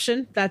not an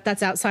option.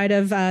 That's outside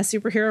of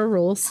superhero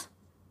rules.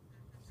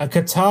 A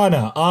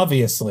katana,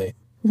 obviously.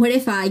 What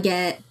if I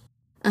get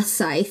a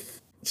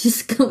scythe?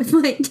 Just go with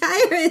my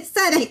entire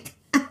aesthetic.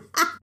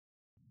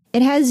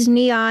 It has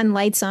neon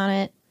lights on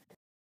it.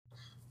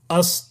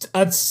 A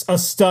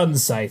stun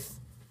scythe.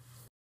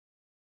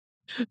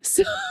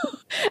 So,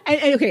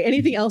 and okay,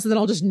 anything else? And then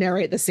I'll just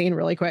narrate the scene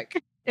really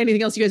quick.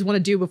 Anything else you guys want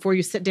to do before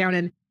you sit down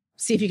and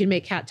see if you can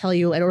make Kat tell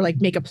you, or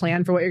like make a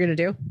plan for what you're going to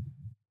do?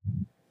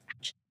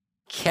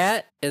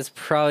 Kat is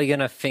probably going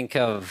to think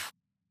of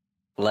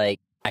like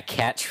a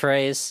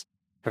catchphrase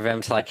for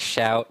them to like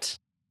shout,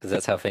 because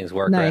that's how things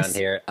work around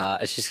here.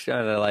 She's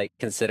going to like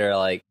consider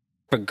like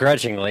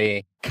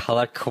begrudgingly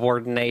color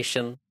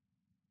coordination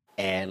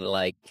and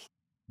like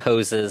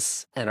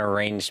poses and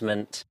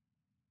arrangement.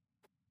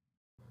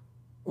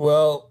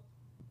 Well,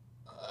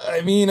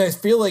 I mean, I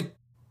feel like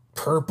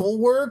purple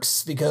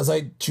works because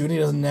Junie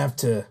doesn't have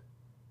to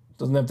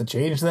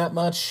change that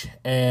much,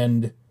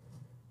 and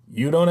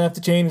you don't have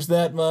to change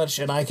that much,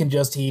 and I can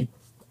just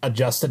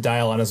adjust a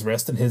dial on his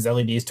wrist and his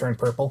LEDs turn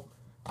purple.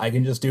 I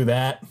can just do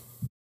that.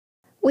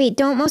 Wait,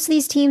 don't most of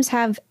these teams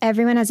have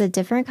everyone has a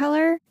different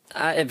color?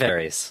 It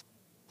varies.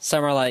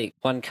 Some are like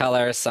one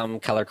color, some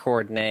color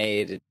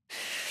coordinated.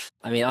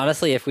 I mean,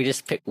 honestly, if we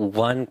just pick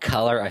one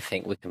color, I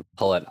think we can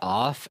pull it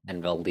off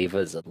and they'll leave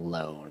us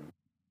alone.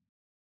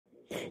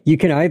 You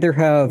can either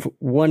have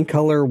one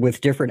color with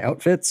different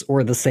outfits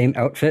or the same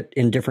outfit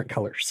in different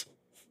colors.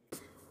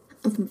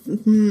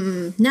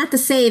 Not the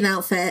same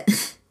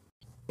outfit.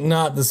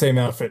 Not the same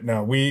outfit,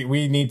 no.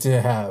 We need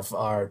to have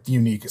our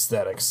unique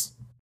aesthetics.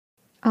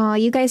 Oh,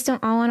 you guys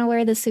don't all want to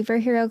wear the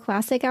superhero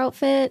classic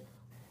outfit?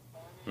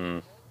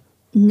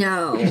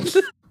 No.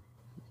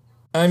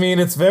 I mean,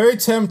 it's very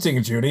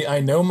tempting, Judy.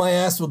 I know my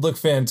ass would look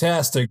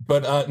fantastic,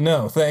 but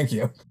no, thank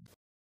you.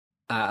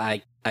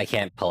 I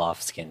can't pull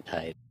off skin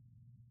tight.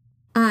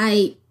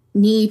 I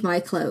need my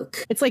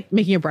cloak. It's like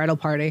making a bridal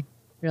party,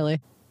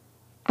 really.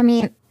 I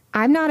mean,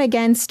 I'm not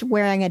against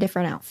wearing a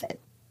different outfit.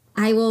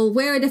 I will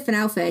wear a different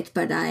outfit,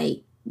 but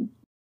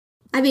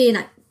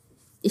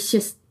it's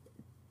just,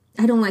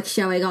 I don't like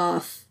showing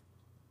off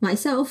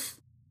myself.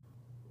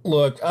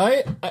 Look,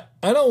 I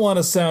don't want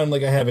to sound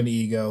like I have an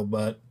ego,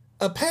 but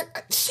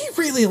she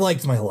really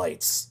liked my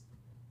lights.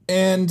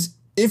 And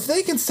if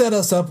they can set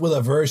us up with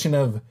a version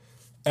of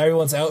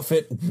everyone's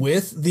outfit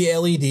with the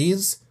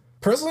LEDs,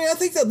 personally, I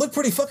think that'd look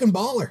pretty fucking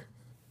baller.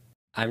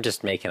 I'm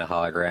just making a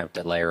hologram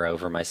to layer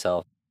over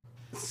myself.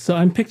 So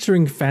I'm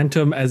picturing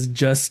Phantom as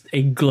just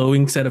a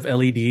glowing set of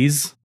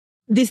LEDs.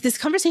 This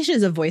conversation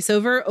is a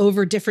voiceover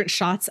over different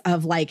shots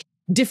of like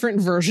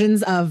different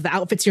versions of the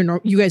outfits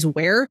you guys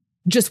wear,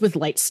 just with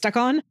lights stuck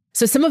on.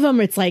 So some of them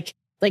it's like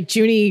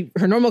Junie,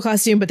 her normal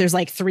costume, but there's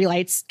like 3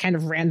 lights kind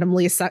of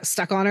randomly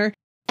stuck on her.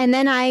 And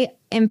then I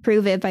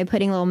improve it by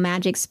putting little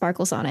magic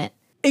sparkles on it.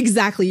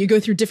 Exactly. You go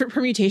through different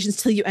permutations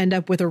till you end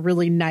up with a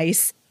really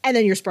nice, and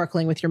then you're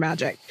sparkling with your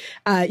magic.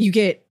 You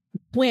get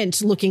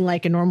Quint looking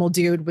like a normal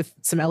dude with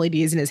some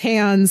LEDs in his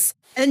hands.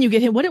 And then you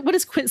get him. What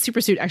is Quint's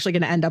supersuit actually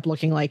going to end up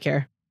looking like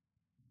here?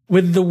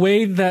 With the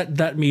way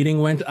that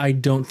meeting went, I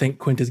don't think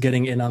Quint is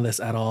getting in on this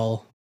at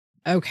all.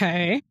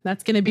 Okay.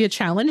 That's going to be a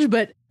challenge,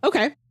 but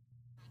okay.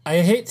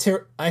 I hate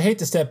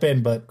to step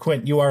in, but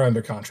Quint, you are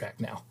under contract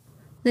now.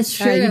 That's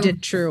true. You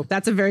did true.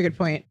 That's a very good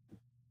point.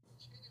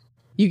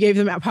 You gave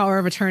them that power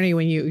of attorney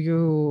when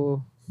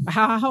you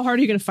how hard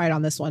are you going to fight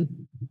on this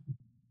one?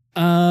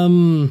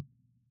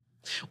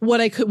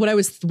 What I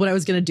was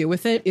going to do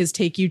with it is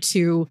take you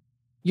to,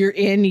 you're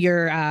in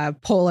your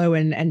polo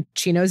and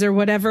chinos or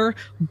whatever,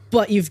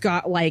 but you've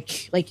got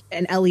like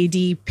an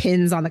LED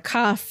pins on the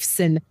cuffs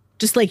and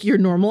just like your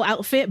normal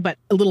outfit, but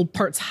little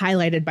parts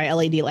highlighted by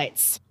LED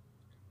lights.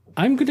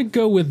 I'm going to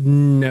go with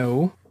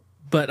no,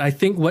 but I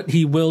think what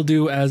he will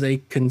do as a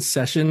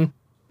concession,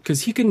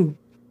 because he can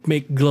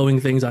make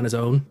glowing things on his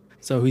own,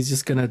 so he's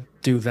just going to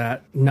do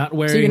that. Not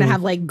wearing... So you're going to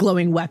have like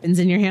glowing weapons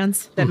in your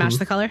hands that match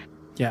the color?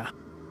 Yeah.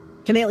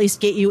 Can they at least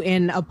get you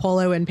in a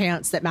polo and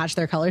pants that match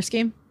their color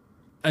scheme?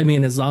 I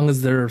mean, as long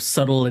as they're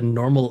subtle and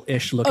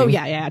normal-ish looking. Oh,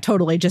 yeah,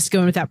 totally. Just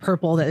going with that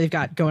purple that they've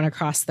got going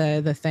across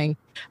the thing.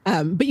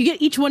 But you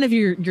get each one of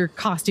your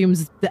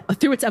costumes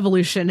through its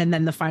evolution and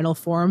then the final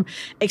form,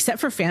 except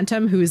for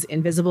Phantom, who's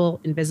invisible,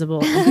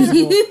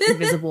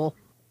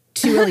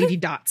 2 LED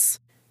dots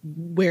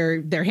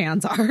where their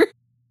hands are.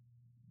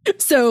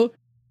 So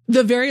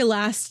the very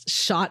last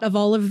shot of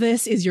all of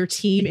this is your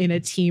team in a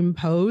team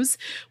pose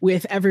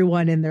with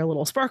everyone in their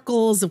little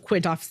sparkles,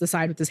 Quint off to the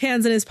side with his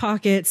hands in his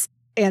pockets,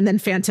 and then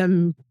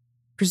Phantom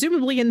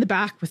presumably in the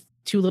back with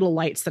 2 little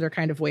lights that are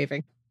kind of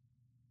waving.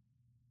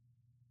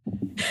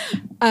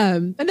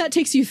 And that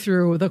takes you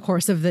through the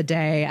course of the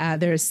day.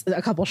 There's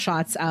a couple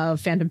shots of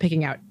Phantom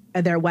picking out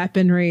their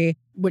weaponry,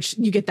 which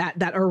you get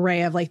that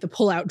array of like the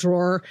pull-out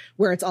drawer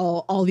where it's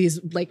all these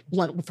like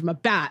blunt, from a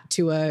bat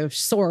to a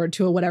sword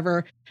to a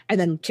whatever, and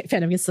then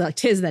Phantom can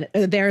select his, and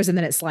then theirs, and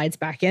then it slides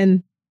back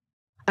in.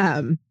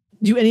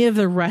 Do any of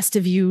the rest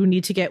of you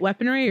need to get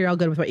weaponry, or you're all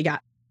good with what you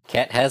got?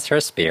 Cat has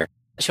her spear.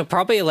 She'll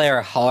probably layer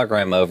a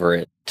hologram over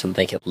it to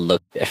make it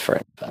look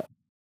different. But...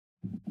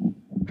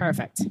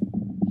 Perfect.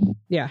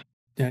 Yeah,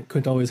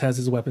 Quint always has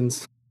his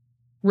weapons.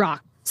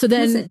 Rock. So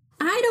then... Listen,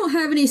 I don't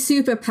have any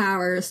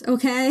superpowers,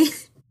 okay?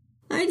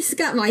 I just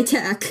got my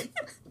tech.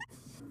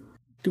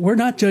 We're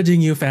not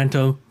judging you,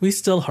 Phantom. We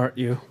still heart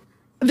you.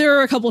 There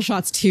are a couple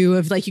shots, too,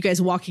 of like you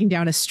guys walking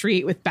down a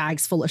street with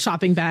bags full of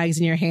shopping bags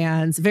in your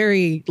hands.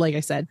 Very, like I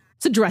said,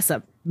 it's a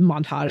dress-up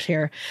montage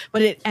here.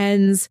 But it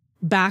ends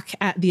back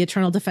at the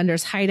Eternal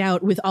Defenders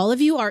hideout with all of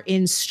you are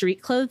in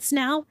street clothes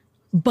now,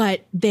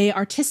 but they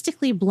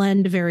artistically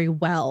blend very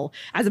well.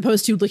 As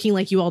opposed to looking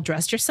like you all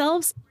dressed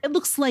yourselves, it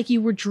looks like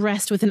you were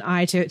dressed with an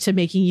eye to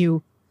making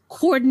you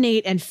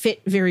coordinate and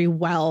fit very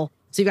well.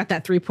 So you got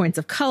that 3 points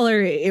of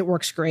color. It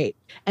works great.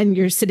 And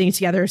you're sitting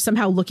together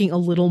somehow looking a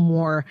little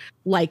more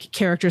like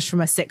characters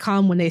from a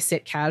sitcom when they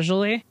sit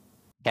casually.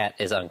 Cat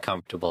is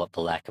uncomfortable at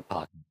the lack of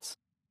pockets.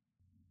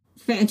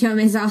 Phantom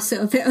is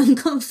also a bit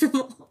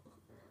uncomfortable.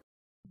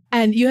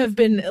 And you have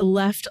been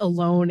left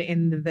alone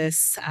in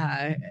this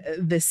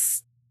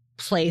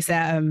place.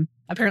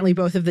 Apparently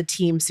both of the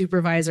team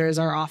supervisors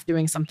are off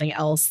doing something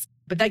else.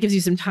 But that gives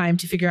you some time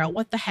to figure out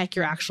what the heck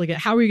you're actually going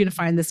to... How are you going to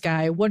find this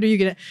guy? What are you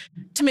going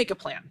to make a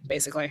plan,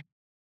 basically.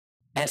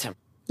 Phantom.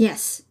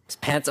 Yes. His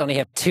pants only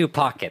have 2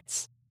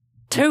 pockets.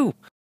 2!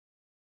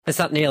 That's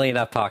not nearly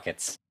enough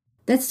pockets.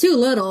 That's too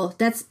little.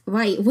 That's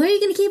right. Where are you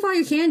going to keep all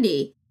your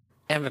candy?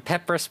 I have a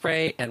pepper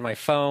spray and my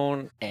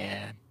phone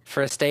and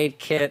first aid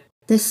kit.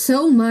 There's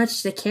so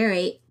much to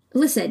carry.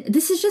 Listen,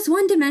 this is just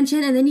one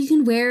dimension, and then you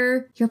can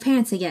wear your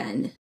pants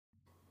again.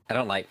 I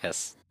don't like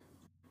this.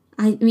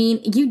 I mean,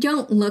 you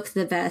don't look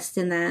the best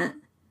in that.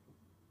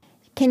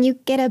 Can you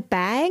get a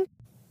bag?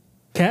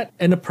 Cat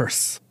and a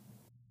purse.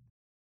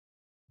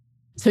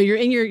 So you're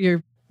in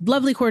your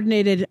lovely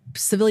coordinated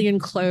civilian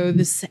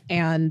clothes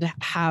and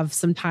have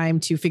some time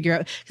to figure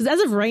out, because as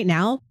of right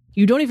now,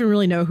 you don't even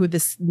really know who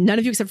this, none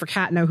of you except for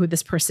Kat know who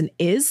this person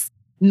is,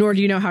 nor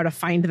do you know how to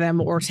find them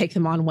or take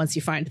them on once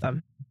you find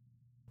them.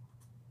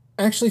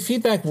 Actually,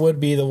 feedback would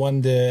be the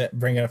one to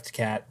bring it up to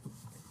Kat.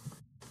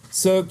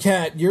 So,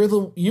 Kat,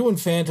 you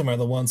and Phantom are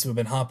the ones who have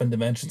been hopping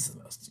dimensions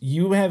the most.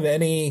 You have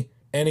any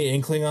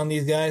inkling on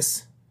these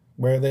guys?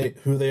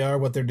 Who they are,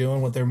 what they're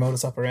doing, what their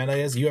modus operandi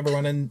is? You ever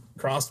run in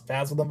crossed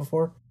paths with them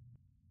before?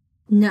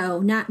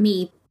 No, not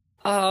me.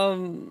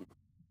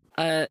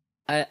 I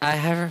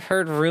have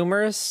heard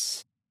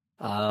rumors.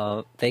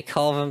 They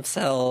call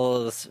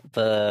themselves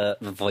the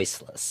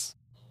Voiceless.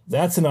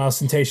 That's an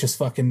ostentatious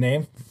fucking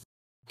name.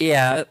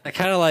 Yeah,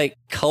 kind of like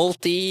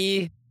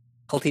culty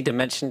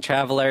dimension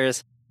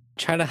travelers.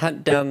 Trying to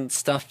hunt down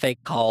stuff they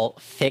call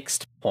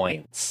fixed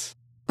points.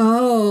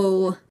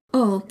 Oh,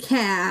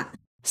 Cat.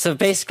 So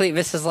basically,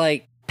 this is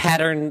like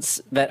patterns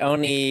that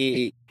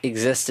only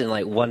exist in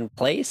like one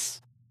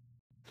place.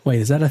 Wait,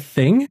 is that a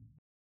thing?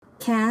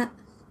 Cat,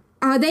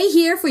 are they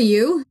here for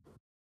you?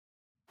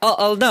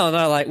 Oh no,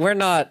 like we're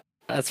not.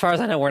 As far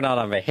as I know, we're not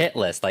on the hit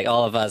list. Like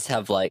all of us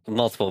have like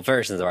multiple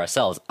versions of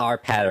ourselves. Our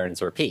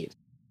patterns repeat.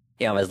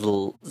 You know, there's a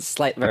little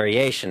slight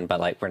variation,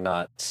 but like we're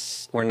not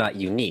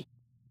unique.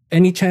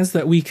 Any chance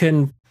that we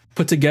can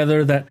put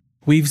together that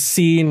we've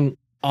seen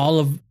all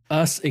of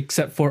us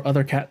except for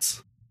other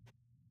cats?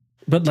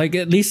 But like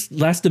at least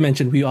last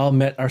dimension, we all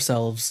met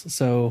ourselves.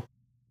 So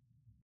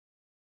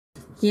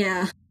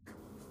yeah,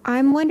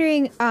 I'm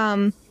wondering,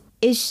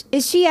 is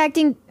she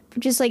acting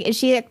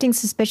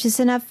suspicious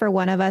enough for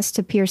one of us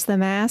to pierce the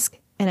mask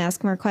and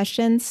ask more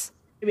questions?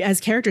 As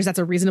characters, that's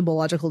a reasonable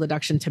logical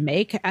deduction to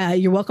make.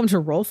 You're welcome to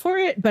roll for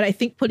it, but I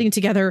think putting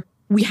together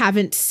we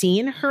haven't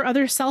seen her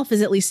other self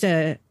is at least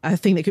a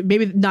thing that could,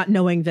 maybe not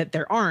knowing that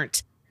there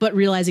aren't, but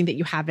realizing that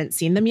you haven't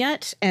seen them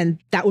yet. And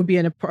that would be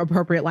an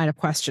appropriate line of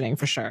questioning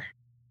for sure.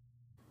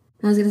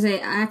 I was going to say,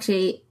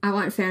 actually, I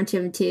want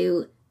Phantom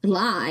to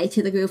lie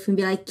to the group and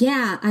be like,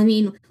 yeah, I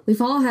mean,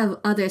 we've all have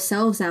other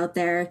selves out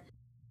there.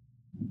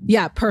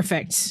 Yeah,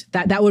 perfect.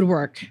 That would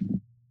work.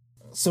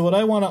 So what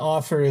I want to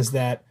offer is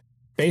that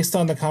based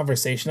on the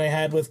conversation I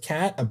had with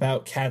Kat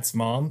about Kat's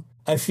mom,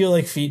 I feel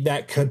like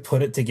feedback could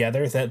put it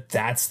together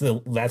that's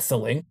the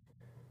link.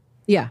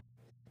 Yeah.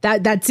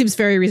 That seems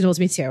very reasonable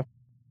to me too.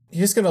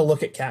 He's just gonna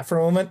look at Kat for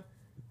a moment,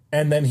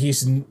 and then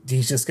he's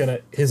just gonna,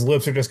 his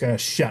lips are just gonna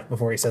shut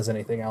before he says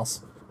anything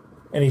else.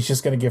 And he's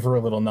just gonna give her a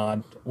little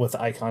nod with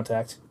eye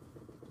contact.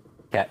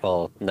 Cat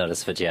will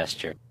notice the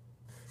gesture.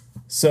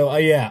 So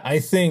yeah, I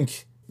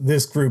think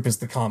this group is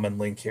the common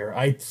link here.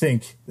 I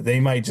think they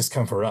might just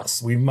come for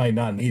us. We might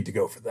not need to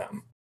go for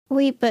them.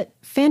 Wait, but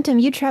Phantom,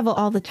 you travel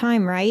all the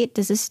time, right?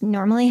 Does this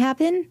normally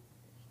happen?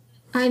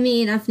 I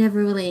mean, I've never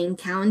really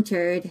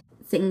encountered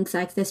things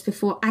like this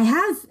before. I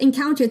have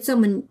encountered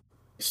someone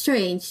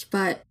strange,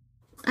 but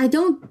I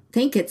don't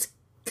think it's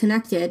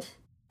connected.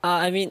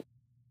 I mean,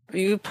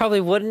 you probably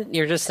wouldn't.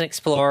 You're just an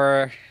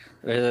explorer.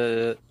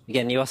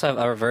 Again, you also have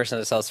other versions of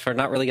yourselves for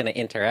not really going to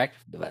interact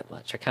with you that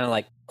much. They're kind of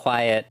like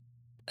quiet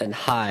and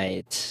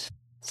hide.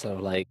 So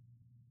like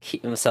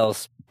keep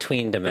themselves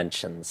between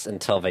dimensions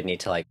until they need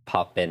to like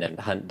pop in and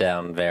hunt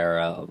down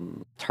their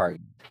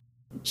target.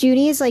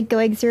 Junie is like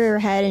going through her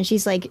head and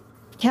she's like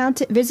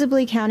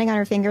visibly counting on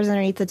her fingers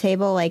underneath the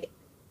table, like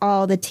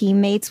all the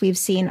teammates we've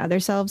seen other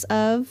selves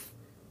of.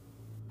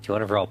 Do you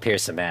want to roll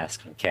Pierce a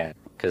Mask on Cat?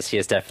 Because she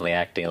is definitely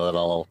acting a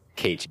little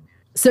cagey.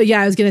 So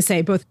yeah, I was going to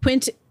say both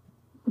Quint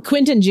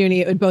and Junie,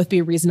 it would both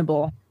be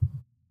reasonable.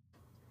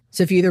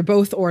 So if you either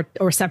both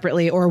or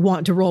separately or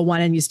want to roll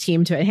one and use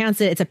team to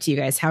enhance it, it's up to you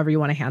guys, however you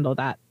want to handle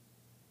that.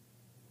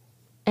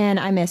 And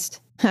I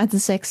missed. That's a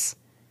 6.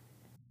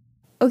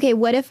 Okay,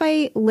 what if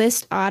I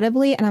list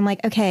audibly and I'm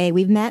like, okay,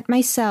 we've met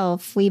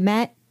myself. We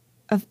met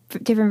a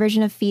different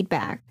version of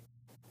feedback.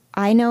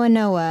 I know a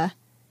Noah.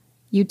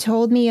 You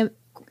told me,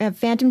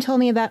 Phantom told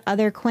me about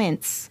other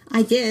Quints.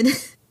 I did.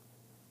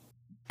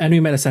 And we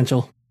met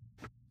Essential.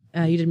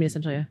 You did meet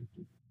Essential, yeah.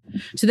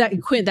 So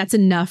that Quint, that's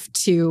enough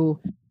to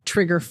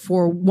trigger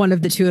for one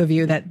of the two of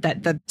you that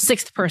the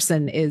sixth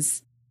person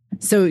is.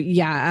 So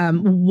yeah,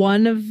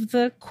 one of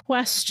the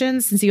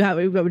questions, since you have,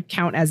 what would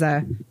count as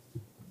a...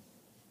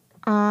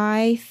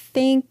 I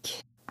think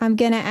I'm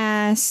going to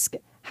ask,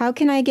 how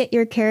can I get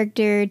your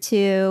character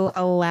to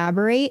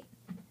elaborate?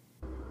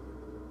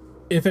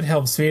 If it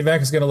helps,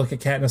 feedback is going to look at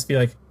Katniss and be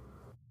like,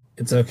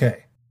 it's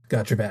okay.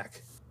 Got your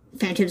back.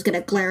 Phantom's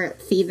gonna glare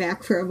at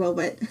feedback for a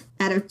moment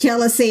out of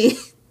jealousy.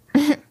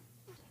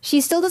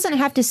 She still doesn't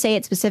have to say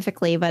it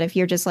specifically, but if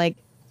you're just like...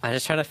 I'm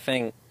just trying to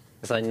think,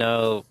 because I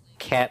know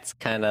Kat's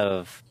kind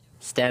of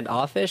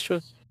standoffish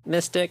with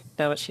Mystic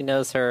now that she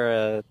knows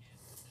her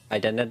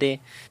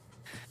identity.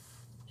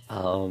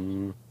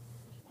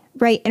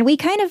 Right, and we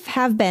kind of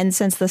have been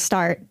since the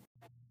start.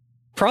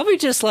 Probably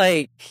just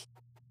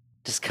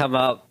come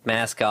up,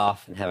 mask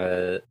off, and have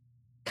a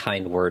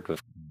kind word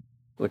with,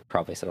 would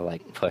probably sort of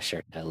like push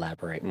her to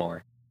elaborate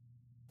more.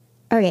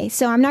 Okay,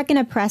 so I'm not going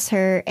to press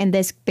her in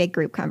this big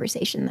group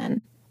conversation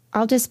then.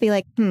 I'll just be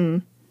like,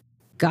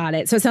 Got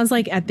it. So it sounds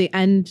like at the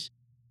end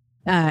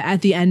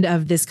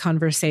of this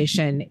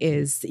conversation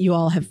is you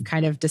all have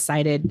kind of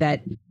decided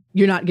that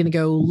you're not going to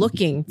go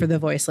looking for the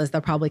voiceless. They'll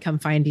probably come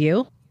find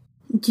you.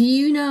 Do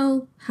you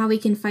know how we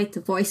can fight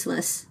the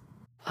voiceless?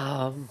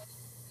 I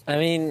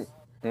mean...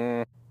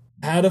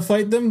 How to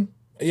fight them?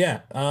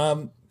 Yeah.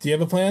 Do you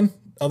have a plan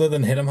other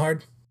than hit them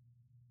hard?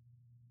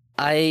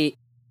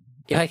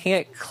 If I can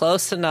get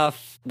close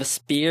enough, the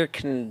spear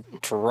can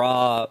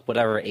draw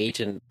whatever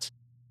agent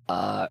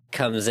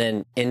comes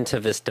into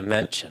this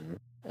dimension,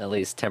 at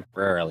least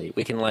temporarily.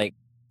 We can,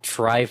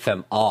 drive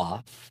them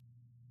off.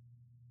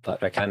 But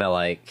they're kind of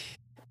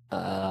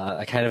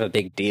a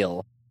big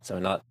deal.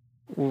 So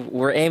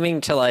we're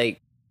aiming to,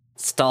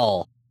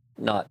 stall,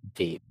 not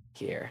beat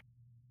here.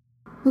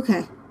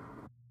 Okay.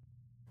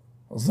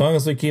 As long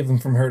as we keep them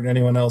from hurting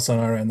anyone else on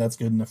our end, that's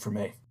good enough for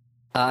me.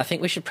 I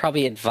think we should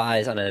probably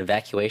advise on an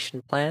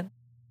evacuation plan.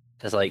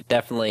 Because,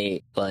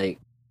 definitely, the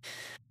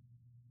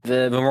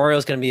memorial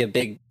is going to be a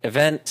big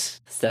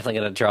event. It's definitely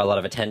going to draw a lot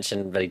of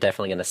attention, but he's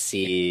definitely going to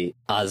see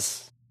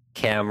us,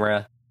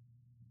 camera.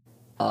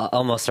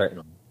 Almost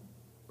certainly.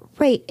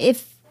 Right,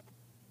 if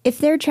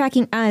they're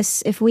tracking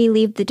us, if we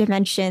leave the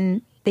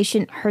dimension, they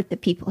shouldn't hurt the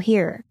people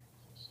here.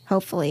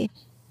 Hopefully.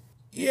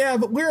 Yeah,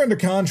 but we're under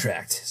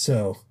contract,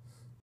 so...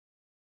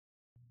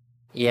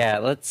 Yeah,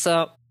 let's,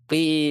 look,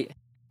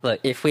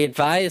 if we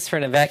advise for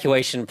an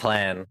evacuation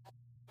plan,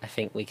 I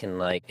think we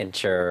can,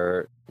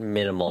 ensure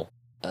minimal,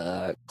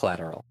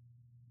 collateral.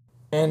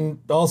 And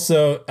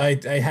also, I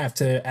have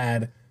to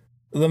add,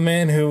 the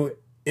man who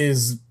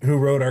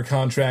wrote our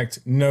contract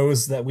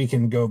knows that we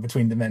can go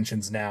between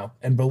dimensions now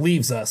and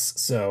believes us,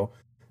 so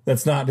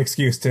that's not an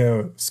excuse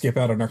to skip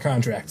out on our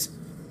contract.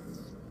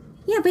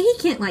 Yeah, but he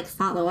can't,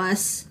 follow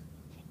us.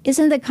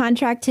 Isn't the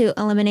contract to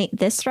eliminate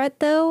this threat,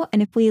 though?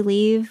 And if we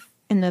leave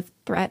and the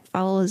threat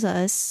follows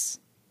us...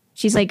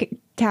 She's,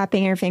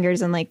 tapping her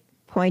fingers and,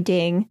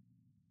 pointing.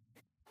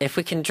 If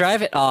we can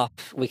drive it off,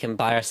 we can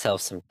buy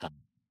ourselves some time.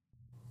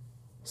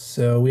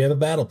 So we have a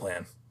battle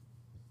plan.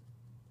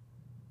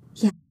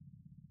 Yeah.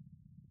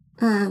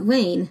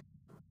 Wayne,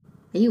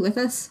 are you with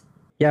us?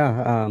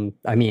 Yeah,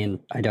 I mean,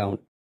 I don't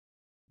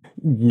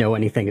know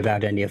anything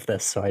about any of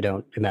this, so I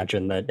don't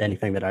imagine that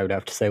anything that I would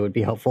have to say would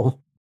be helpful.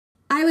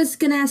 I was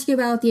going to ask you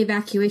about the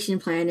evacuation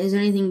plan. Is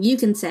there anything you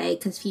can say?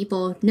 Because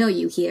people know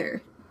you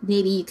here.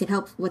 Maybe you could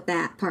help with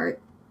that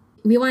part.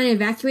 We want to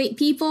evacuate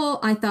people.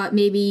 I thought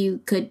maybe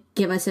you could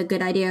give us a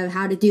good idea of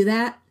how to do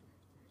that.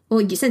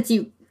 Well, since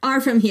you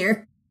are from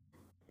here.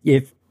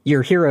 If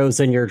you're heroes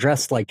and you're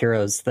dressed like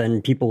heroes,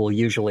 then people will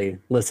usually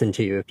listen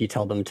to you if you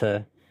tell them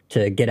to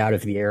get out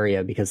of the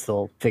area, because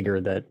they'll figure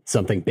that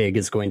something big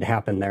is going to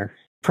happen there.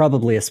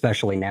 Probably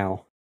especially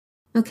now.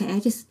 Okay, I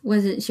just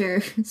wasn't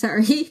sure.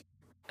 Sorry.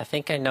 I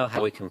think I know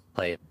how we can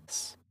play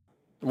this.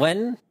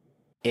 When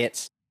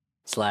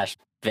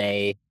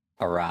it/they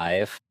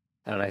arrive,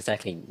 I don't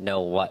exactly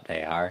know what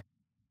they are,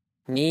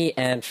 me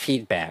and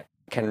Feedback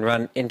can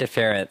run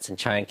interference and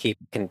try and keep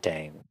it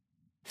contained.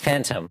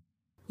 Phantom.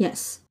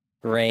 Yes.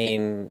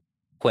 Rain,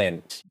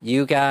 Quint,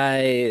 you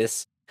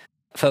guys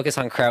focus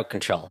on crowd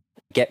control.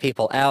 Get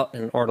people out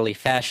in an orderly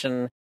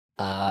fashion,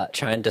 try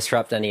and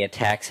disrupt any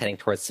attacks heading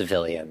towards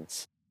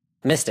civilians.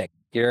 Mystic,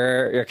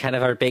 you're kind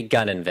of our big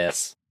gun in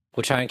this.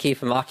 We'll try and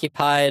keep him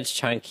occupied,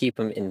 try and keep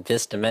him in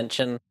this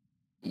dimension.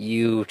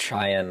 You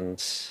try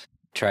and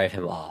drive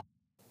him off.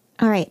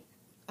 All right.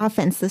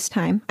 Offense this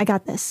time. I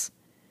got this.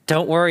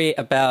 Don't worry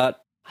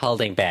about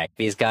holding back.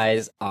 These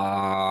guys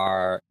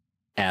are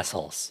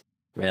assholes.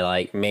 They're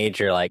like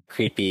major, like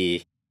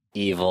creepy,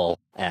 evil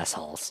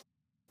assholes.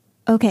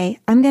 Okay,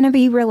 I'm going to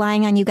be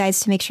relying on you guys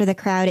to make sure the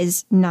crowd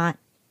is not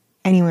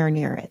anywhere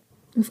near it.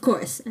 Of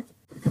course.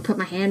 I put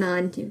my hand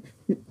on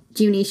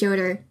Junie's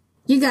shoulder.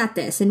 You got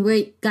this, and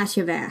we got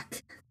your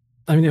back.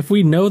 I mean, if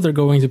we know they're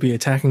going to be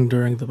attacking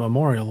during the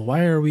memorial,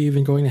 why are we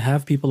even going to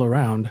have people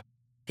around?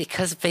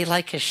 Because they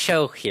like a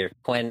show here,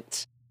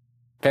 Quint.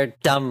 They're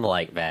dumb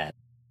like that.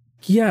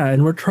 Yeah,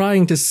 and we're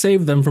trying to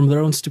save them from their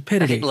own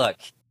stupidity. Hey, look.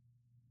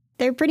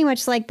 They're pretty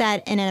much like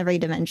that in every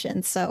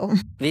dimension, so...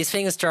 These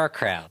things draw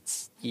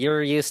crowds.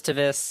 You're used to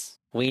this.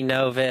 We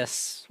know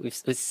this. We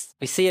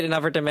see it in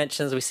other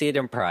dimensions. We see it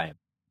in Prime.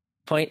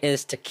 Point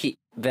is to keep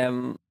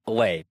them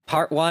away.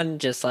 Part 1,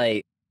 just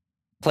like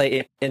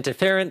play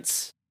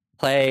interference,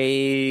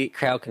 play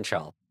crowd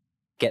control.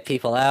 Get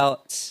people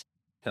out.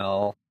 You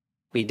know,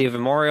 we do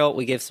memorial,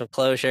 we give some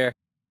closure,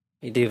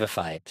 we do the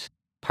fight.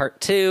 Part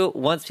 2,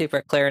 once people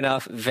are clear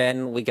enough,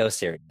 then we go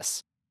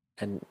serious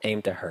and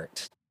aim to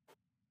hurt.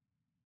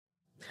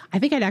 I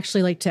think I'd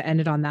actually like to end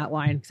it on that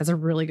line, because that's a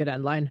really good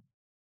end line.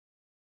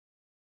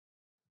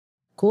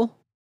 Cool.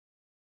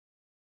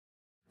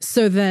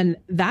 So then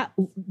that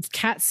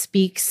Cat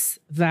speaks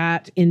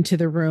that into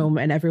the room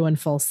and everyone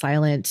falls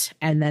silent,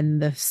 and then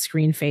the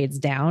screen fades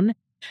down.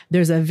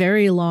 There's a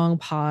very long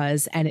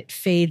pause and it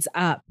fades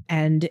up,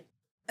 and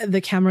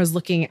the camera's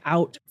looking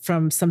out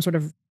from some sort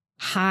of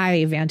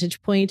high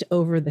vantage point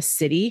over the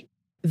city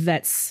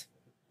that's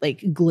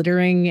like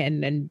glittering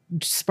and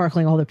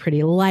sparkling all the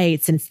pretty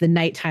lights, and it's the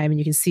nighttime and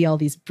you can see all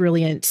these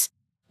brilliant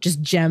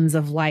just gems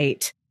of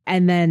light.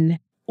 And then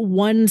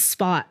one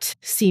spot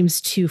seems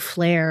to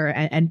flare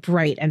and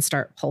bright and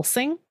start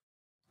pulsing,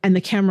 and the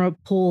camera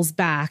pulls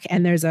back,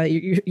 and there's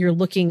you're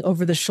looking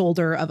over the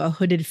shoulder of a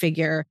hooded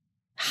figure,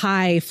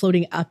 high,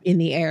 floating up in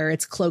the air,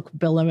 its cloak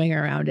billowing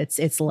around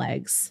its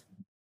legs.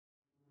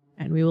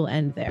 And we will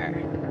end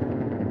there.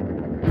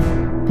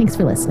 Thanks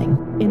for listening.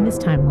 In this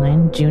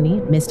timeline,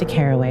 Junie, Mystic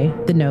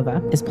Haraway, the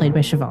Nova, is played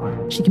by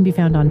Siobhan. She can be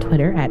found on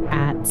Twitter at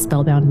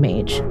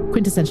 @SpellboundMage.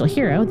 Quintessential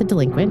Hero, the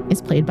Delinquent,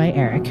 is played by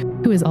Eric,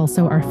 who is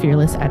also our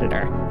fearless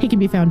editor. He can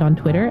be found on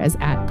Twitter as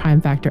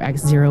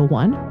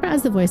 @PrimeFactorX01, or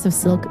as the voice of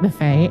Silk the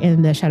Fae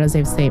in the Shadows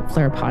of St.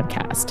 Fleur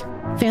podcast.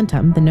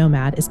 Phantom, the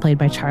Nomad, is played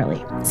by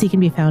Charlie. So he can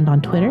be found on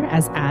Twitter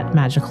as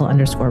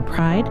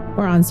 @magical_pride,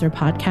 or on Sir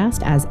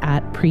Podcast as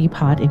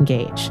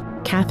 @prepodengage.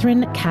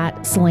 Catherine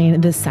Cat Slane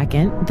II,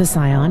 the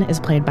Scion, is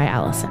played by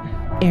Allison.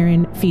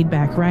 Aaron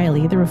Feedback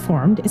Riley, the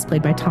Reformed, is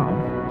played by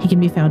Tom. He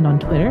can be found on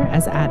Twitter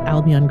as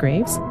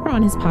 @AlbionGraves, or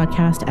on his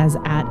podcast as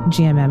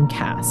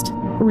 @GMMcast.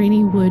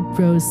 Rainy Wood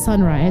Rose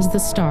Sunrise, the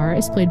Star,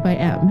 is played by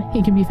M.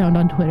 He can be found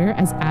on Twitter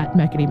as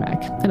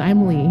 @MechanyMech. And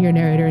I'm Lee, your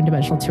narrator and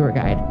dimensional tour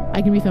guide.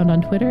 I can be found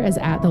on Twitter as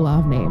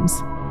 @TheLawOfNames.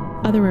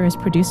 Otherware is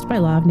produced by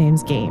Law of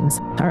Names Games.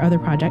 Our other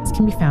projects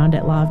can be found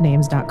at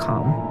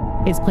lawofnames.com.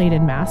 It's played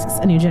in Masks: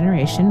 A New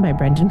Generation by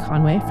Brendan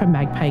Conway from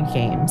Magpie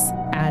Games,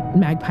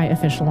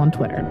 @MagpieOfficial on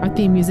Twitter. Our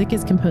theme music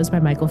is composed by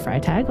Michael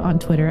Freitag on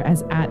Twitter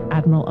as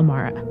 @Admiral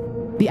Amara.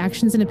 The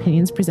actions and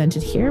opinions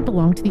presented here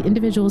belong to the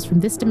individuals from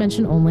this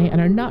dimension only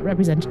and are not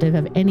representative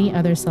of any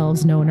other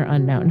selves, known or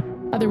unknown.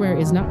 Otherware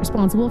is not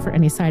responsible for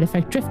any side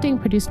effect drifting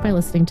produced by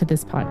listening to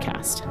this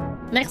podcast.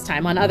 Next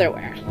time on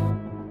Otherware.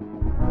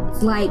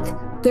 It's like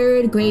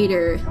third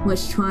grader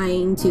was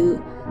trying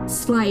to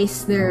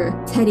slice their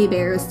teddy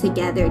bears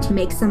together to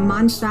make some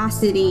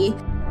monstrosity.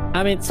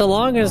 I mean, so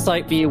long as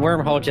like the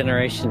wormhole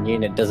generation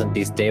unit doesn't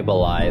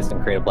destabilize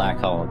and create a black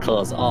hole and kill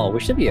us all, we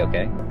should be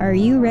okay. Are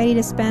you ready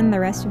to spend the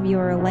rest of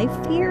your life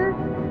here?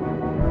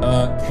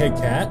 Hey,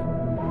 Cat?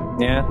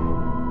 Yeah?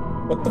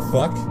 What the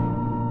fuck?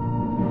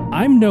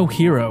 I'm no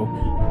hero,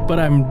 but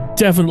I'm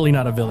definitely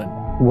not a villain.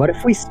 What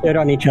if we stood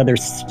on each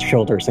other's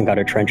shoulders and got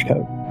a trench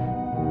coat?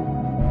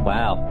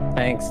 Wow.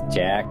 Thanks,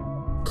 Jack.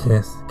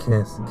 Kiss,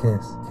 kiss,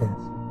 kiss, kiss.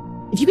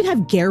 If you could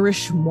have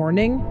garish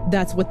mourning,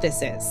 that's what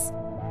this is.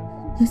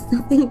 There's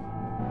nothing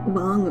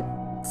wrong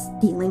with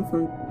stealing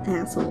from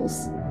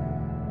assholes.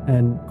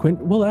 And Quint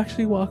will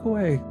actually walk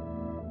away.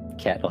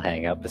 Cat will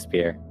hang up the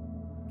spear.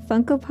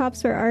 Funko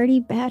Pops were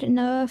already bad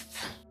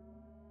enough.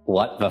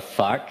 What the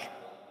fuck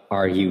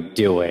are you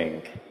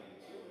doing?